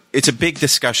 it's a big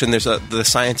discussion. The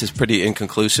science is pretty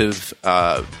inconclusive.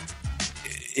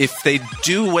 If they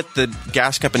do what the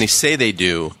gas companies say they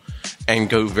do and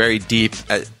go very deep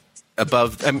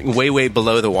way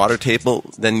below the water table,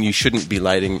 then you shouldn't be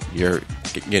lighting your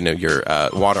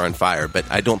water on fire. But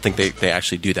I don't think they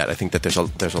actually do that. I think that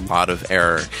there's a lot of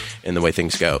error in the way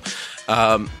things go.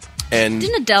 And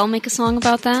Didn't Adele make a song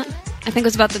about that? I think it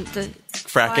was about the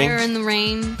fracking. Fire in the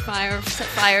rain, set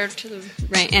fire to the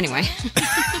rain. Anyway.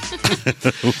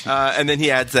 And then he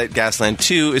adds that Gasland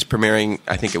 2 is premiering,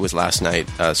 I think it was last night,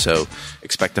 so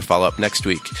expect a follow-up next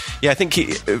week. Yeah, I think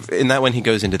in that one he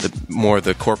goes into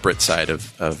the corporate side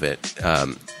of it,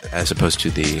 as opposed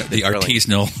to the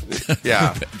artisanal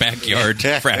backyard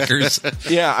frackers.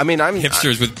 Yeah, I mean,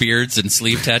 hipsters with beards and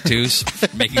sleeve tattoos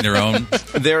making their own.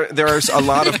 There are a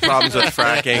lot of problems with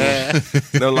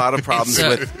fracking. There are a lot of problems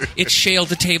with... It's shale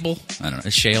to table. I don't know.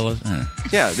 It's shale. I don't know.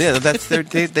 Yeah, that's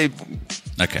they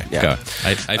Okay, yeah. go.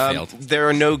 I failed. There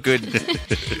are no good...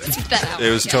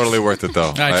 It was totally worth it,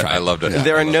 though. I loved it.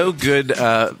 There are no good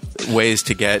ways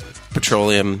to get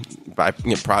petroleum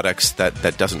products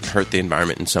that doesn't hurt the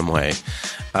environment in some way.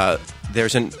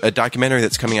 There's a documentary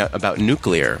that's coming out about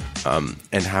nuclear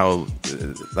and how,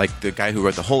 the guy who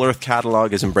wrote the Whole Earth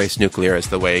Catalog has embraced nuclear as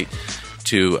the way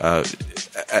to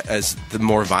as the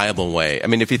more viable way. I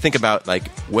mean, if you think about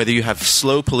whether you have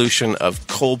slow pollution of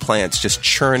coal plants just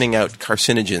churning out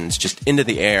carcinogens just into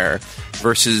the air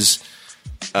versus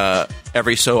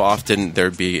every so often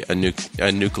there'd be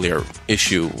a nuclear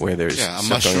issue where there's a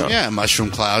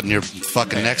mushroom cloud in your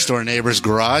fucking next door neighbor's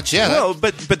garage. Yeah, no,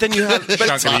 but then you have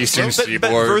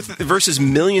versus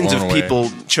millions of people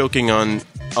choking on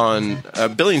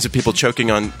billions of people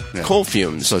choking on coal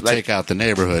fumes. So take out the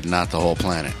neighborhood, not the whole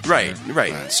planet. Right.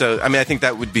 So I mean, I think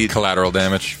that would be collateral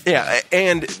damage. Yeah,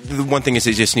 and the one thing is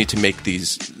they just need to make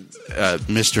these.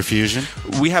 Mr. Fusion?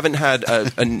 We haven't had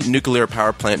a nuclear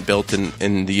power plant built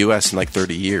in the U.S. in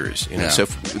 30 years. So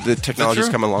the technology's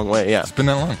come a long way. Yeah, it's been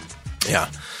that long. Yeah.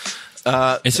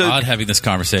 It's odd having this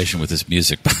conversation with this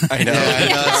music. I know.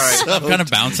 I'm kind of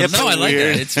bouncing. No, I like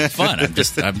it. It's fun.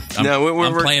 I'm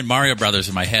playing Mario Brothers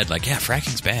in my head.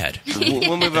 Fracking's bad.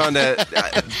 We'll move on to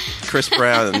Chris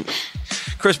Brown.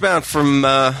 Chris Brown from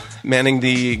Manning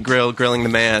the Grill, Grilling the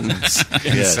Man.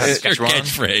 Yes. Your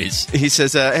catchphrase. He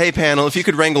says, hey, panel, if you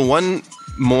could wrangle one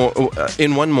more,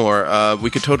 we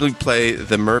could totally play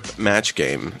the MERP match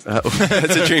game.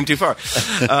 That's a dream too far.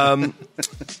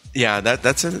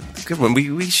 That's a good one.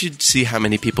 We should see how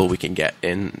many people we can get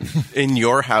in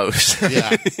your house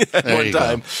at one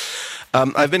time.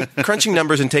 I've been crunching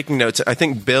numbers and taking notes. I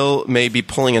think Bill may be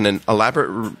pulling an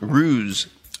elaborate ruse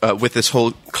with this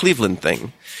whole Cleveland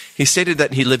thing. He stated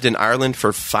that he lived in Ireland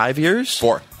for 5 years?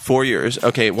 4 years.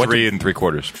 Okay. 3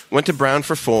 3/4. Went to Brown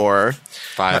for 4.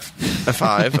 5.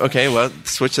 5. Okay, well,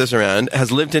 switch those around.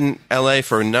 Has lived in L.A.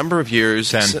 for a number of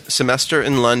years. 10. Semester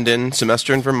in London,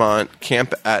 semester in Vermont,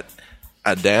 camp at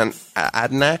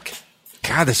Adanac.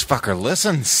 God, this fucker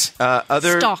listens.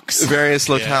 Other Stocks. various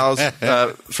locales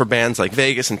for bands like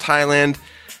Vegas and Thailand.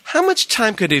 How much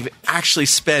time could he actually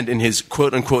spend in his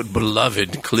quote-unquote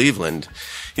beloved Cleveland?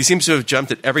 He seems to have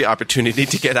jumped at every opportunity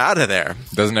to get out of there.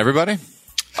 Doesn't everybody?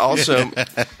 Also,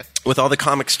 with all the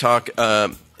comics talk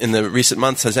in the recent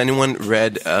months, has anyone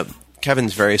read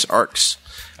Kevin's various arcs?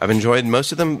 I've enjoyed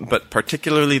most of them, but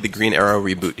particularly the Green Arrow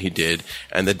reboot he did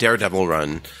and the Daredevil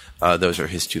run. Those are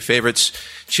his 2 favorites.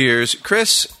 Cheers,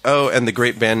 Chris. Oh, and the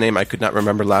great band name I could not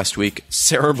remember last week,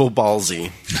 Cerebral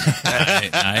Ballsy.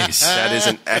 Nice. That is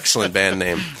an excellent band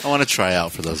name. I want to try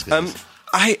out for those guys.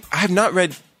 I have not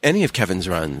read any of Kevin's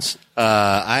runs.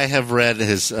 I have read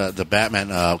his the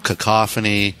Batman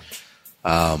Cacophony.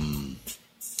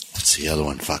 What's the other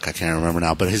one? Fuck, I can't remember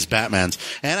now. But his Batmans,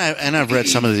 and I've read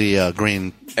some of the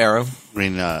Green Arrow?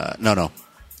 No,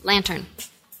 Lantern.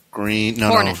 Green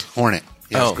Hornet.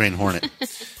 Yes, Oh. Green Hornet.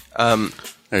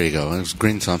 There you go. It was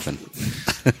green something.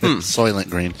 Soylent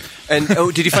Green. And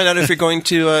did you find out if you're going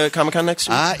to Comic-Con next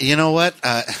week? You know what?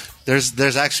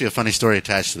 There's actually a funny story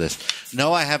attached to this.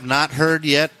 No, I have not heard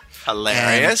yet.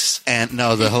 Hilarious. And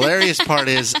no, the hilarious part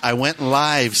is I went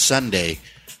live Sunday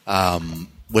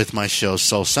with my show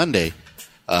Soul Sunday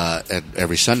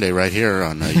every Sunday right here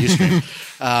on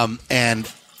Ustream. And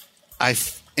I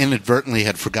inadvertently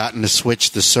had forgotten to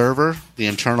switch the server, the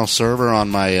internal server on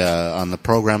my on the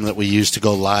program that we use to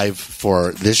go live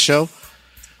for this show.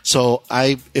 So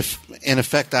I pirated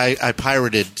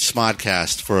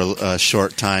Smodcast for a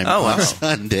short time on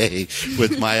Sunday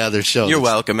with my other show. You're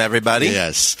welcome, everybody.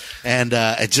 Yes, and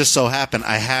it just so happened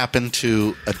I happened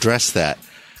to address that.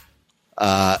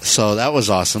 So that was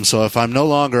awesome. So if I'm no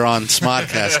longer on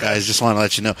Smodcast, guys, just want to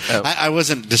let you know. I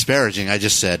wasn't disparaging. I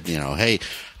just said, hey,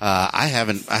 I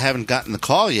haven't gotten the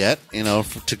call yet,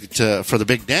 for the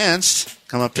big dance.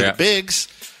 Come up to the bigs,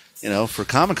 for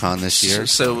Comic-Con this year.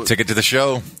 So Ticket to the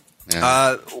show.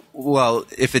 Yeah. well,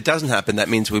 if it doesn't happen, that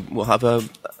means we'll have a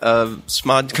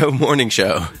Smodco morning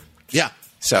show. Yeah.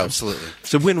 So absolutely.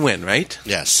 It's a win-win, right?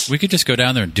 Yes. We could just go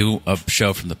down there and do a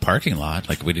show from the parking lot,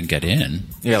 like we didn't get in.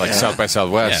 Yeah, like South by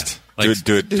Southwest. Yeah. Like-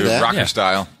 do it that. rocker Yeah.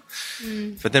 style.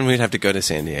 But then we'd have to go to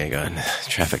San Diego, and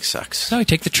traffic sucks. No, we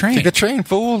take the train. Take the train,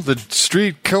 fool. The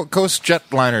Coast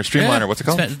Jetliner, Streamliner. What's it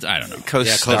called? I don't know.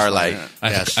 Coast Starlight. I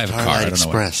have a car. Starlight I don't know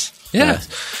Express. Yeah.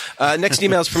 Next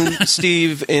email's from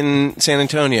Steve in San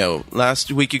Antonio.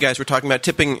 Last week you guys were talking about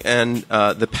tipping and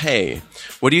the pay.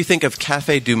 What do you think of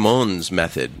Café Du Monde's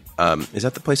method? Is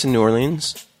that the place in New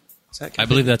Orleans? Is that I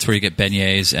believe that's where you get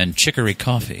beignets and chicory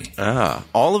coffee.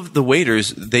 all of the waiters,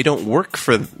 they don't work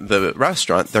for the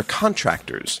restaurant. They're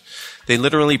contractors. They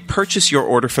literally purchase your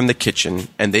order from the kitchen,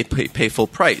 and they pay full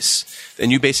price.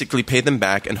 Then you basically pay them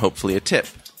back and hopefully a tip,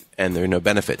 and there are no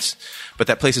benefits. But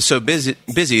that place is so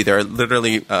busy there are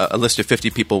literally a list of 50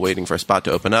 people waiting for a spot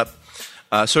to open up,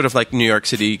 sort of like New York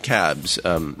City cabs.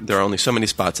 There are only so many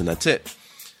spots, and that's it.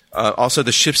 Also,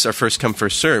 the shifts are first come,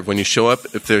 first serve. When you show up,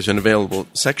 if there's an available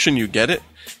section, you get it.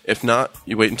 If not,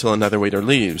 you wait until another waiter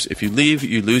leaves. If you leave,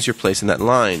 you lose your place in that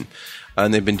line.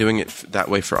 And they've been doing it that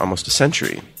way for almost a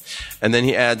century. And then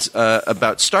he adds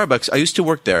about Starbucks. I used to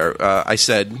work there. I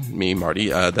said, me, Marty,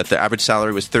 that the average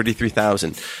salary was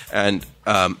 $33,000, and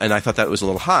I thought that was a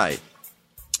little high.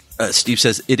 Steve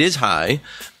says it is high.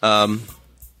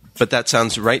 But that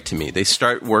sounds right to me. They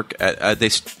start work at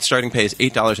starting pay is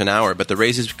 $8 an hour, but the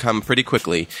raises come pretty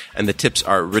quickly, and the tips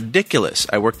are ridiculous.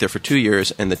 I worked there for 2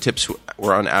 years, and the tips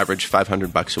were on average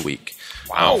 $500 a week.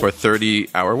 Wow! For a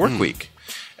 30-hour work week,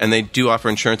 and they do offer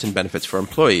insurance and benefits for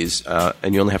employees,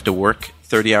 and you only have to work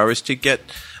 30 hours to get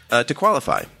to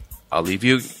qualify. I'll leave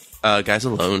you guys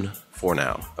alone for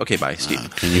now. Okay, bye,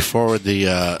 Steve. Can you forward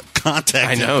the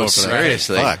contact? I know, info for that?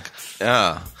 seriously. Fuck.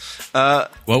 Yeah.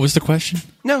 What was the question?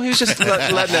 No, he was just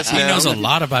letting us know. He knows a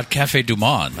lot about Café Du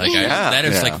Monde. Like, that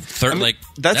is Yeah.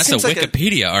 that's a seems like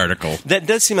Wikipedia article. That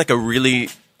does seem like a really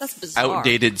That's bizarre.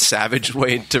 outdated, savage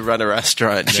way to run a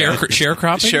restaurant.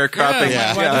 Sharecropping? Sharecropping.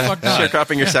 Yeah, why the fuck not?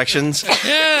 Sharecropping your sections.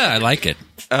 Yeah, I like it.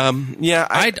 Yeah,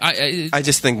 I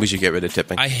just think we should get rid of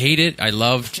tipping. I hate it. I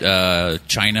loved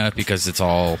China because it's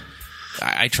all.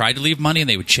 I tried to leave money and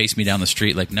they would chase me down the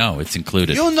street like, no, it's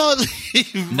included. You'll not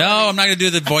leave. No, I'm not going to do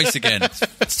the voice again.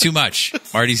 It's too much.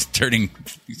 Marty's turning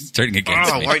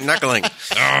against me. white knuckling.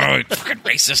 Oh, fucking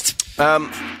racist.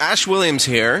 Ash Williams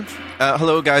here.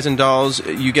 Hello, guys and dolls.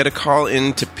 You get a call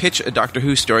in to pitch a Doctor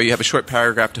Who story. You have a short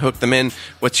paragraph to hook them in.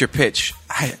 What's your pitch?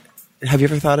 have you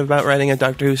ever thought about writing a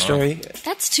Doctor Who story?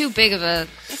 That's too big of a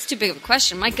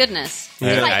question. My goodness.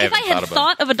 Yeah, if I haven't had thought about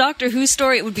thought of a Doctor Who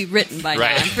story, it would be written by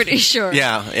now. I'm pretty sure.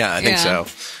 Yeah, I think so.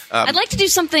 I'd like to do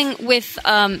something with.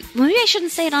 Maybe I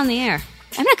shouldn't say it on the air.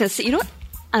 I'm not going to say. You know what?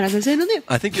 I'm not going to say it on the air.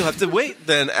 I think you'll have to wait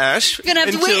then, Ash. You're going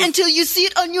to have to wait until you see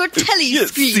it on your telly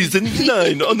screen. Season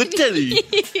 9 on the telly.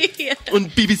 On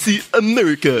BBC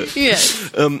America. Yes.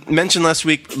 Mentioned last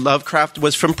week, Lovecraft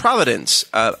was from Providence.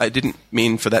 I didn't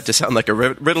mean for that to sound like a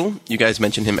riddle. You guys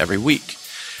mention him every week.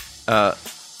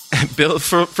 Bill,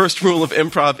 first rule of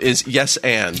improv is yes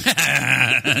and.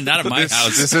 Not at my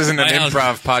house. This isn't an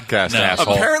improv podcast,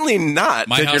 asshole. Apparently not.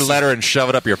 Take your letter and shove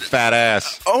it up your fat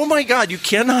ass. Oh my God! You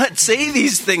cannot say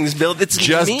these things, Bill. It's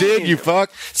just mean. did, you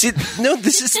fuck. See, no,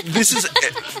 this is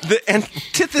the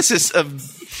antithesis of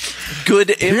good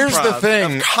improv. Here's the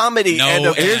thing. Of comedy.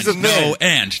 Here's the thing.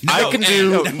 I can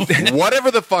do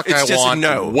whatever the fuck I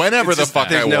want, whenever the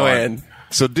fuck I want.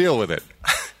 So deal with it.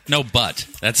 No, but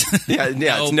that's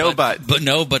it's no but. But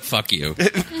no, but fuck you.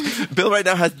 Bill right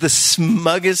now has the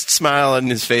smuggest smile on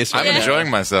his face. I'm enjoying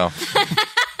myself.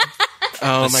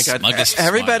 Oh my God!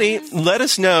 Everybody, let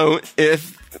us know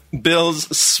if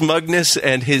Bill's smugness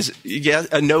and his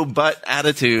no but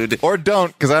attitude, or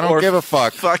don't, because I don't give a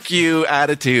fuck. Fuck you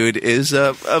attitude is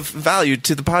of value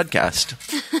to the podcast.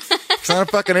 It's not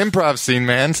a fucking improv scene,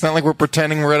 man. It's not like we're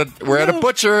pretending we're at a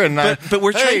butcher and but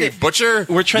we're trying to butcher.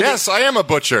 We're trying. Yes, I am a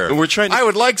butcher. We're trying. I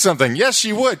would like something. Yes,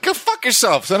 you would. Go fuck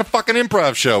yourself. It's not a fucking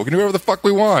improv show. We can do whatever the fuck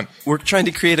we want. We're trying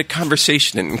to create a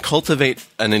conversation and cultivate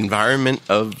an environment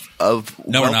of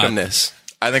welcomeness.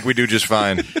 I think we do just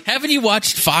fine. Haven't you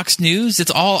watched Fox News?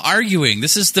 It's all arguing.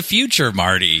 This is the future,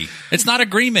 Marty. It's not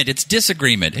agreement. It's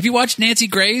disagreement. Have you watched Nancy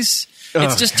Grace?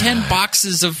 It's just 10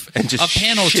 boxes of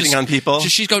panels shitting on people.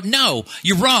 She's go, no,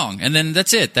 you're wrong, and then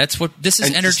that's it. That's what this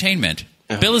is. Entertainment.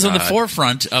 Bill is on the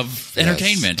forefront of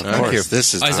entertainment. Of course.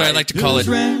 This is. I like to call it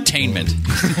tainment.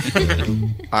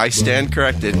 I stand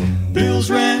corrected.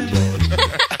 Bill's rant.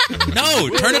 No,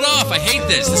 turn it off. I hate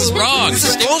this. This is wrong. This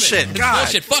is bullshit. This God. is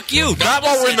bullshit. Fuck you. Not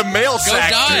while we're in the mail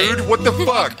sack, die. dude. What the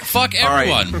fuck? Fuck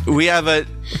everyone. Right. We have a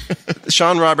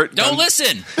Sean Robert. Don't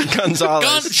listen.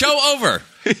 Gonzalez. Show over.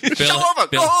 Show over.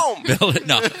 Go home. Bill,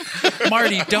 no.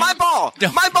 Marty, don't. My ball.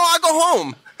 My ball. I go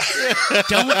home.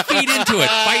 Don't feed into it.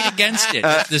 Fight against it.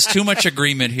 There's too much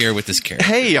agreement here with this character.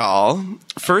 Hey, y'all.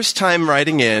 First time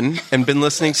writing in and been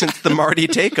listening since the Marty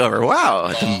Takeover. Wow.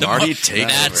 The Marty Takeover.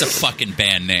 That's a fucking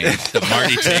band name. The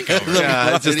Marty Takeover.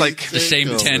 Yeah, it's just like the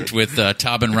same tent with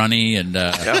Tob and Runny and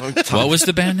what was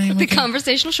the band name? The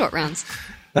Conversational Short Rounds.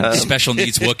 Special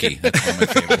Needs Wookiee. That's one of my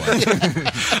favorite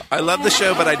ones. I love the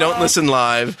show, but I don't listen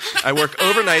live. I work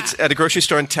overnights at a grocery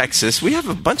store in Texas. We have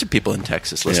a bunch of people in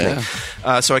Texas listening.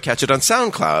 Yeah. So I catch it on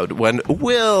SoundCloud when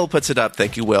Will puts it up.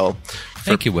 Thank you, Will.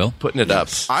 Thank you, Will. Putting it up.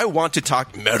 I want to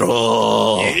talk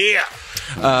metal.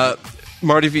 Yeah.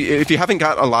 Marty, if you haven't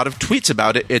got a lot of tweets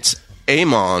about it, it's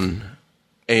Amon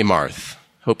Amarth.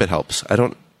 Hope it helps.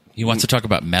 He wants to talk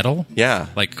about metal? Yeah.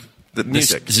 Like the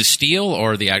music. Is it steel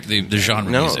or the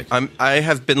genre music? I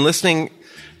have been listening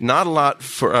not a lot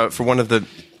for one of the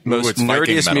most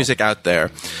nerdiest music out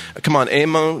there. Come on,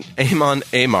 Amon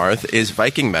Amarth is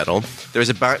Viking metal. There's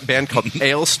a band called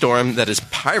Ailstorm that is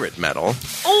pirate metal.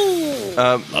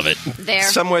 Oh, love it.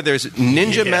 Somewhere there's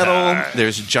ninja metal,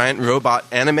 there's giant robot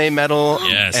anime metal,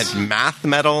 and math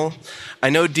metal. I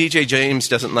know DJ James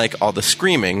doesn't like all the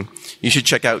screaming. You should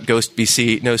check out Ghost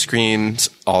BC. No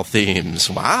screams, all themes.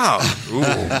 Wow.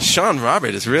 Sean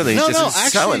Robert is really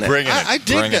selling it. Bringing it. I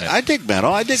dig it. I dig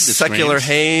metal. I dig the Secular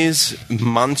screams. Haze,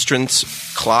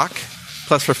 Monstrance Clock.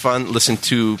 Plus, for fun, listen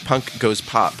to Punk Goes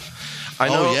Pop. I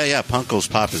know, Punk Goes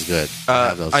Pop is good.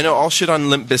 I know all shit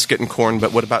on Limp Bizkit and Korn,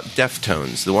 but what about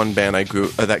Deftones, the one band I grew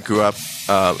up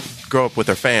with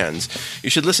their fans?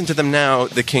 You should listen to them now,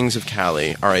 the Kings of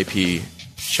Cali, R.I.P.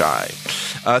 Shy.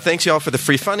 Thanks, y'all, for the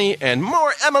free funny and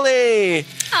more Emily.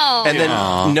 Oh. And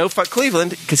then no fuck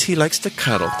Cleveland because he likes to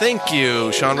cuddle. Thank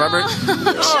you, Sean Robert.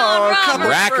 Sean couple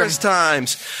first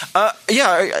times.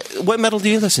 What metal do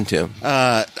you listen to?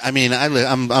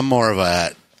 I'm more of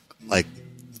a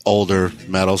older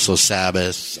metal, so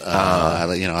Sabbath. I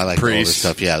like Priest. older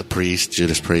stuff. Yeah, Priest,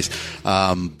 Judas Priest.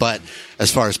 But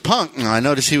as far as punk, I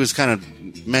noticed he was kind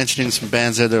of mentioning some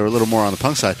bands there that were a little more on the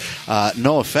punk side.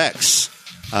 No Effects.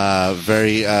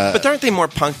 But aren't they more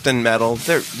punk than metal?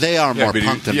 They are more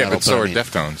punk than metal. But so are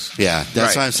Deftones. Yeah,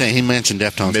 that's what I'm saying. He mentioned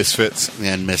Deftones. Misfits.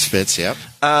 And Misfits, yep.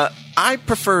 I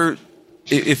prefer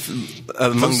if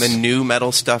among the new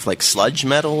metal stuff, like sludge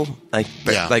metal, like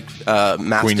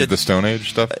Mastodon, Queen of the Stone Age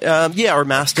stuff. Or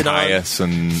Mastodon, Caius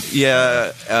and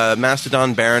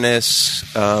Mastodon, Baroness,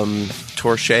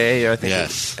 Torche, I think.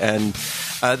 Yes, and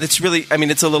it's really, I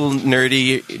mean, it's a little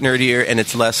nerdier, and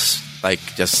it's less like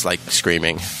just like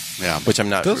screaming. Yeah, which I'm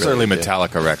not. Those really early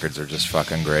Metallica records are just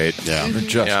fucking great. Yeah, they're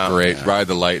just great. Yeah. Ride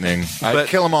the Lightning. But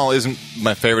Kill 'Em All isn't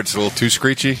my favorite. It's a little too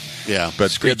screechy. Yeah,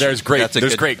 but there's great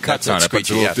cuts on it. But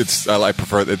screechy, I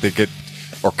prefer that they get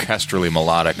orchestrally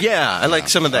melodic. Yeah, I like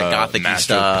some of that gothic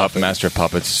stuff. Master of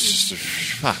Puppets,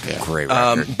 great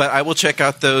record. But I will check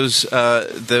out those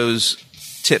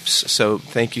tips. So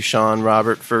thank you, Sean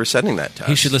Robert, for sending that to us.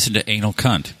 You should listen to Anal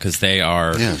Cunt because they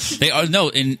are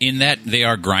in that they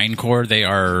are grindcore. They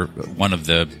are one of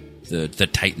the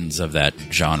titans of that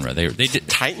genre. They did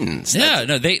titans. Yeah,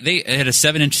 no, they had a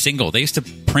 7-inch single. They used to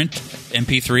print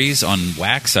MP3s on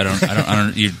wax. I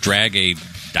don't. You drag a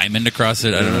diamond across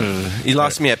it. I don't know. You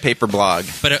lost me at Paper Blog.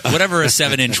 But whatever a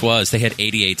 7-inch was, they had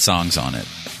 88 songs on it.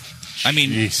 I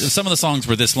mean, some of the songs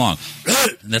were this long.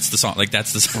 That's the song. Like,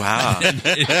 that's the song. Wow.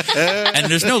 and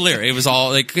there's no lyric. It was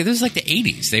all like, it was like the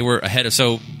 80s. They were ahead of,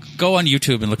 so go on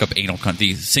YouTube and look up Anal Cunt.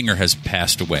 The singer has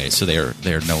passed away, so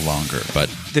they're no longer. But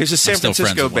there's a San I'm still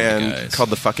friends Francisco with one of the band guys. called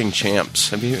the Fucking Champs.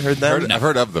 Have you heard them? I've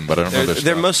heard of them, but I don't know their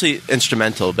They're stuff. mostly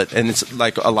instrumental, and it's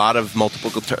like a lot of multiple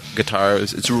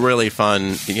guitars. It's really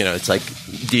fun. You know, it's like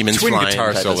demons Twin flying guitar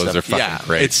type of solos stuff. are fucking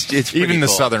great. It's pretty even the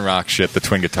cool. Southern rock shit, the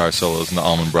twin guitar solos and the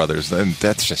Allman Brothers, and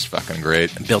that's just fucking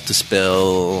great. Built to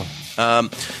Spill. I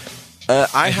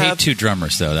hate have two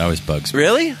drummers, though. That always bugs me.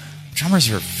 really.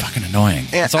 Drummers are fucking annoying.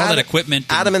 Yeah, It's all that equipment.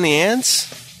 Adam and the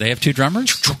Ants. They have two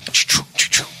drummers?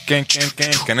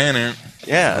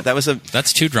 Yeah, that was a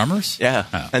That's two drummers? yeah.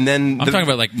 Oh. And then I'm talking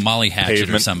about like Molly Hatchet or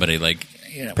Pavement. somebody. Like,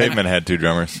 you know, Pavement had two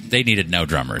drummers. they needed no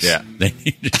drummers. Yeah. They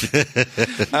needed,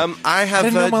 I have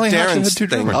didn't know Molly Hatchet had Darren's two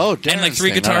thing. drummers. Oh, and like Darren's 3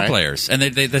 thing, guitar all right. players. And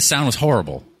the sound was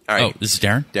horrible. All right. Oh, this is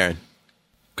Darren? Darren.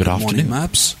 Good Morning, afternoon.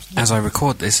 Maps. As I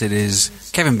record this, it is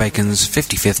Kevin Bacon's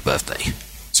 55th birthday.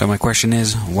 So my question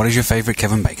is, what is your favourite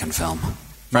Kevin Bacon film?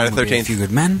 Friday Mine the would be A 13th. Few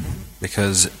Good Men,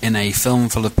 because in a film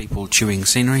full of people chewing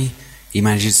scenery, he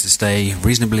manages to stay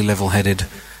reasonably level-headed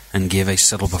and give a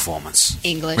subtle performance.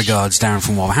 English. Regards, Darren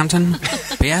from Wolverhampton.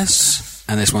 P.S.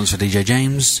 And this one's for DJ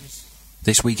James.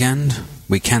 This weekend,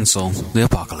 we cancel the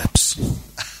apocalypse.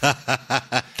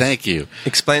 Thank you.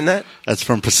 Explain that. That's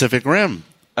from Pacific Rim.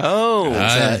 Oh,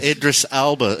 It's, Idris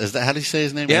Elba. Is that how do you say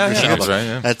his name? Yeah, Idris yeah. Elba.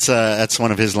 That's right, yeah. That's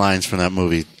one of his lines from that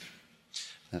movie.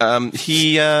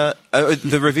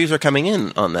 the reviews are coming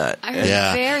in on that. I heard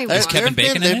Yeah, very They've well. Kevin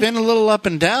Bacon in They've it? been a little up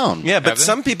and down. Yeah, but Have they?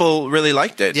 some people really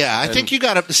liked it. Yeah, I think you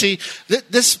got to see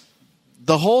this.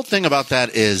 The whole thing about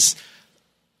that is,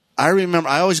 I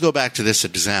always go back to this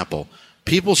example.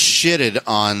 People shitted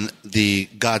on the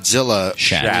Godzilla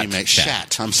Shat. remake. Shat.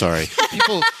 Shat. I'm sorry.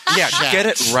 People, Yeah, shat. get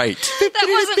it right.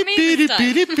 That wasn't me this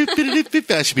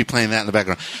time. I should be playing that in the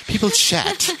background. People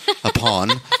shat upon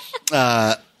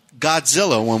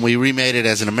Godzilla when we remade it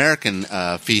as an American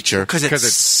feature. Because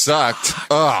it sucked.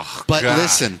 Oh, But God.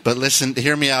 listen,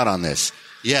 hear me out on this.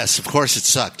 Yes, of course it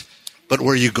sucked. But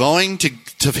were you going to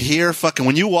hear fucking,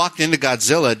 when you walked into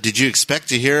Godzilla, did you expect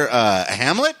to hear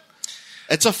Hamlet?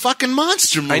 It's a fucking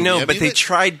monster movie. I know, but mean,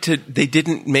 they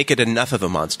didn't make it enough of a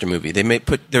monster movie.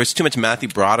 There was too much Matthew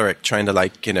Broderick trying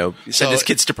to send his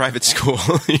kids to private school.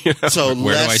 You know? So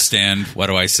Where do I less- stand? What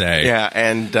do I say? Yeah,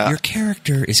 and Your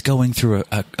character is going through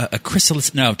a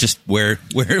chrysalis. No, just where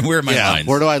are my lines?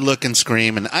 where do I look and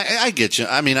scream? And I get you.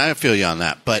 I mean, I feel you on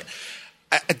that. But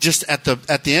just at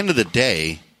the end of the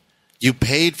day, you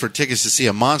paid for tickets to see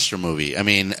a monster movie. I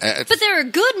mean, But there are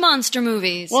good monster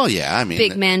movies. well, yeah. I mean,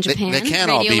 Big Man Japan, They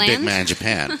can't all be Radioland. Big Man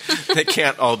Japan. they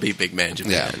can't all be Big Man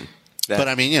Japan. Yeah. But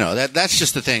I mean, that's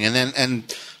just the thing.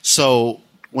 And so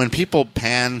when people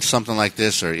pan something like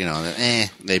this, or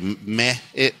they meh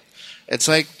it, it's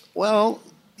like, well,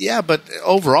 yeah, but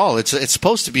overall, it's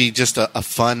supposed to be just a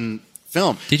fun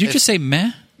film. Did you just say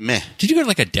meh? Meh. Did you go to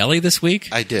like a deli this week?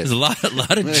 I did. There's a lot of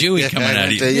Jewy coming I out of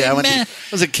went you. to- I went to- Meh. I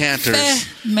was at Cantor's.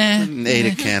 Meh. Ate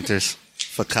at Cantor's.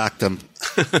 Fakakta.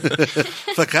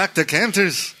 Fakakta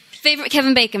Cantor's. Favorite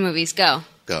Kevin Bacon movies? Go.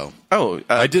 Go.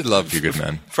 I did love Few Good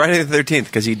Men. Friday the 13th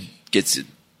because he gets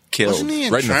killed. Wasn't he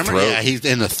in Right in the Tremor? throat. Yeah, he's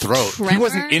in the throat. Oh, He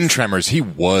wasn't in Tremors. He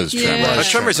was Yeah. Tremors. But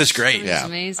Tremors is great. Yeah.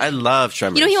 Amazing. I love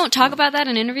Tremors. You know he won't talk about that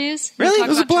in interviews? He Really? won't talk It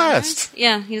was a about Tremors? blast.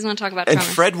 Yeah, he doesn't want to talk about And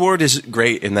Tremors. Fred Ward is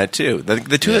great in that too.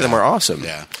 The two of them are awesome.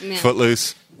 Yeah. Yeah.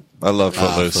 Footloose. I love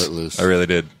Footloose. Footloose. I really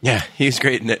did. Yeah, he's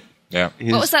great in it. Yeah.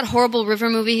 What was that horrible river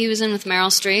movie he was in with Meryl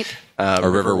Streep? A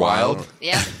River Wild.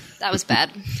 Yeah, that was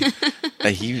bad.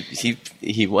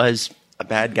 He was a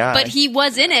bad guy. But he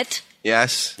was in it.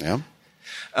 Yes. Yeah.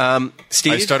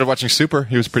 Steve? I started watching Super.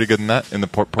 He was pretty good in that, in the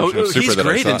portion of Super he's that I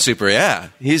great saw. in Super, yeah.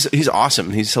 He's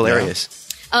awesome. He's hilarious.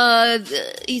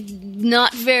 He's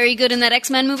not very good in that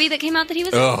X-Men movie that came out that he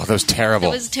was in. Oh, that was terrible.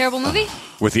 It was a terrible movie?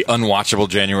 With the unwatchable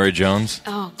January Jones.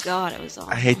 Oh, God, it was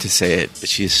awful. I hate to say it, but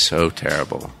she's so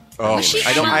terrible. Oh, Was she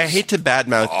I don't. I hate to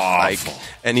badmouth like Awful.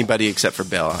 anybody except for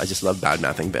Bill. I just love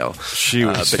badmouthing Bill. She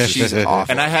was, but she's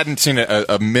awful. And I hadn't seen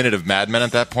a minute of Mad Men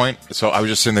at that point, so I was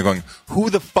just sitting there going, "Who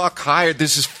the fuck hired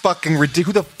this? Is fucking ridiculous.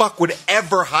 Who the fuck would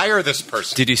ever hire this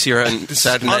person? Did you see her on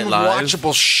Saturday Night Live?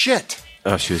 Unwatchable shit."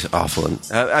 Oh, she was awful.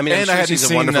 I mean, And I hadn't she's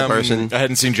seen a wonderful person. I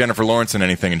hadn't seen Jennifer Lawrence in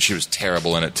anything, and she was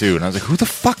terrible in it too. And I was like, "Who the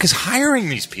fuck is hiring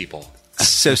these people?"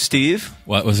 So, Steve,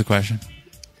 What was the question?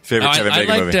 Favorite Kevin I Bacon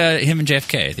liked movie? him and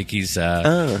JFK. I think he's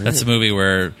that's a movie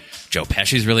where Joe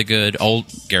Pesci's really good.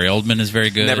 Gary Oldman is very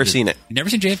good. Never seen it. You never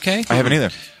seen JFK? I haven't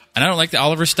either. And I don't like the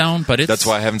Oliver Stone, but it's That's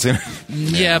why I haven't seen it.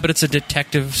 yeah, but it's a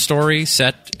detective story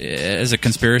set as a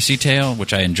conspiracy tale,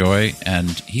 which I enjoy. And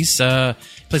he's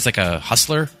plays like a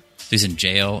hustler. He's in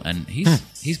jail, and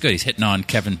he's good. He's hitting on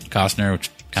Kevin Costner, which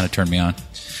kind of turned me on.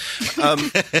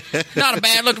 Not a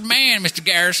bad looking man, Mr.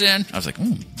 Garrison. I was like,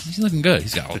 he's looking good.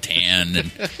 He's got all tan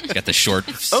and got the short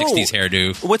 60s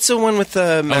hairdo. what's the one with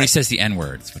And he says the N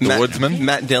words. The Woodsman?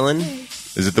 Matt Dillon?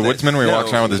 Is it The Woodsman where he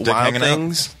walks around with his dick Wild hanging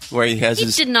Things, where he has He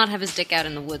his did not have his dick out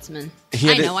in The Woodsman. He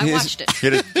had I know, it- I his- watched it. out? He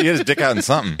had his dick out in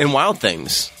something. in Wild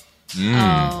Things.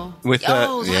 Oh. With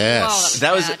yes.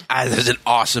 that was an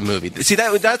awesome movie. See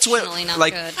that's what Definitely not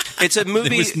like good. it's a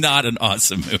movie. It was not an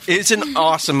awesome movie. It's an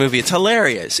awesome movie. It's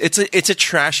hilarious. It's a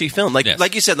trashy film. Like Yes.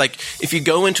 like you said, like if you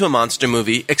go into a monster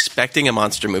movie expecting a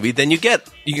monster movie, then you're get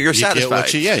satisfied.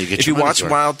 what you get If your you money's watch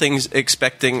worth. Wild Things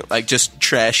expecting like just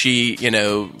trashy,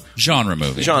 Genre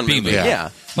movie. genre B movie, yeah. Well,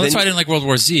 that's Then- why I didn't like World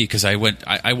War Z, because I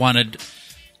wanted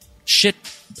shit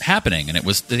happening, and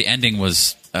the ending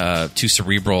was too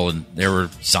cerebral, and there were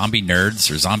zombie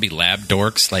nerds or zombie lab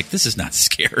dorks. Like, this is not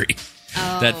scary.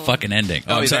 That fucking ending.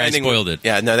 Oh, I'm the sorry, I ending spoiled was- it.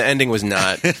 Yeah, no, the ending was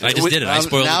not. I just did it. I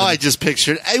spoiled Now it. I just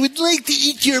pictured, I would like to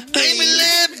eat your brain. I'm a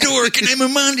lab dork, and I'm a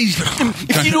money.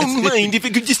 If you don't mind, if I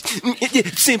could just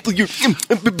sample your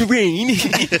brain.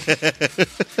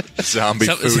 Zombie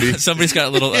foodie. Somebody's got a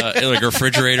little like a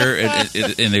refrigerator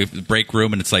in the break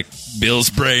room, and it's like Bill's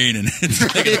brain, and it's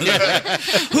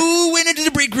like, who went into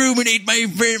the break room and ate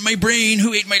my brain?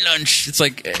 Who ate my lunch? It's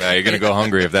like Yeah, you're going to go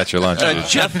hungry if that's your lunch.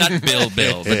 Jeff, not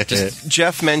Bill, but just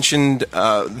Jeff mentioned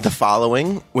The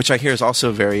Following, which I hear is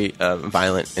also very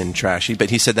violent and trashy, but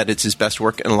he said that it's his best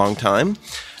work in a long time.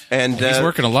 And he's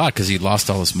working a lot because he lost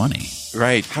all his money.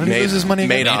 right. How did he lose his money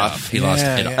again? Madoff. He lost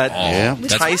it all. Yeah.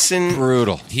 That's Tyson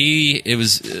Brutal.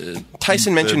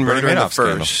 Tyson mentioned Bernie Murder in the Madoff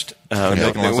scandal. First When Bacon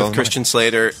lost all his with money. Christian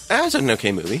Slater. That was an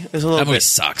okay movie. It was a little that movie bit.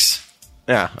 sucks.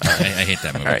 Yeah. I hate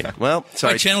that movie. All right. Well, I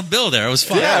sorry. channeled Bill there. It was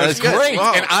fun. Yeah, That was good. great.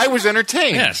 Wow. And I was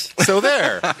entertained. Yes. So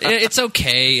there. It's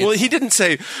okay. Well, he didn't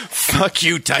say, "Fuck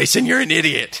you, Tyson. You're an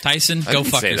idiot." Tyson, go didn't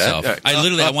fuck say that. yourself.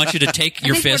 I want you to take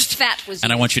your think word fist fat was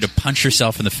and I used. want you to punch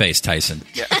yourself in the face, Tyson.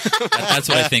 That's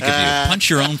what I think of you. Punch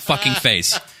your own fucking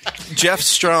face. Jeff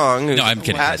Strong. No, I'm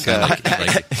kidding. At, I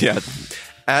like it. yeah,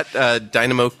 at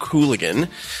Dynamo Cooligan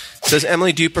says,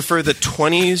 Emily, do you prefer the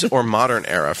 20s or modern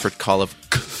era for Call of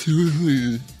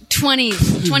Cthulhu?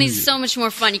 20s is so much more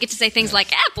fun. You get to say things like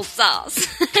applesauce.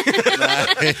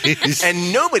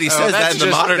 And nobody says that in the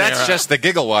modern That's era. just the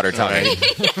giggle water talking.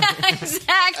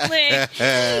 Exactly.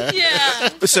 Yeah.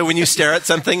 So when you stare at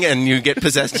something and you get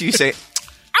possessed, you say,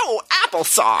 "Oh,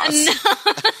 applesauce."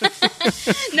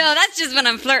 No, that's just when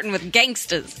I'm flirting with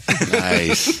gangsters.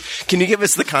 Nice. Can you give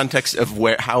us the context of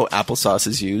how applesauce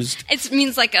is used? It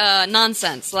means like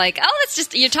nonsense. Like, oh, it's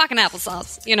just, you're talking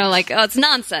applesauce. You know, like, oh, it's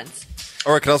nonsense.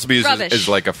 Or it could also be used Rubbish. as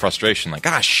like a frustration, like,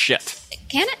 shit.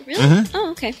 Can it? Really?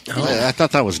 Oh, okay. I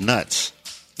thought that was nuts.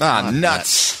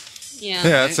 Nuts. Yeah.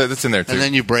 Yeah, that's in there too. And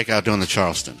then you break out doing the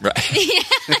Charleston. right.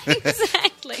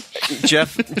 Exactly.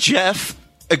 Jeff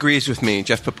agrees with me,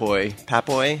 Jeff Papoy,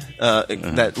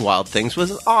 that Wild Things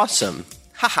was awesome.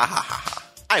 Ha ha ha ha ha.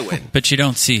 I win. But you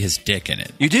don't see his dick in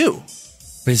it. You do.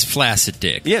 His flaccid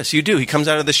dick. Yes, you do. He comes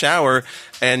out of the shower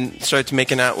and starts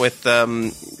making out with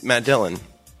Matt Dillon.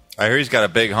 I hear he's got a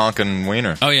big honking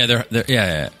wiener. Oh yeah,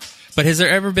 yeah. But has there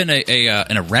ever been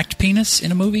an erect penis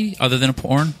in a movie other than a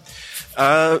porn?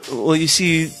 Well, you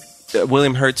see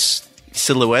William Hurt's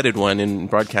silhouetted one in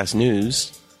broadcast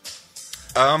news.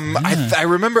 I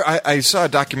remember I saw a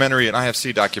documentary, an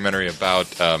IFC documentary about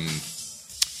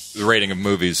the rating of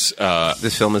movies.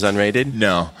 This film is unrated?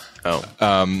 No.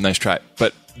 Oh. Nice try.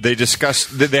 But they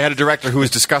discussed. They had a director who was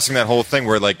discussing that whole thing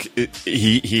where, like,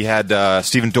 he had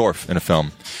Stephen Dorff in a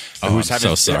film. Who was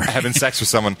having sex with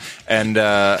someone, and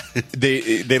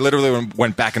they literally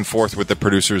went back and forth with the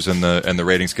producers and the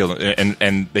ratings guild,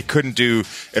 and they couldn't do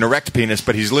an erect penis,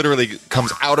 but he's literally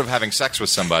comes out of having sex with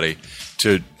somebody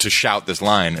to shout this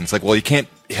line, and it's like, well, you can't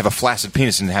have a flaccid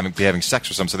penis and be having sex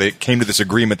with someone, so they came to this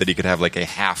agreement that he could have like a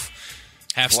half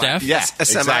staff. Yes,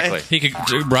 exactly. He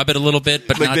could rub it a little bit,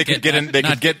 but like not they could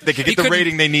get the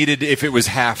rating they needed if it was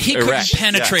half he erect. He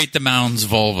couldn't penetrate the mound's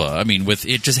vulva. I mean,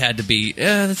 it just had to be.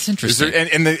 That's interesting.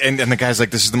 And the guy's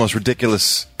like, this is the most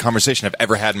ridiculous conversation I've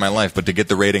ever had in my life. But to get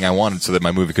the rating I wanted, so that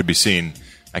my movie could be seen,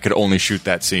 I could only shoot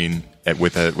that scene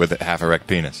with a half erect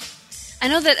penis. I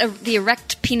know that the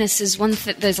erect penis is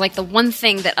there's like the one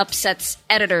thing that upsets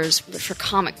editors for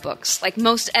comic books. Like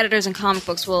most editors in comic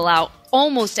books will allow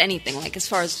almost anything, like as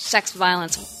far as sex,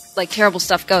 violence, like terrible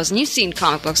stuff goes. And you've seen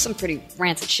comic books, some pretty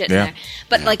rancid shit in there.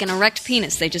 But like an erect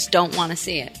penis, they just don't want to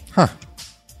see it. Huh.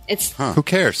 Who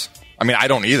cares? I mean, I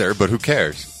don't either, but who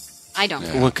cares? I don't.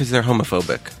 Well, because they're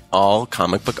homophobic. All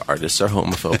comic book artists are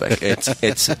homophobic.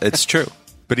 It's true.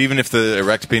 But even if the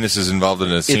erect penis is involved in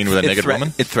a scene with a naked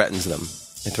woman? It threatens them.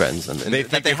 It threatens them.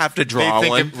 They have to They draw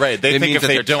think one. They think if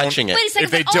they don't, touching it. Wait a second,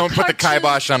 if they but don't put the cartoon-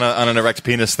 kibosh on an erect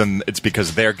penis, then it's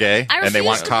because they're gay I and they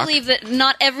want refuse to cock. believe that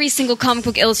not every single comic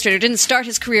book illustrator didn't start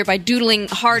his career by doodling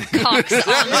hard cocks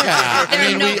on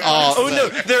their notebooks. Oh no,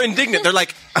 they're indignant. They're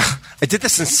like, I did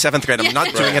this in 7th grade. I'm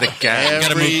not doing it again. You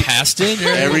got to move past it.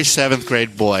 Every 7th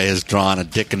grade boy has drawn a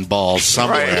dick and balls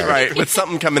somewhere. Right, with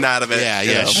something coming out of it. Yeah.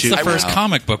 That's the first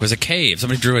comic book was a cave.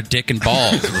 Somebody drew a dick and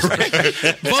balls. It was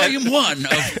like, Volume 1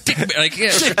 of Dick. Like,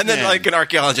 yeah. And then, like, an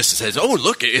archaeologist says, "Oh,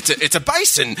 look, it's a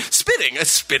bison spitting, a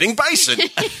spitting bison."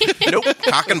 Nope,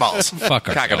 cock and balls. Fuck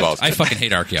Cock and balls. I fucking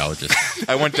hate archaeologists.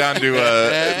 I went down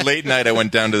to late night. I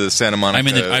went down to the Santa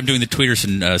Monica. I'm doing the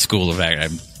Tweederson School of Acting.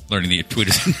 I'm learning the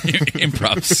Tweederson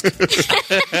improvs.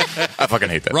 I fucking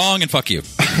hate that. Wrong and fuck you.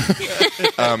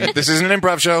 This isn't an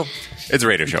improv show. It's a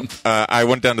radio show. I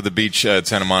went down to the beach at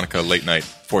Santa Monica late night,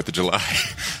 4th of July,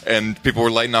 and people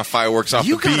were lighting off fireworks off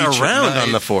the beach. You got around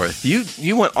on the 4th.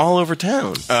 You went all over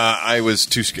town. I was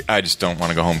too scared. I just don't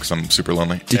want to go home because I'm super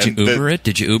lonely. Did you Uber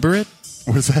it?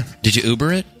 What is that? Did you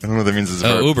Uber it? I don't know what that means. As a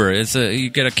verb. Uber. It's you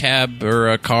get a cab or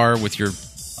a car with your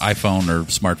iPhone or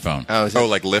smartphone. Oh,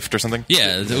 like Lyft or something?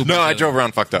 Yeah. Uber, no, I drove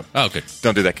around fucked up. Oh, good.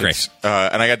 Don't do that, kids.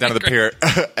 And I got down to the pier,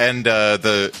 and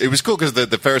it was cool because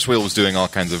the Ferris wheel was doing all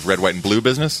kinds of red, white, and blue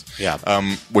business. Yeah.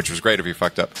 Which was great if you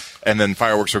fucked up. And then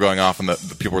fireworks were going off, and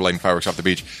the people were lighting fireworks off the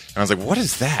beach. And I was like, what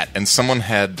is that? And someone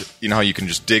had, you know how you can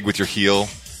just dig with your heel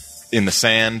in the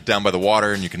sand down by the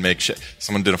water, and you can make shit.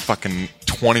 Someone did a fucking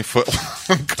 20-foot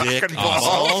long cock and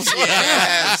balls.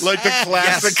 Yes. Like the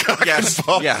classic cock and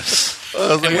balls. Yes.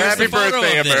 I was like, happy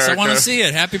birthday, America. I want to see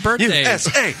it. Happy birthday.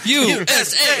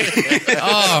 USA.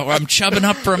 Oh, I'm chubbing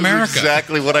up for America.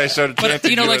 Exactly what I started But,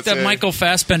 chanting. you know, like the USA. Michael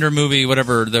Fassbender movie,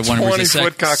 whatever, the one where he's a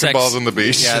 20-foot cock and balls on the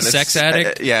beach. Yeah, a sex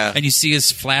addict. yeah. And you see his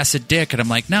flaccid dick, and I'm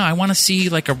like, no, I want to see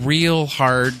like a real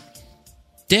hard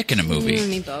dick in a movie.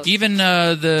 Me both. Even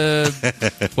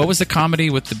what was the comedy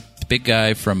with the big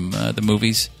guy from the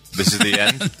movies? This is the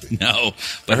end? No.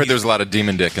 I heard there was a lot of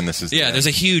demon dick, and this is the end. There's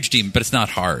a huge demon, but it's not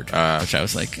hard. Which I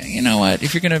was like, you know what?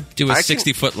 If you're going to do a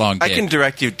 60-foot long dick. I can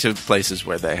direct you to places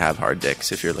where they have hard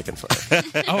dicks if you're looking for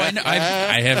it. Oh, I know.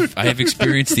 I have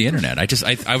experienced the internet.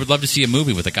 I would love to see a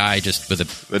movie with a guy just with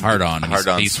a hard on.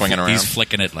 He's swinging around. He's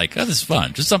flicking it like, oh, this is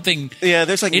fun. Just something. Yeah,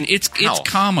 there's like It's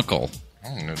comical.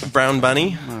 Brown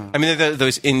Bunny. I mean, they're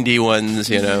those indie ones,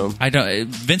 you know. I don't.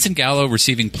 Vincent Gallo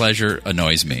receiving pleasure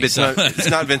annoys me. It's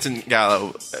not Vincent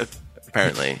Gallo.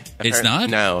 Apparently, It's not?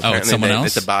 No, Oh, apparently it's someone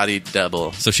else? It's a body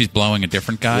double. So she's blowing a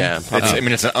different guy. Yeah.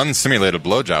 It's an unsimulated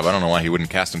blowjob. I don't know why he wouldn't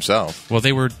cast himself. Well,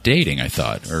 they were dating, I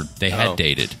thought, or they had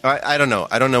dated. I don't know.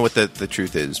 I don't know what the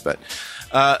truth is, but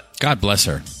God bless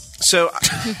her. so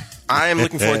I am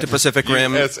looking forward to Pacific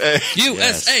Rim.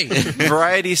 USA.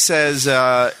 Variety says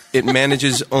it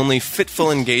manages only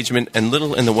fitful engagement and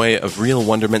little in the way of real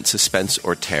wonderment, suspense,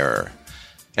 or terror.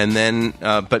 And then,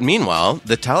 but meanwhile,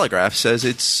 the Telegraph says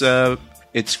it's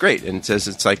great, and it says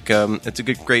it's like it's a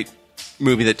great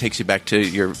movie that takes you back to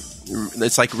your.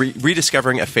 It's like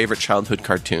rediscovering a favorite childhood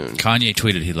cartoon. Kanye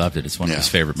tweeted he loved it. It's one of his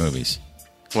favorite movies.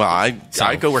 Well, I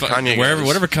go where Kanye goes.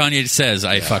 Whatever Kanye says,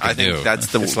 I fucking I think do.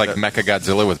 that's the. It's like Mecha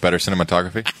Godzilla with better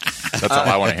cinematography. That's all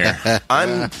I want to hear.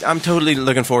 I'm totally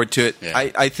looking forward to it. Yeah.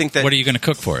 I think that. What are you going to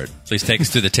cook for it? Please take us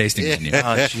through the tasting menu. Oh,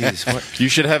 jeez. What- You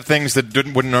should have things that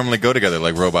wouldn't normally go together,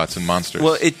 like robots and monsters.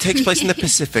 Well, it takes place in the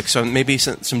Pacific, so maybe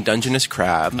some Dungeness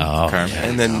crab. Oh, Okay. yeah.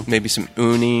 And then maybe some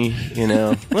uni,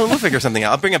 Well, we'll figure something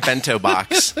out. I'll bring a bento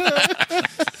box.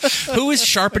 Who is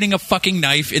sharpening a fucking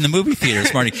knife in the movie theater,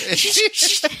 Smarty?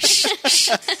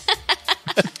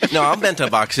 No, I'll bento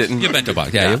box it. And, You bento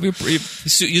box. Yeah, you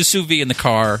sous vide in the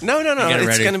car. No. You get it It's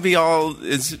ready. going to be all.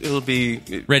 It'll be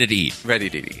Ready to eat. ready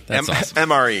to eat. That's awesome.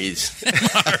 MREs,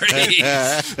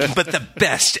 but the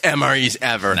best MREs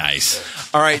ever. Nice.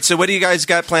 All right. So, what do you guys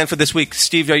got planned for this week,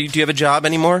 Steve? Do you have a job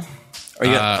anymore? Are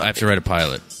you? I have to write a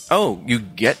pilot. Oh, you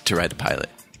get to write a pilot.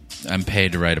 I'm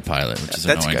paid to write a pilot, which is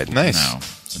That's annoying. good. Nice. No,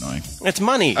 it's annoying. It's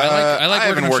money. I like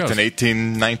haven't working on worked shows. in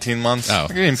 18, 19 months. Oh,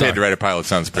 Getting sorry. paid to write a pilot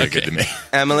sounds pretty Okay. good to me.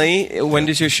 Emily, when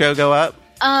does your show go up?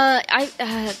 I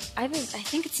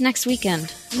think it's next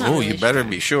weekend. I'm not Oh, really you better sure.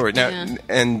 be sure. Now, Yeah.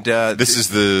 and This is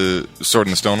the Sword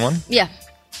and the Stone one? Yeah.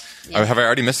 Oh, have I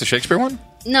already missed the Shakespeare one?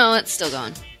 No, it's still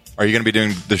going. Are you going to be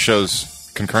doing the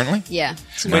shows concurrently? Yeah.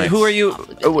 wait, who are you?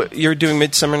 You're doing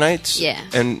Midsummer Nights. Yeah.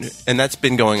 and that's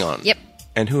been going on. Yep.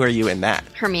 And who are you in that?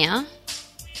 Hermia.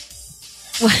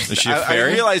 Is she a I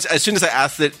fairy? realized as soon as I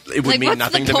asked it, it would Like, mean what's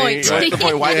nothing the to me. point? What's the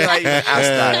point? Why did I even ask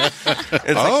that?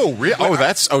 It's like, Really? Oh,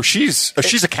 that's she's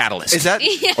a catalyst. is that?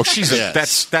 Oh, she's a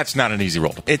Yes. that's not an easy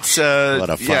role to play. It's What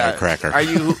a yeah. firecracker.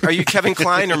 Are you Kevin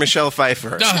Kline or Michelle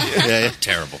Pfeiffer?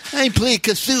 Terrible. I play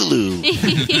Cthulhu.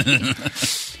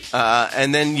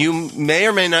 And then you may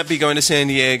or may not be going to San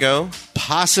Diego.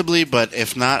 Possibly, but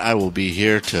if not, I will be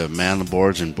here to man the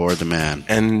boards and board the man.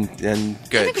 And I good.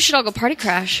 think we should all go party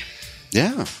crash.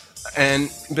 Yeah. And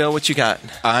Bill, what you got?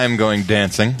 I'm going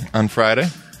dancing on Friday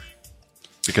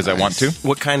because I want to.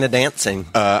 What kind of dancing?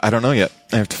 I don't know yet.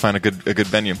 I have to find a good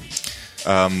venue.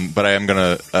 But I am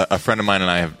gonna. A friend of mine and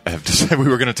I have decided we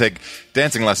were gonna take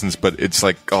dancing lessons, but it's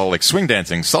like all like swing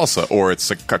dancing, salsa, or it's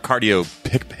like a cardio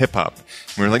hip hop.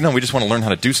 We were like, no, we just want to learn how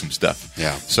to do some stuff.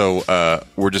 Yeah. So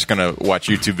we're just gonna watch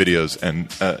YouTube videos and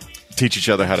teach each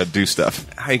other how to do stuff,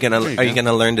 How are you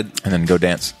gonna learn to and then go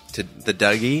dance. the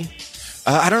Dougie?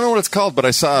 I don't know what it's called, but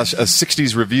I saw a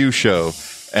 60s review show,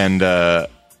 and they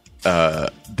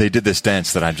did this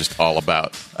dance that I'm just all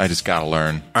about. I just got to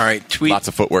learn. All right, Lots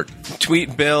of footwork.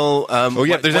 tweet Bill.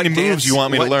 If there's any moves you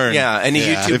want me to learn. Yeah, any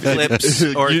YouTube clips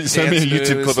or You send me a dance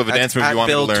YouTube moves. clip of a dance move you At want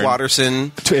me to Bill learn.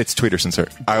 Twatterson. It's Tweeterson, sir.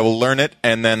 I will learn it,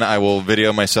 and then I will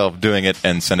video myself doing it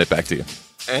and send it back to you.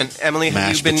 And Emily, have you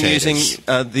Mashed been potatoes. using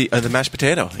the mashed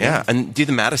potato? Yeah, and do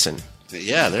the Madison.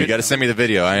 Yeah, there You got to send me the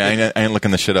video. I ain't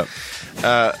looking this shit up.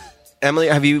 Emily,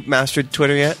 have you mastered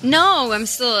Twitter yet? No, I'm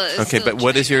still. Okay, but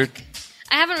what is your?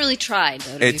 I haven't really tried.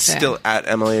 Though, to It's be fair. still at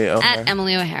Emily O'Hara. at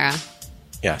Emily O'Hara.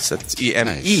 Yes, that's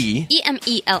EME.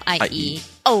 EMELIEOHARA.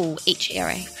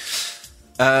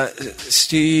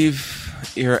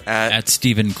 Steve, you're At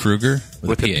Steven Kruger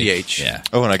With a PH. Yeah.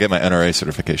 Oh, and I get my NRA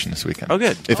certification this weekend. Oh,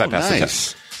 good. If I Oh, pass the nice.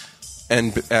 test.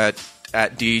 and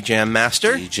at D Jam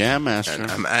Master. The Jam Master. And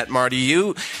I'm at Marty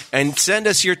U. And send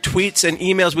us your tweets and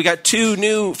emails. We got 2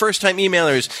 new first-time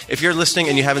emailers. If you're listening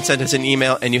and you haven't sent us an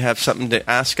email and you have something to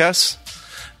ask us,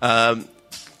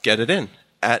 get it in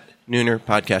at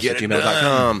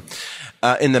noonerpodcast@gmail.com.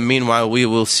 In the meanwhile, we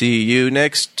will see you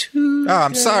next Tuesday. Oh,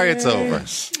 I'm sorry it's over.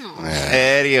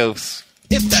 Adios.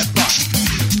 Hit that fuck.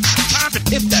 Time to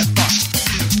hit that fuck.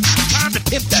 Time to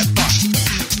hit that fuck.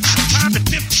 Time to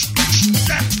hit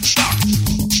that fuck.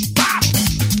 Bop,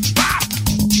 bop, bop,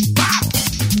 bop,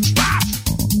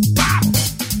 bop,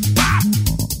 bop, bop,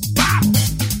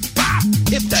 bop.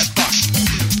 Hit that fuck.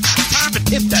 Time to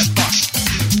hit that fuck.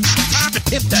 Time to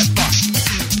hit that fuck.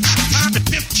 Time to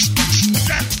hit that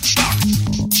fuck.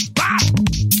 Bop, bop,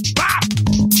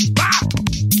 bop,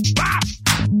 bop, bop,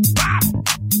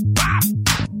 bop,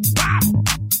 bop,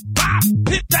 bop.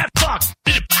 Hit that fuck.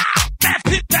 Hit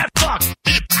that fuck.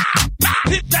 Hit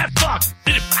that fuck.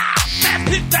 Hit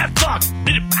that fuck.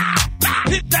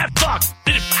 Hit that fuck.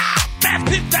 Hit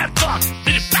that fuck.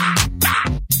 Bop, bop,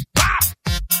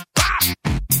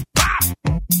 bop,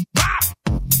 bop.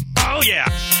 Oh yeah.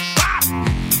 Bop.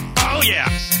 Oh yeah.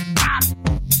 Bop.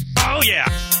 Oh yeah.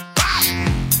 Bop.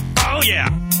 Oh yeah.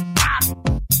 Bop.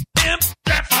 Imp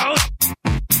that out.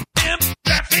 Imp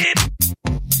that fit.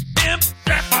 Imp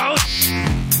that out.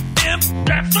 Imp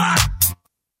that fuck.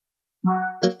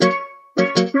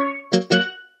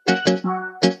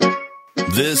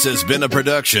 This has been a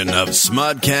production of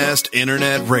Smodcast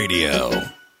Internet Radio.